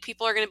I think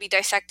people are going to be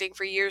dissecting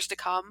for years to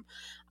come.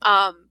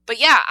 But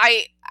yeah,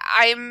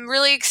 I'm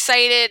really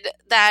excited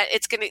that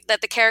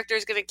that the character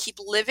is gonna keep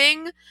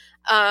living.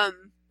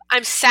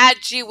 I'm sad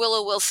G.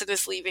 Willow Wilson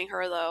is leaving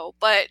her though,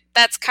 but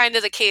that's kind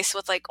of the case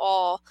with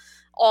all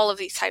of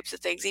these types of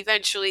things.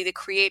 Eventually,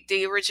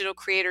 the original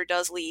creator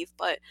does leave,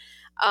 but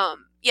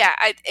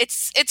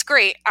it's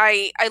great.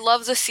 I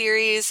love the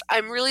series.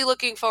 I'm really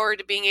looking forward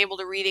to being able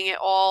to reading it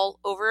all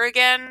over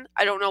again.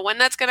 I don't know when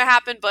that's going to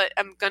happen, but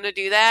I'm going to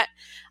do that.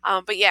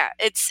 But yeah,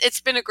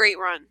 it's been a great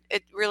run.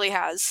 It really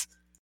has.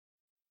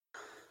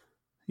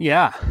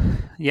 Yeah.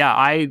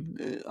 I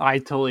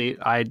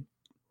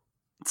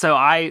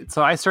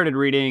started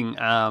reading,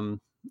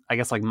 I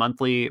guess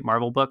monthly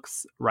Marvel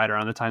books right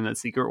around the time that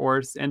Secret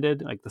Wars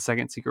ended, the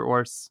second Secret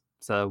Wars.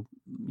 So,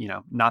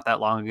 not that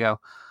long ago.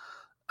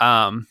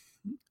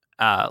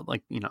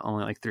 like, you know,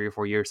 only like 3 or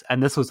 4 years.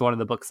 And this was one of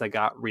the books that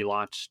got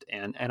relaunched,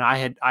 and I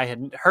had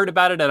heard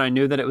about it, and I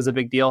knew that it was a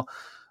big deal.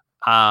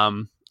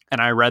 And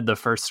I read the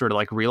first sort of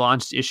like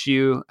relaunched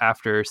issue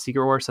after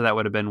Secret War. So that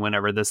would have been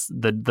whenever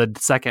the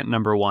second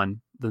number one,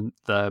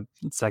 the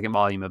second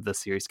volume of this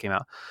series came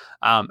out.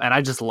 And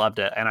I just loved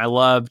it. And I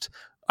loved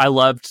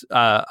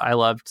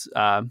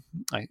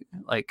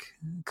like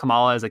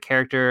Kamala as a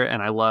character,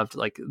 and I loved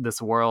like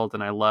this world,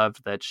 and I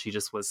loved that she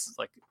just was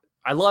like,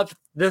 I loved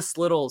this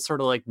little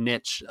sort of like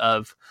niche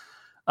of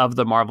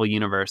the Marvel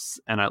universe.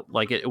 And I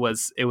like it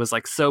was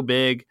like so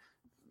big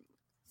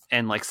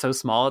and like so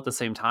small at the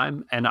same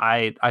time. And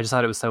I just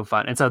thought it was so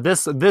fun. And so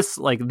this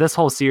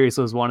whole series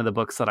was one of the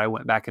books that I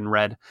went back and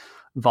read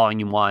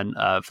volume 1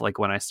 of, like,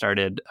 when I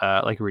started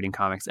like reading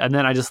comics, and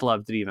then I just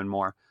loved it even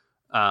more.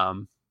 I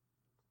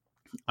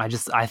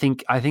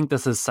think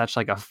this is such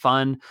like a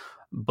fun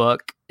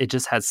book. It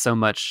just has so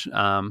much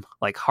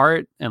like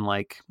heart and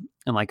like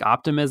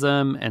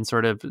optimism and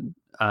sort of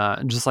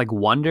just like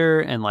wonder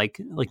and like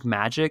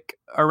magic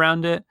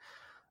around it.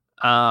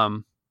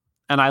 And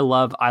I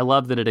love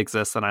that it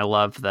exists, and I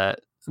love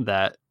that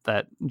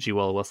G.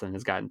 Willow Wilson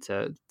has gotten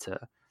to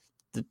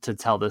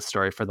tell this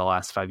story for the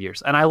last 5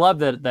 years. And I love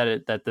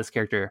that this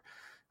character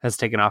has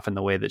taken off in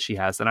the way that she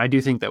has. And I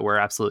do think that we're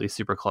absolutely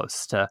super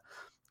close to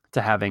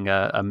having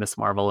a Miss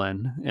Marvel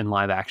in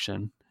live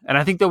action. And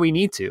I think that we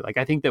need to. Like,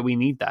 I think that we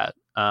need that.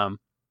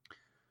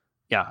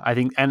 Yeah, I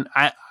think, and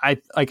I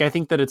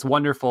think that it's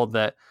wonderful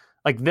that,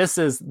 like, this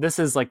is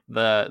like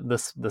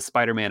the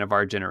Spider-Man of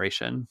our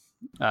generation.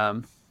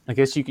 I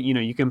guess you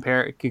can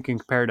compare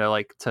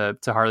to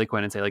Harley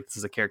Quinn and say, like, this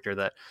is a character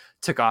that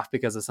took off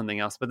because of something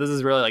else. But this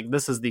is really like,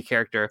 this is the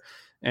character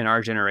in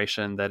our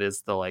generation that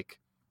is the, like,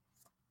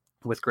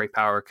 with great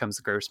power comes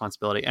great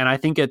responsibility. And I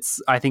think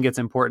it's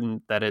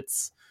important that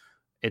it's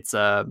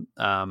a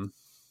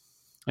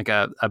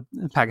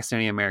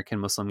Pakistani American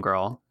Muslim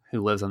girl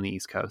who lives on the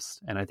East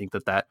Coast. And I think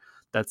that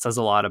says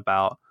a lot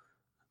about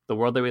the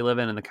world that we live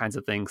in, and the kinds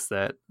of things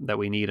that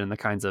we need, and the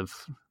kinds of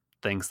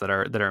things that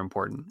are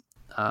important.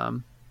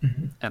 And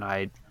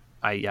I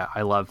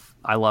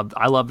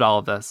loved all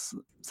of this.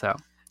 So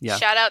yeah.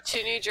 Shout out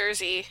to New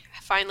Jersey,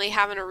 finally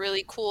having a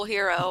really cool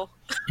hero.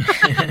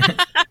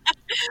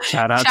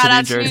 Shout out to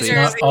New Jersey.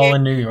 It's not all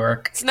in New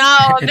York. It's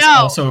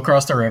also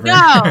across the river.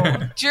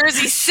 No,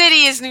 Jersey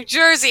City is New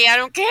Jersey. I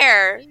don't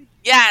care.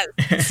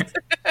 Yes.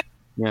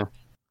 Yeah.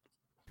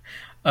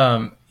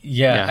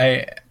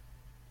 I,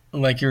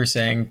 like you were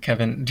saying,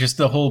 Kevin, just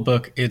the whole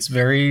book, it's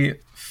very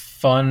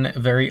fun,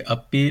 very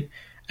upbeat,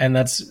 and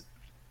it's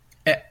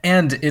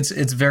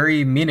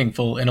very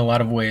meaningful in a lot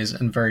of ways,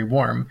 and very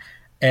warm.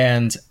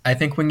 And I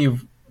think when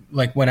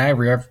I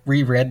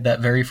reread that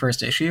very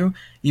first issue,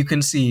 you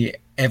can see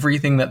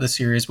everything that the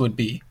series would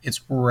be. It's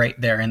right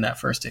there in that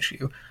first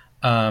issue.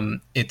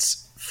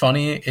 It's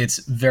funny. It's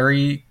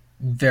very,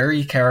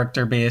 very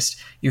character based.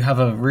 You have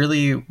a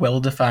really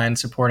well-defined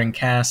supporting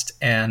cast,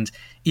 and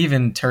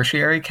even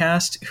tertiary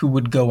cast who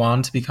would go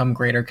on to become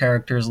greater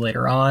characters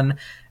later on,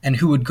 and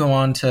who would go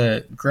on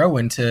to grow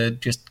into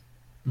just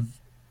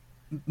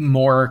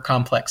more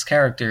complex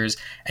characters.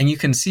 And you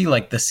can see,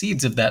 like, the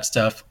seeds of that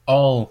stuff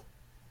all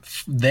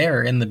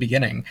there in the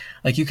beginning.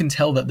 Like, you can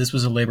tell that this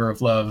was a labor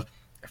of love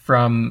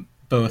from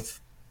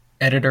both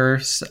editor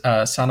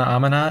Sana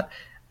Amanat,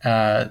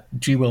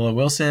 G. Willow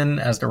Wilson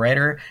as the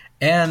writer,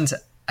 and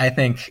I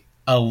think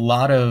a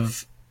lot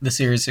of the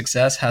series'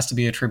 success has to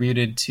be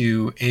attributed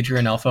to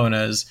Adrian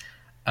Alphona's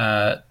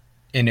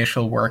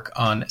initial work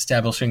on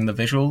establishing the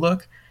visual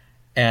look.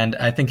 And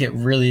I think it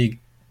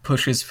really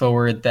pushes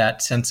forward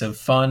that sense of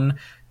fun,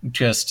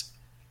 just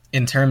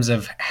in terms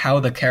of how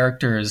the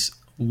characters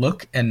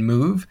look and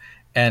move,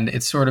 and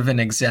it's sort of an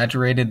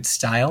exaggerated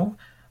style.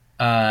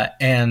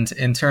 And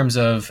in terms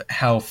of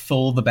how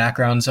full the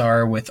backgrounds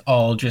are, with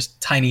all just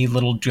tiny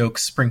little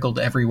jokes sprinkled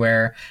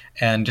everywhere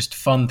and just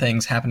fun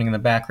things happening in the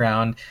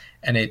background.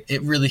 And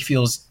it really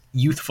feels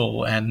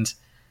youthful and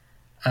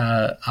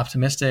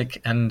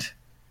optimistic and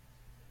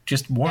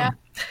just warm.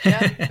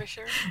 Yeah, for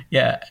sure.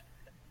 Yeah.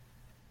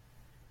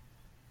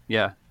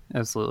 Yeah,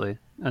 absolutely.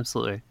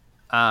 Absolutely.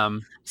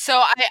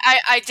 So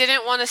I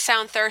didn't want to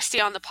sound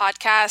thirsty on the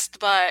podcast,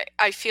 but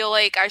I feel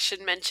like I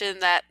should mention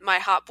that my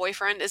hot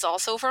boyfriend is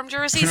also from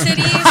Jersey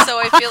City. So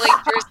I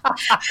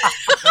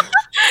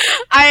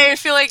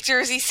feel like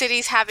Jersey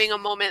City's having a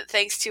moment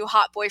thanks to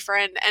hot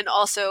boyfriend and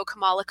also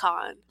Kamala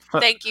Khan.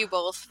 Thank you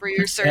both for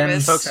your service.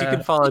 And folks, you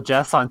can follow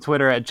Jess on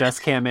Twitter at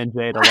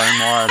JessCamNJ to learn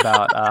more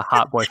about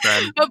hot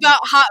boyfriend.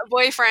 About hot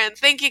boyfriend.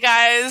 Thank you,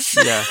 guys.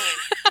 Yeah.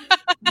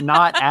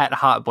 Not at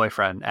hot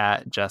boyfriend,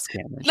 at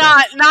JessCamNJ.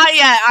 Not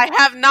yet. I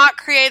have not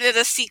created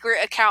a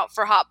secret account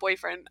for hot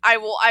boyfriend. I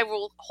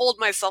will hold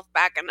myself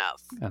back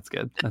enough. That's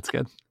good. That's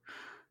good.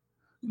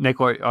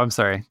 Nick, I'm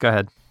sorry. Go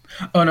ahead.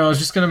 Oh no, I was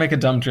just gonna make a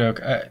dumb joke.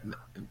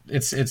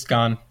 It's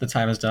gone. The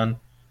time is done.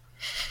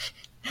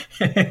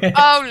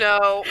 Oh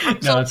no!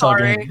 I'm so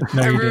sorry. All good.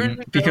 No, you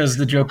didn't, because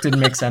the joke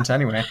didn't make sense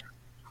anyway.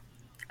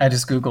 I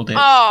just Googled it.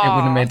 Aww. It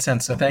wouldn't have made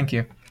sense. So thank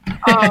you.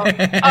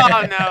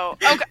 Oh no.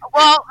 Okay.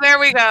 Well, there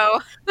we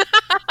go.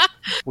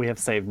 We have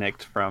saved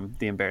Nick from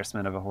the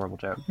embarrassment of a horrible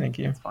joke. Thank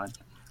you. It's fine.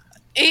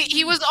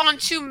 He was on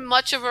too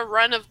much of a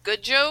run of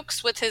good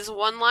jokes with his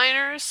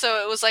one-liners,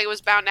 so it was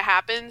bound to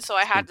happen. So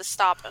I had to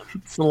stop him.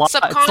 It's a lot.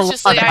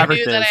 Subconsciously, I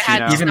knew that I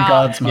had to Even stop.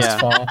 gods must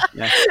fall.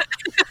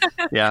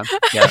 Yeah.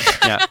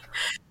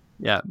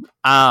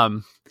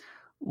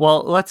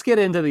 Well, let's get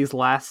into these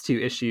last two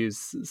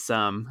issues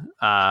some.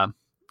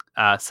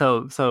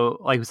 So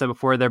like we said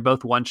before, they're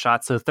both one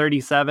shots. So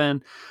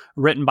 37,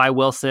 written by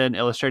Wilson,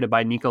 illustrated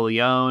by Nico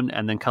Leone,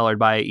 and then colored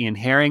by Ian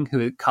Herring,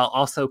 who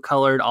also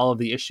colored all of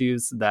the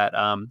issues that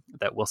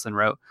Wilson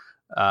wrote.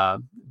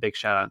 Big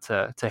shout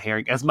out to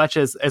Herring. As much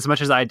as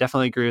I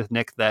definitely agree with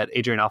Nick that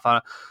Adrian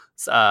Alphonse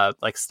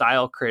like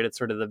style created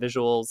sort of the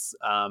visuals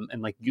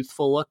and like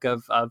youthful look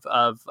of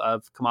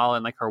Kamala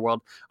and like her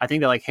world. I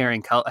think that like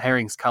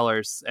Herring's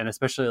colors, and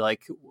especially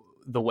like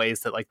the ways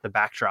that like the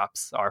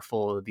backdrops are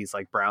full of these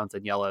like browns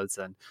and yellows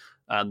and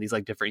these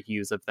like different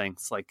hues of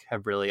things, like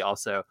have really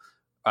also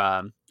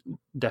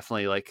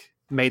definitely like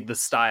made the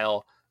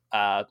style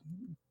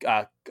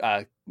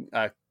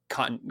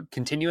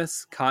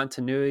continuous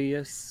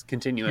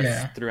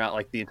throughout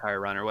like the entire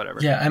run or whatever.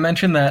 Yeah, I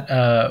mentioned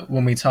that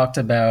when we talked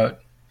about,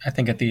 I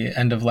think at the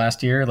end of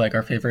last year, like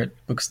our favorite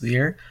books of the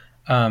year.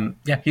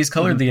 He's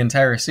colored the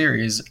entire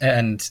series,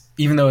 and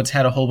even though it's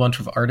had a whole bunch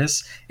of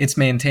artists, it's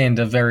maintained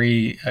a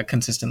very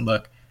consistent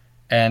look,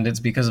 and it's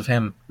because of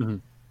him.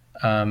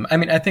 I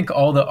mean, I think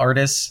all the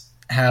artists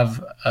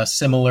have a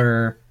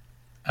similar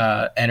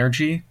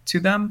energy to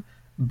them,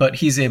 but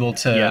he's able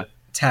to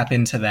tap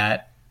into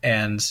that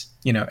and,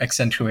 you know,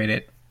 accentuate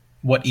it,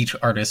 what each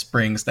artist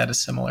brings that is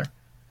similar.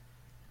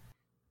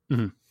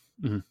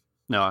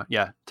 No,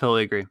 yeah,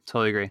 totally agree.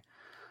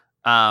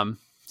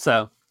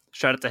 So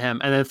shout out to him.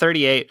 And then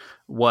 38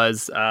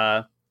 was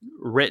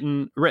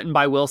written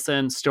by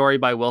Wilson, story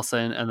by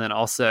Wilson, and then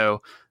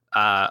also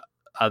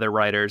other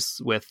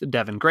writers with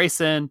Devin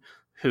Grayson,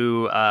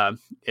 who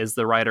is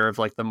the writer of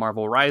like the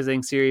Marvel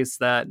Rising series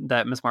that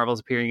Miss Marvel is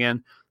appearing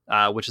in,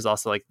 which is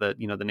also like the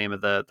name of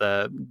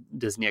the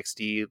Disney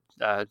XD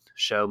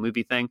show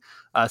movie thing.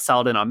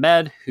 Saladin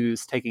Ahmed,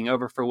 who's taking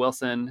over for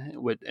Wilson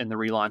in the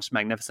relaunched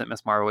Magnificent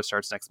Miss Marvel, which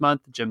starts next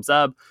month. Jim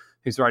Zub,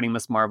 who's writing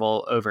Miss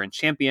Marvel over in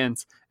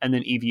Champions, and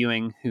then Eve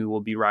Ewing, who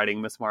will be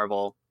writing Miss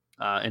Marvel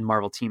in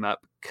Marvel Team Up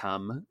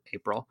come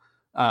April.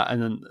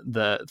 And then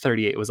the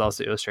 38 was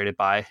also illustrated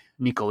by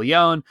Nico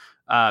Leone,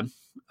 Takashi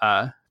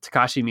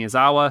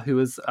Miyazawa, who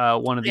was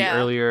one of the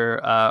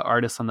earlier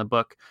artists on the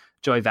book,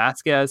 Joy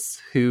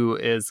Vasquez, who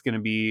is going to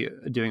be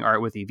doing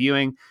art with Eve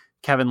Ewing,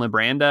 Kevin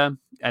Libranda,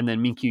 and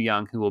then Minkyu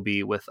Young, who will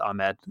be with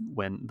Ahmed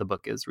when the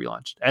book is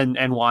relaunched, and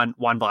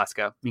Juan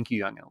Blasco, Minkyu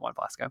Young and Juan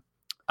Blasco.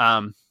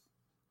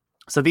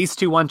 So these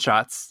two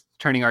one-shots,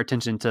 turning our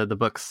attention to the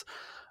books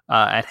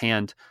at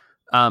hand.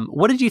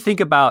 What did you think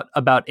about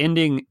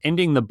ending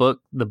the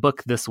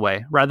book this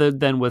way, rather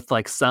than with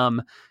like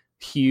some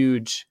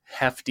huge,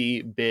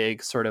 hefty,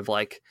 big sort of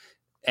like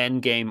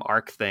end game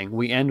arc thing?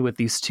 We end with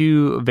these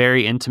two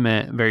very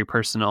intimate, very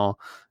personal,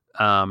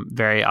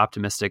 very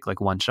optimistic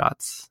like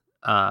one-shots.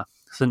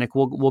 So Nick,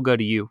 we'll go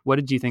to you. What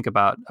did you think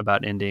about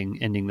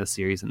ending this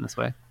series in this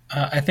way?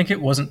 I think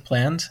it wasn't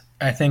planned.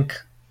 I think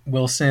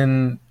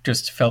Wilson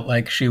just felt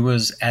like she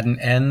was at an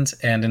end,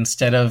 and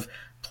instead of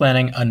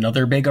planning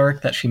another big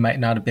arc that she might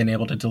not have been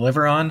able to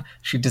deliver on,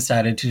 she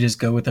decided to just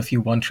go with a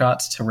few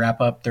one-shots to wrap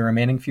up the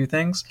remaining few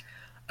things.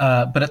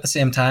 But at the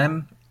same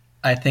time,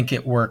 I think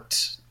it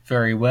worked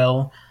very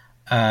well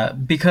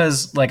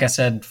because, like I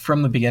said,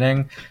 from the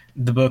beginning,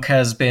 the book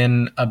has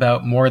been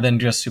about more than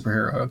just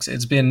superhero hooks.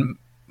 It's been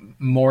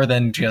more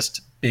than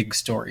just big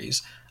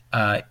stories,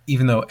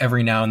 even though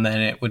every now and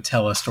then it would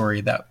tell a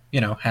story that,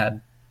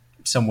 had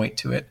some weight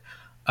to it.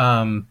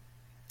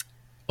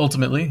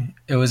 Ultimately,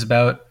 it was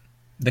about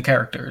the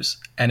characters,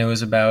 and it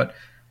was about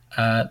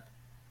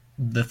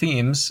the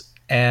themes,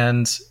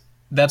 and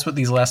that's what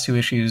these last two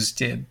issues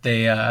did.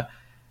 They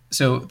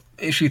so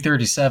issue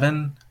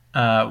 37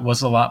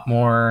 was a lot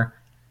more,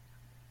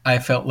 I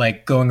felt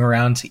like, going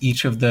around to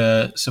each of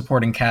the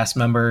supporting cast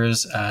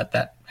members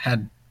that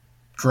had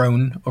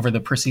grown over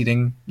the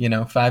preceding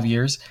 5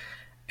 years,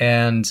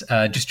 and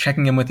just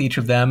checking in with each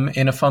of them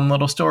in a fun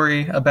little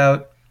story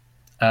about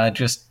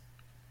just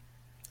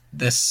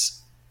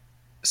this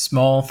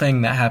small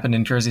thing that happened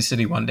in Jersey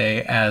City one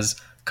day as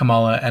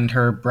Kamala and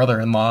her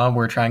brother-in-law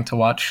were trying to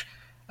watch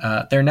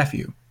their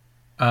nephew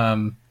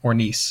or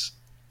niece.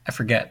 I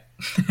forget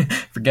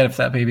if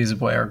that baby is a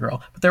boy or a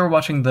girl, but they were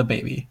watching the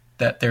baby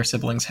that their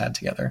siblings had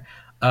together.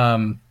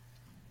 And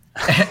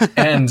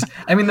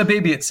I mean, the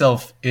baby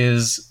itself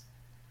is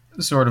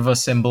sort of a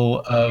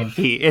symbol of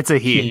It's a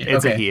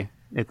he.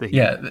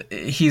 Yeah,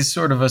 he's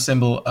sort of a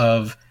symbol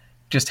of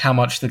just how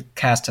much the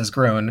cast has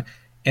grown,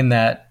 in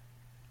that,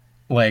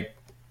 like,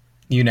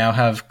 you now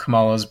have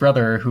Kamala's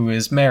brother who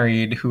is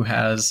married, who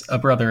has a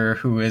brother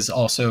who is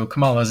also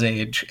Kamala's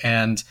age,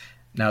 and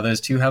now those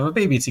two have a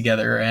baby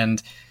together.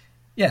 And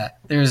yeah,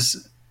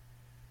 there's,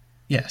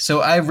 Yeah,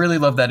 so I really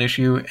love that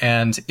issue,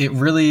 and it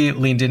really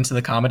leaned into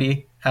the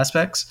comedy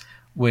aspects,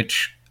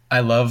 which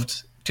I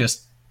loved.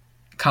 Just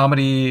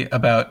comedy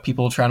about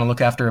people trying to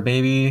look after a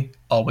baby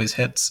always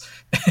hits.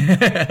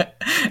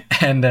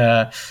 And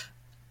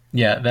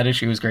yeah, that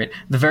issue was great.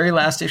 The very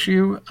last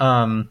issue,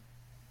 I'm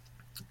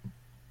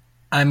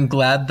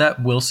glad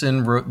that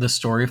Wilson wrote the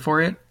story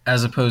for it,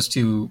 as opposed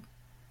to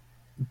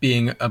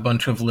being a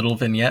bunch of little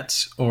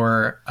vignettes,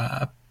 or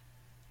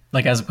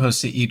like as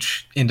opposed to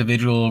each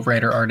individual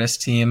writer-artist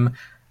team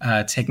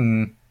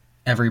taking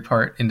every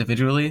part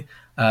individually,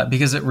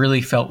 because it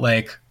really felt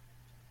like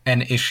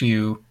an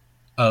issue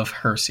of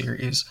her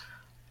series.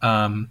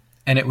 And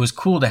it was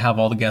cool to have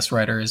all the guest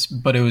writers,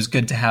 but it was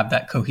good to have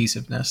that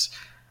cohesiveness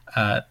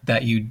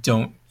that you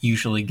don't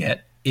usually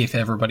get if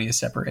everybody is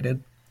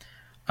separated.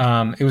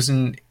 It was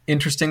an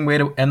interesting way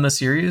to end the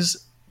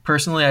series.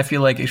 Personally, I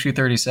feel like issue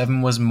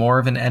 37 was more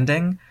of an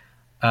ending,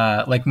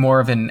 like more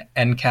of an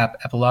end cap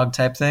epilogue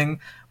type thing,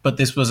 but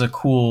this was a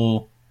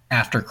cool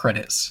after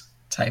credits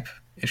type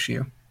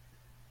issue.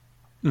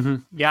 Mm-hmm.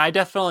 Yeah, I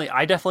definitely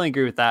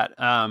agree with that.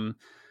 And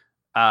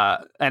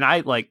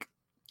I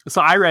so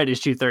I read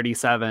issue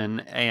 37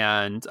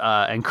 and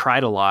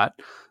cried a lot,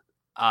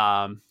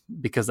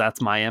 because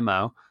that's my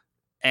MO.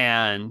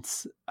 And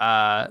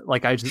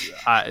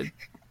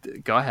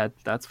go ahead,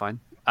 that's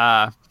fine.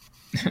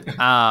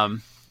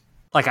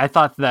 Like I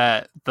thought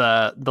that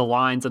the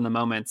lines and the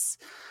moments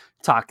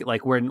talk,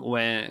 like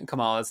when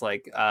Kamala's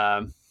like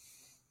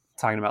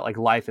talking about like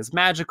life is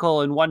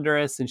magical and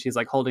wondrous, and she's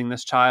like holding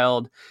this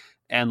child,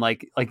 and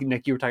like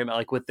Nick, you were talking about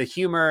like with the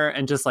humor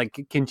and just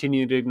like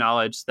continue to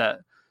acknowledge that,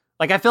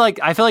 like I feel like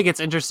it's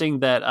interesting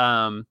that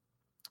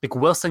like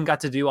Wilson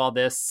got to do all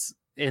this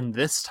in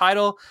this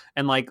title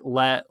and like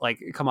let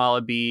like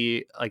Kamala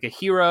be like a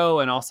hero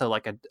and also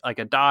like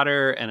a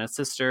daughter and a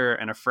sister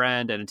and a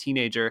friend and a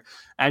teenager,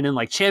 and then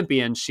like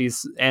Champion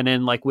and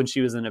then like when she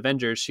was in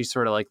Avengers she's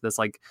sort of like this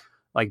like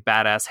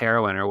badass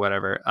heroine or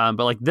whatever,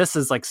 but like this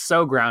is like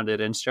so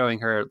grounded and showing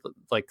her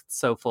like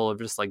so full of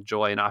just like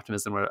joy and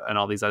optimism and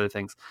all these other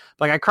things.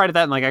 Like I cried at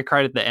that, and like I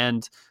cried at the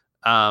end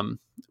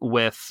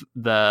with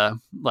the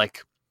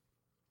like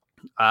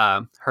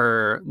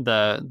her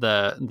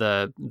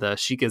the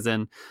Sheik is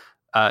in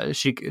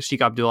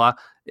Sheik Abdullah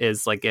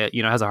is like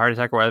has a heart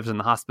attack or whatever's in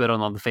the hospital,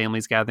 and all the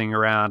family's gathering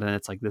around, and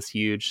it's like this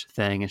huge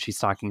thing, and she's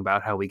talking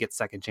about how we get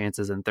second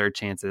chances and third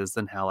chances,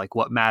 and how like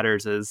what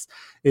matters is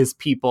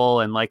people,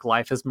 and like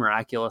life is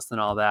miraculous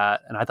and all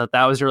that. And I thought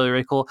that was really,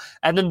 really cool.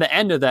 And then the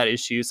end of that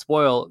issue,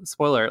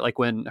 spoiler, like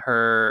when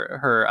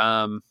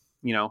her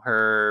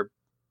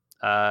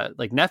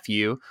like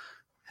nephew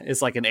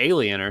is like an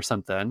alien or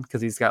something,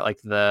 because he's got like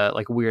the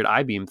like weird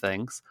I-beam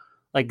things.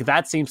 Like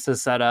that seems to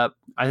set up,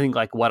 I think,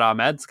 like what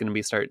Ahmed's going to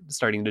be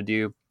starting to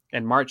do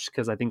in March,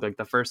 because I think like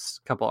the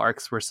first couple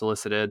arcs were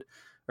solicited,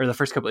 or the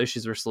first couple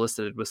issues were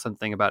solicited with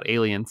something about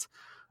aliens.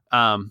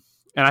 And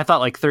I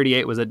thought like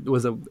 38 was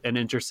an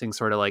interesting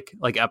sort of like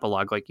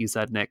epilogue, like you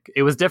said, Nick.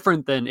 It was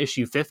different than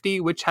issue 50,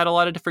 which had a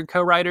lot of different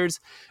co-writers,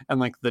 and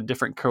like the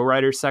different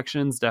co-writer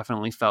sections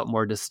definitely felt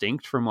more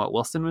distinct from what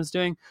Wilson was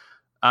doing.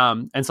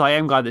 And so I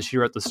am glad that she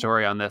wrote the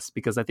story on this,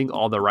 because I think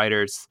all the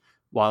writers,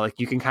 while like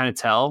you can kind of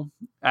tell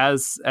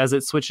as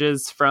it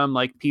switches from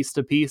like piece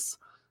to piece,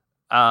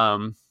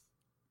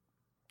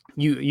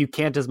 you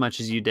can't as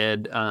much as you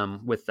did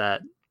with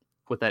that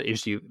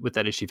issue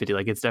 50.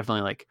 Like it's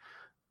definitely like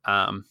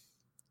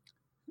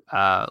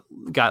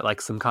got like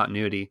some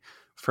continuity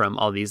from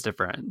all these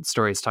different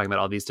stories talking about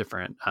all these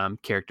different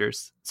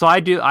characters. So I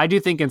do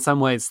think in some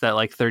ways that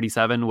like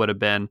 37 would have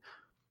been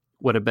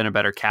a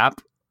better cap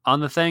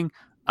on the thing.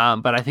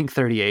 But I think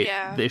 38,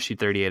 the issue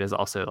 38 is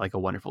also like a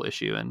wonderful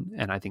issue,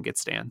 and I think it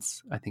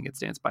stands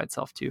by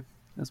itself too,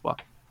 as well.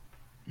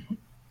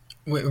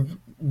 Wait,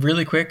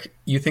 really quick,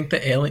 you think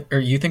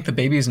the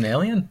baby is an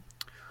alien?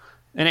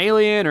 An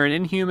alien or an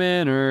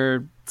inhuman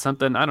or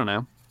something? I don't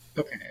know.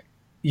 Okay.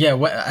 Yeah,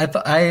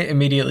 I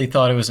immediately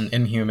thought it was an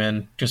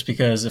inhuman, just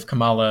because if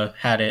Kamala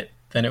had it,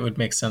 then it would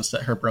make sense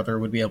that her brother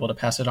would be able to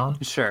pass it on.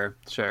 Sure.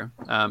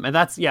 And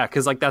that's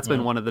because like that's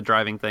been one of the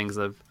driving things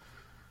of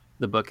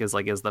the book is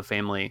the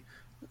family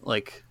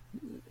like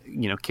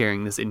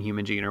carrying this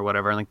inhuman gene or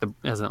whatever, and like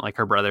hasn't like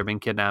her brother been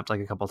kidnapped like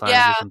a couple times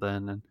or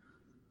something,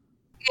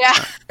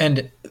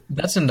 and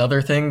that's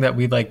another thing that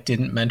we like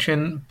didn't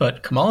mention,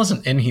 but Kamala's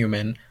an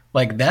inhuman.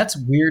 Like that's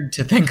weird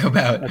to think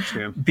about. That's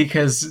true,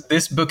 because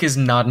this book is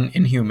not an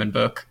inhuman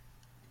book.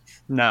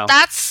 No,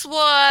 that's what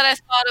I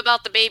thought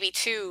about the baby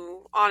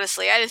too.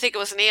 Honestly, I didn't think it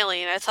was an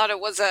alien. I thought it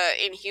was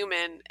a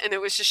inhuman, and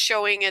it was just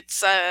showing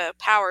its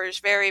powers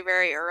very,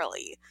 very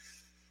early.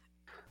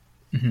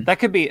 Mm-hmm. That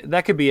could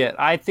be it.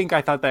 I think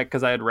I thought that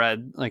because I had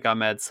read like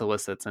Ahmed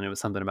solicits, and it was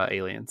something about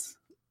aliens.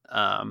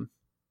 And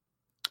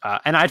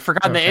I'd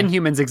forgotten that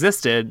Inhumans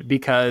existed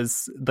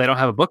because they don't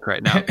have a book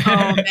right now.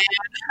 Oh man!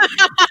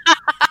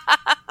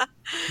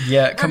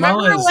 Yeah,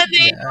 Kamala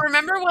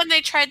remember when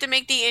they tried to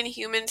make the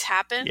Inhumans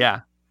happen? Yeah.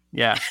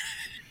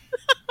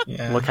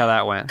 Look how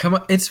that went.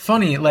 It's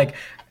funny. Like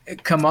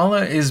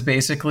Kamala is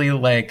basically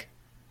like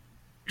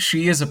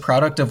she is a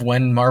product of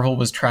when Marvel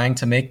was trying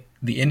to make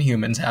the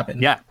Inhumans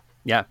happen. Yeah.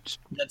 That's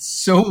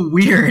so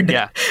weird.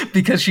 Yeah.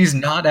 Because she's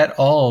not at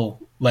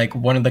all like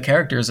one of the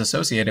characters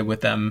associated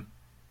with them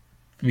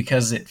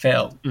because it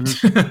failed.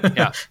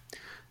 Yeah.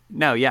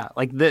 No, yeah.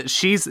 Like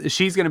she's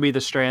going to be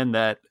the strand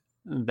that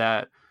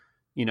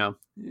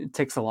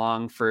ticks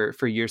along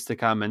for years to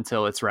come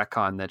until it's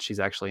retconned that she's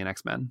actually an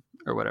X-Men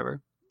or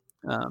whatever.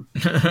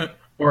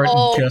 Or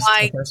Oh just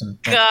my a person.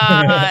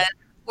 God.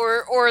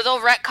 Or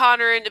they'll retcon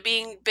her into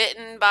being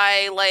bitten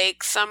by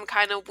like some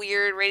kind of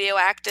weird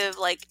radioactive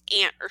like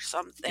ant or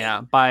something.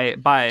 Yeah, by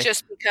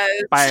just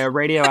because by a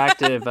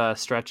radioactive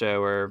Stretcho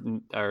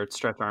or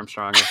Stretch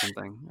Armstrong or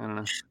something. I don't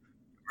know.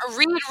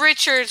 Reed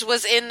Richards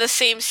was in the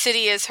same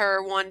city as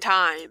her one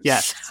time.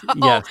 Yes. So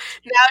Yes.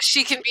 now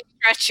she can be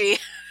stretchy.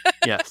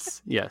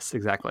 Yes,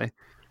 exactly.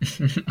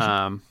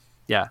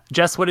 Yeah.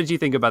 Jess, what did you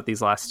think about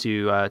these last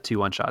two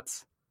one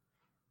shots?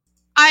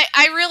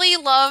 I really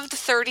loved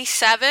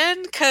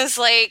 37 because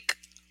like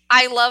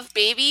I love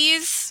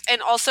babies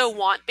and also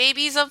want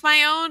babies of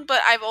my own, but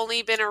I've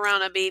only been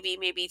around a baby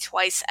maybe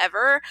twice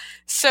ever.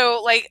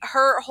 So like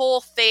her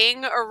whole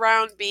thing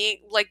around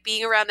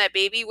being around that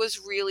baby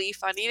was really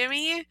funny to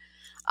me.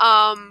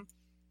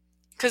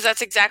 Because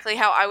that's exactly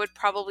how I would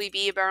probably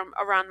be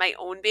around my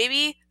own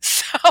baby.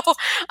 So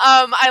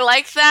I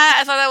liked that.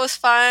 I thought that was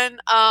fun.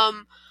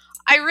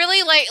 I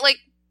really like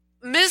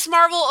Ms.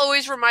 Marvel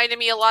always reminded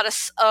me a lot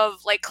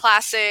of like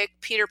classic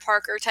Peter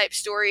Parker type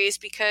stories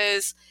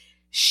because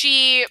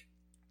she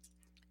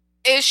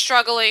is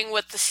struggling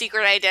with the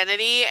secret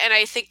identity, and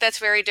I think that's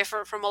very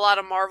different from a lot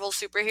of Marvel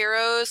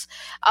superheroes.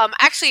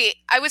 Actually,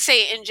 I would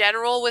say in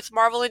general with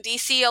Marvel and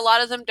DC, a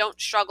lot of them don't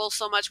struggle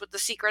so much with the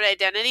secret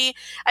identity.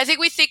 I think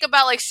we think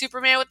about like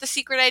Superman with the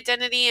secret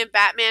identity and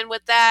Batman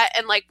with that,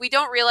 and like we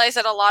don't realize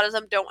that a lot of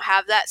them don't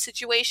have that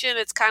situation.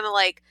 It's kind of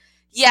like,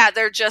 yeah,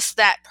 they're just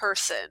that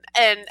person.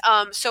 And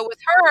so with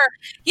her,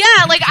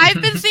 yeah, like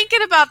I've been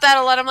thinking about that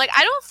a lot. I'm like,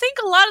 I don't think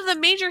a lot of the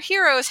major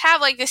heroes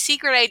have like the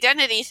secret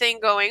identity thing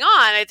going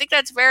on. I think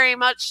that's very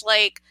much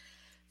like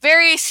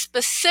very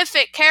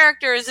specific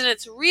characters, and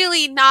it's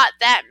really not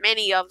that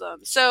many of them.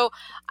 So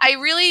I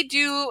really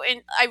do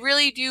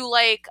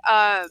like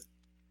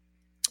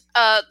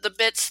the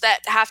bits that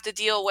have to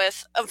deal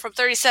with from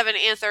 37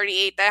 and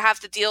 38 that have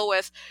to deal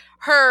with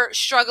her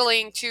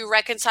struggling to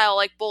reconcile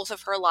like both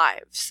of her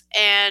lives.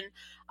 And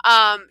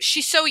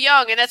she's so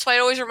young, and that's why it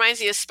always reminds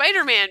me of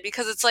Spider-Man,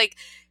 because it's like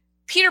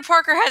Peter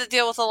Parker had to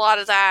deal with a lot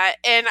of that,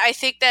 and I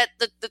think that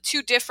the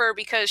two differ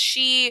because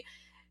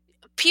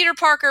Peter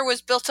Parker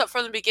was built up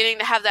from the beginning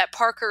to have that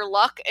Parker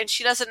luck, and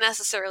she doesn't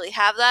necessarily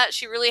have that.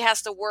 She really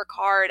has to work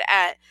hard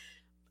at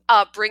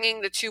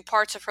bringing the two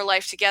parts of her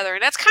life together.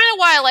 And that's kind of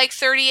why I like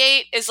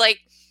 38 is like,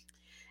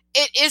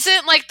 it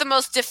isn't like the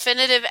most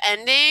definitive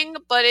ending,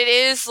 but it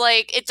is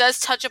like, it does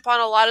touch upon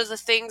a lot of the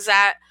things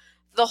that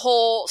the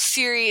whole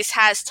series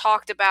has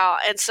talked about.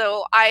 And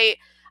so I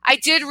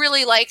did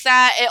really like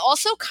that. It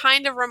also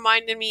kind of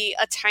reminded me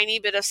a tiny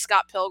bit of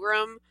Scott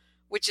Pilgrim,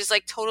 which is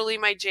like totally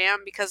my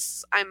jam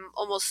because I'm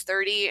almost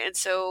 30, and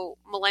so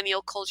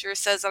millennial culture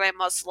says that I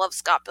must love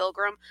Scott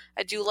Pilgrim.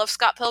 I do love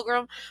Scott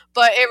Pilgrim,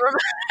 but it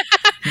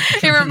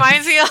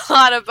reminds me a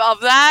lot of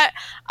that.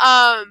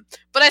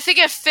 But I think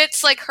it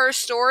fits like her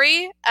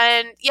story,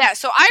 and yeah,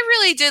 so I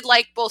really did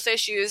like both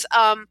issues.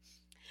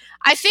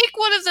 I think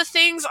one of the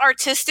things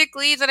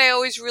artistically that I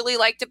always really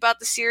liked about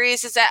the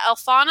series is that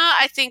Alphana,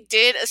 I think,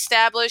 did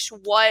establish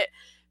what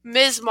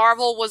Ms.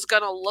 Marvel was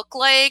going to look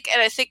like.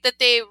 And I think that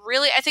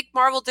I think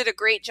Marvel did a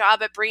great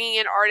job at bringing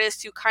in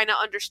artists who kind of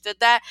understood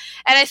that.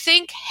 And I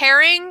think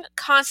Herring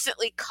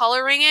constantly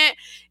coloring it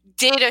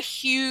did a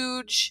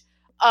huge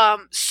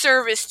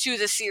service to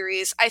the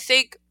series. I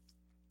think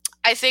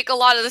a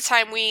lot of the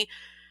time we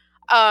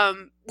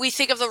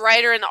think of the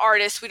writer and the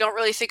artist. We don't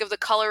really think of the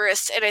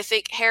colorist. And I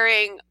think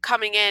Herring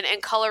coming in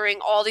and coloring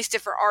all these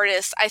different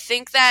artists, I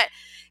think that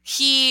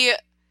he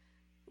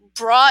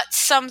brought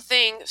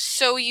something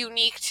so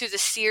unique to the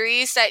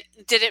series that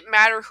didn't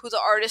matter who the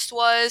artist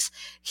was.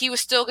 He was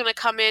still going to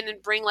come in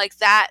and bring like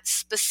that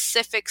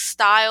specific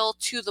style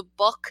to the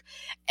book.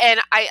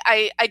 And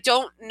I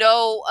don't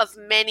know of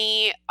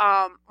many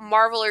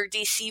Marvel or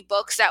DC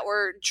books that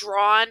were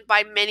drawn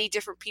by many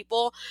different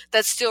people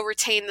that still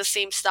retain the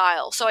same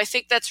style. So I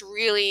think that's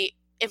really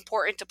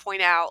important to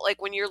point out.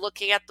 Like when you're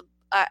looking at the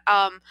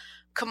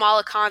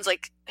Kamala Khan's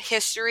like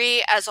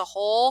history as a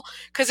whole,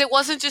 because it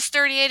wasn't just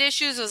 38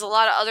 issues, it was a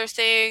lot of other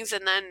things.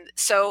 And then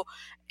so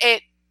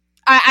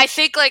I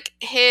think like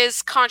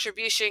his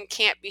contribution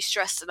can't be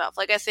stressed enough.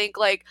 Like I think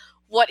like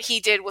what he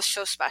did was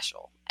so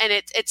special, and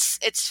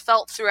it's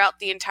felt throughout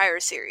the entire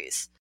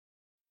series.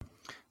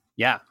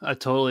 Yeah, I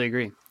totally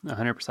agree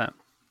 100%.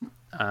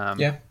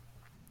 Yeah,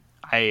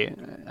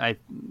 I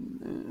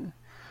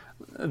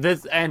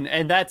this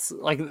and that's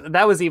like,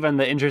 that was even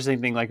the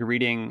interesting thing, like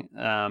reading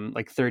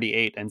like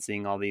 38 and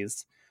seeing all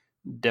these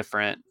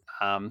different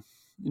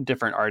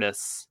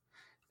artists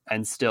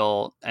and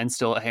still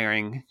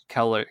Herring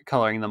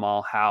coloring them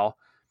all, how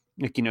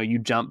like, you know, you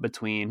jump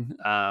between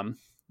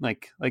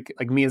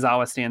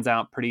Miyazawa stands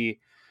out pretty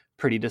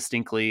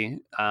distinctly.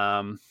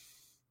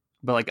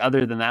 But like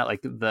other than that,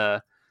 like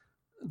the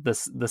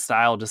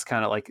style just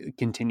kind of like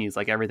continues,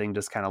 like everything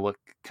just kind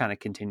of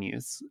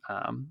continues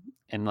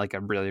in like a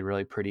really,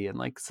 really pretty and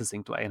like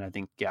succinct way. And I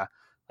think, yeah,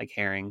 like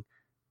Herring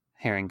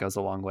goes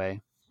a long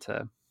way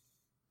to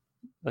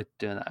like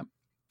doing that.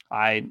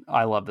 I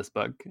love this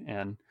book,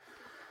 and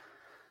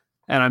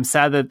I'm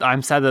sad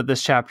that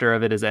this chapter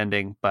of it is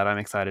ending, but I'm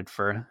excited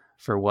for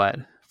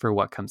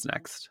what comes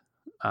next.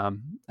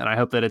 And I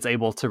hope that it's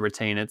able to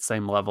retain its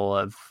same level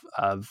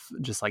of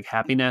just like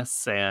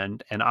happiness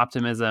and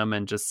optimism,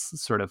 and just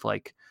sort of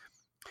like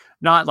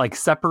not like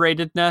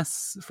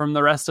separatedness from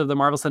the rest of the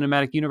Marvel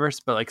Cinematic Universe,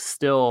 but like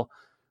still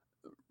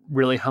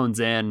really hones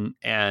in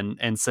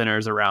and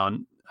centers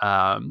around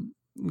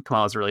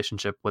Kamala's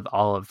relationship with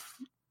all of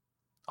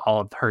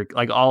her,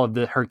 like all of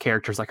her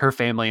characters, like her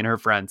family and her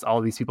friends, all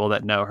of these people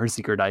that know her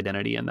secret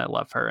identity and that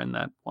love her and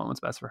that want what's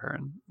best for her,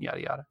 and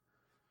yada yada.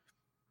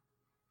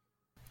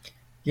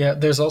 Yeah,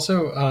 there's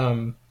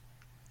also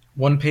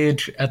one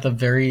page at the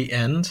very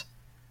end,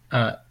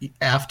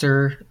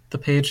 after the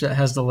page that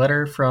has the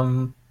letter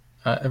from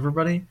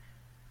everybody,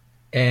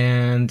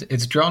 and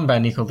it's drawn by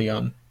Nico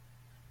Leon.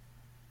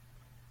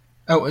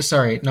 Oh,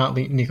 sorry, not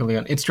Nico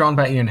Leon. It's drawn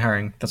by Ian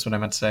Herring. That's what I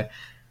meant to say.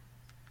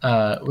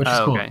 Which is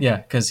cool. Okay. Yeah,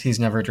 because he's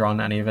never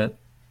drawn any of it.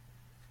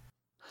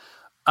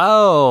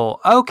 Oh,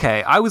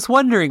 okay. I was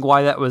wondering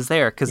why that was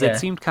there, because it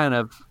seemed kind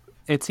of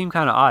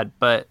odd.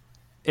 But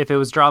if it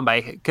was drawn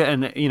by,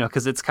 and you know,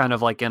 because it's kind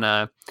of like in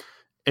a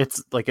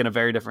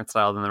very different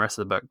style than the rest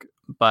of the book.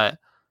 But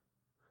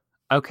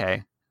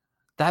okay,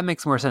 that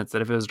makes more sense.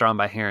 That if it was drawn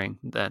by Herring,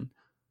 then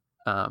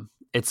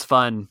it's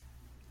fun.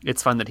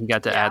 It's fun that he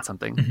got to add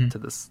something to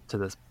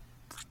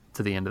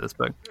the end of this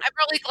book. I'm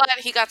really glad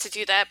he got to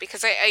do that,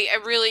 because I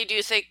really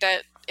do think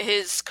that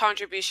his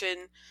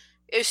contribution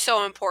is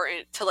so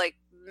important to like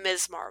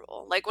Ms.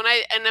 Marvel. Like when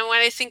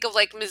I think of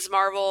like Ms.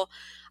 Marvel,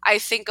 I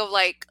think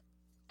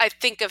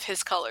of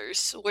his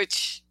colors,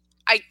 which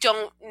I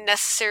don't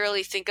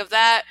necessarily think of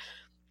that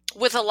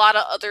with a lot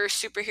of other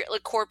superhero,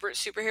 like corporate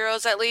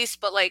superheroes at least.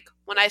 But like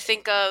when I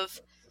think of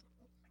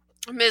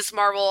Ms.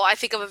 Marvel, I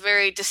think of a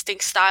very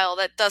distinct style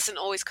that doesn't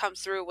always come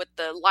through with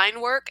the line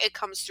work. It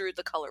comes through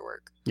the color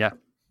work. Yeah,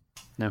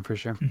 no, for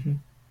sure. Mm-hmm.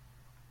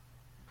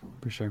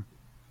 For sure.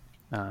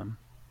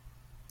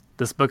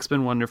 This book's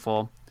been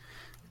wonderful.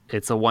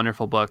 It's a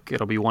wonderful book.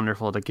 It'll be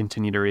wonderful to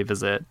continue to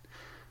revisit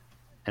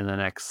in the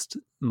next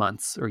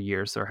months or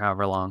years or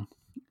however long.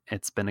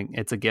 It's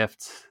a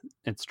gift.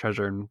 It's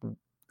treasure. And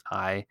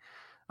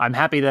I'm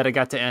happy that it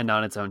got to end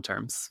on its own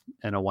terms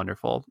in a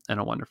wonderful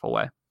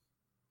way.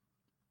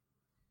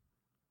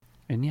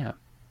 And yeah,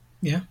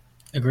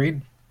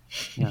 agreed.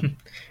 Yeah.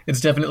 It's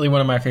definitely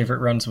one of my favorite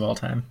runs of all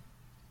time.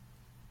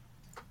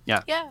 Yeah,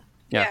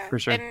 for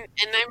sure. And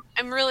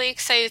I'm really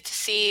excited to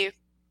see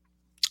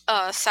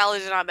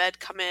Saladin Ahmed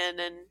come in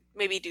and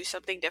maybe do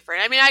something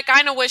different. I mean, I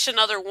kind of wish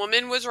another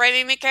woman was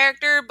writing the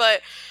character,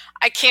 but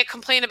I can't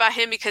complain about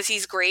him because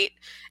he's great,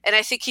 and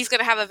I think he's going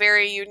to have a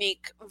very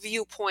unique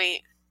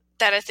viewpoint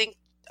that I think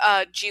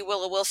G.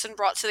 Willow Wilson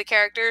brought to the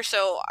character.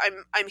 So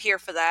I'm here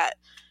for that.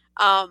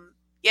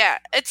 Yeah,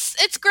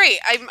 it's great.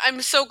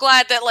 I'm so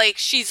glad that like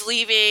she's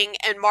leaving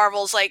and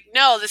Marvel's like,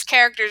 no, this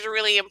character is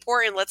really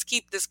important. Let's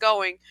keep this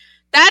going.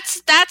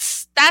 That's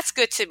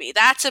good to me.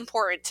 That's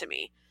important to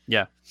me.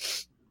 Yeah.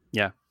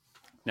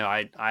 No,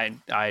 I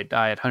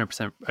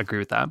 100% agree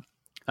with that.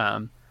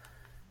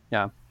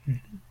 Yeah.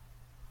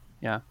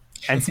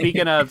 And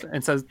speaking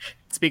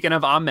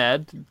of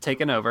Ahmed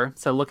taking over,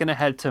 so looking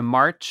ahead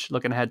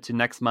to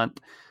next month.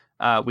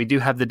 We do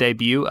have the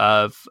debut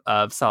of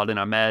Saladin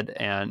Ahmed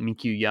and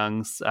Minkyu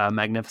Young's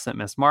Magnificent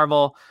Miss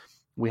Marvel.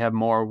 We have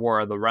more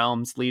War of the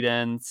Realms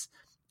lead-ins.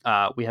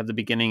 We have the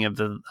beginning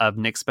of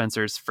Nick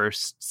Spencer's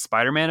first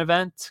Spider-Man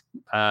event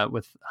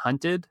with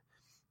Hunted.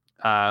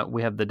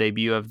 We have the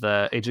debut of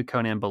the Age of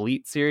Conan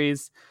Belit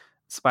series,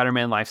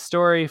 Spider-Man Life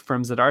Story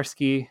from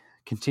Zdarsky,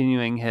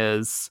 continuing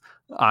his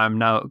I'm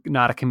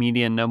not a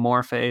comedian no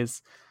more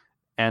phase.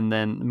 And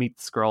then Meet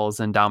the Skrulls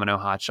and Domino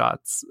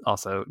Hotshots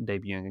also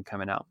debuting and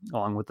coming out,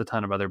 along with a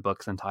ton of other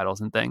books and titles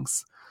and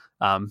things.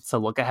 So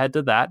look ahead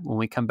to that when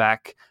we come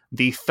back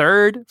the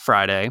third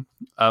Friday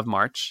of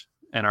March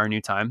in our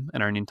new time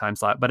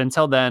slot. But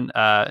until then,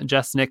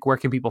 Jess, Nick, where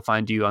can people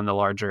find you on the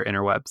larger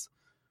interwebs?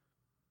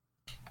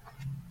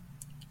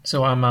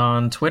 So I'm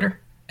on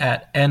Twitter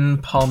at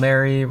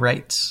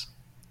npalmieriwrites.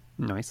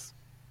 Nice.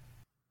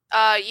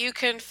 You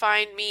can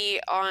find me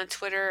on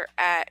Twitter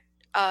at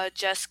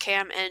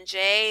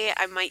JessCamNJ.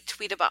 I might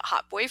tweet about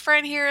Hot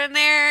Boyfriend here and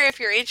there if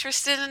you're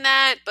interested in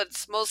that, but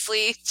it's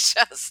mostly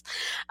just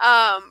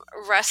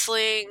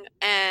wrestling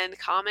and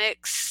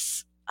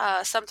comics.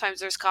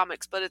 Sometimes there's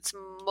comics, but it's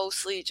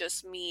mostly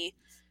just me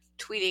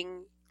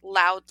tweeting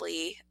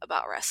loudly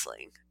about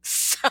wrestling.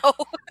 So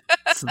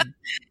it's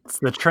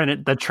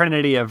the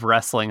trinity of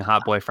wrestling,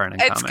 Hot Boyfriend,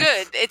 and comics.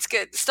 It's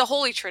good. It's the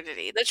Holy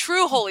Trinity, the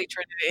true Holy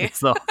Trinity.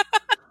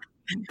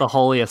 The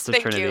holiest of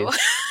Thank trinities.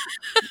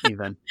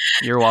 Even.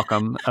 You're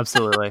welcome.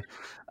 Absolutely.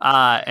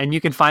 And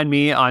you can find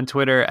me on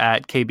Twitter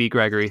at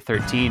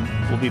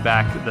KBGregory13. We'll be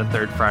back the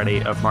third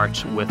Friday of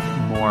March with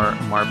more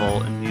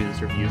Marvel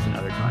news, reviews, and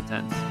other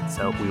content.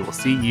 So we will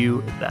see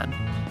you then.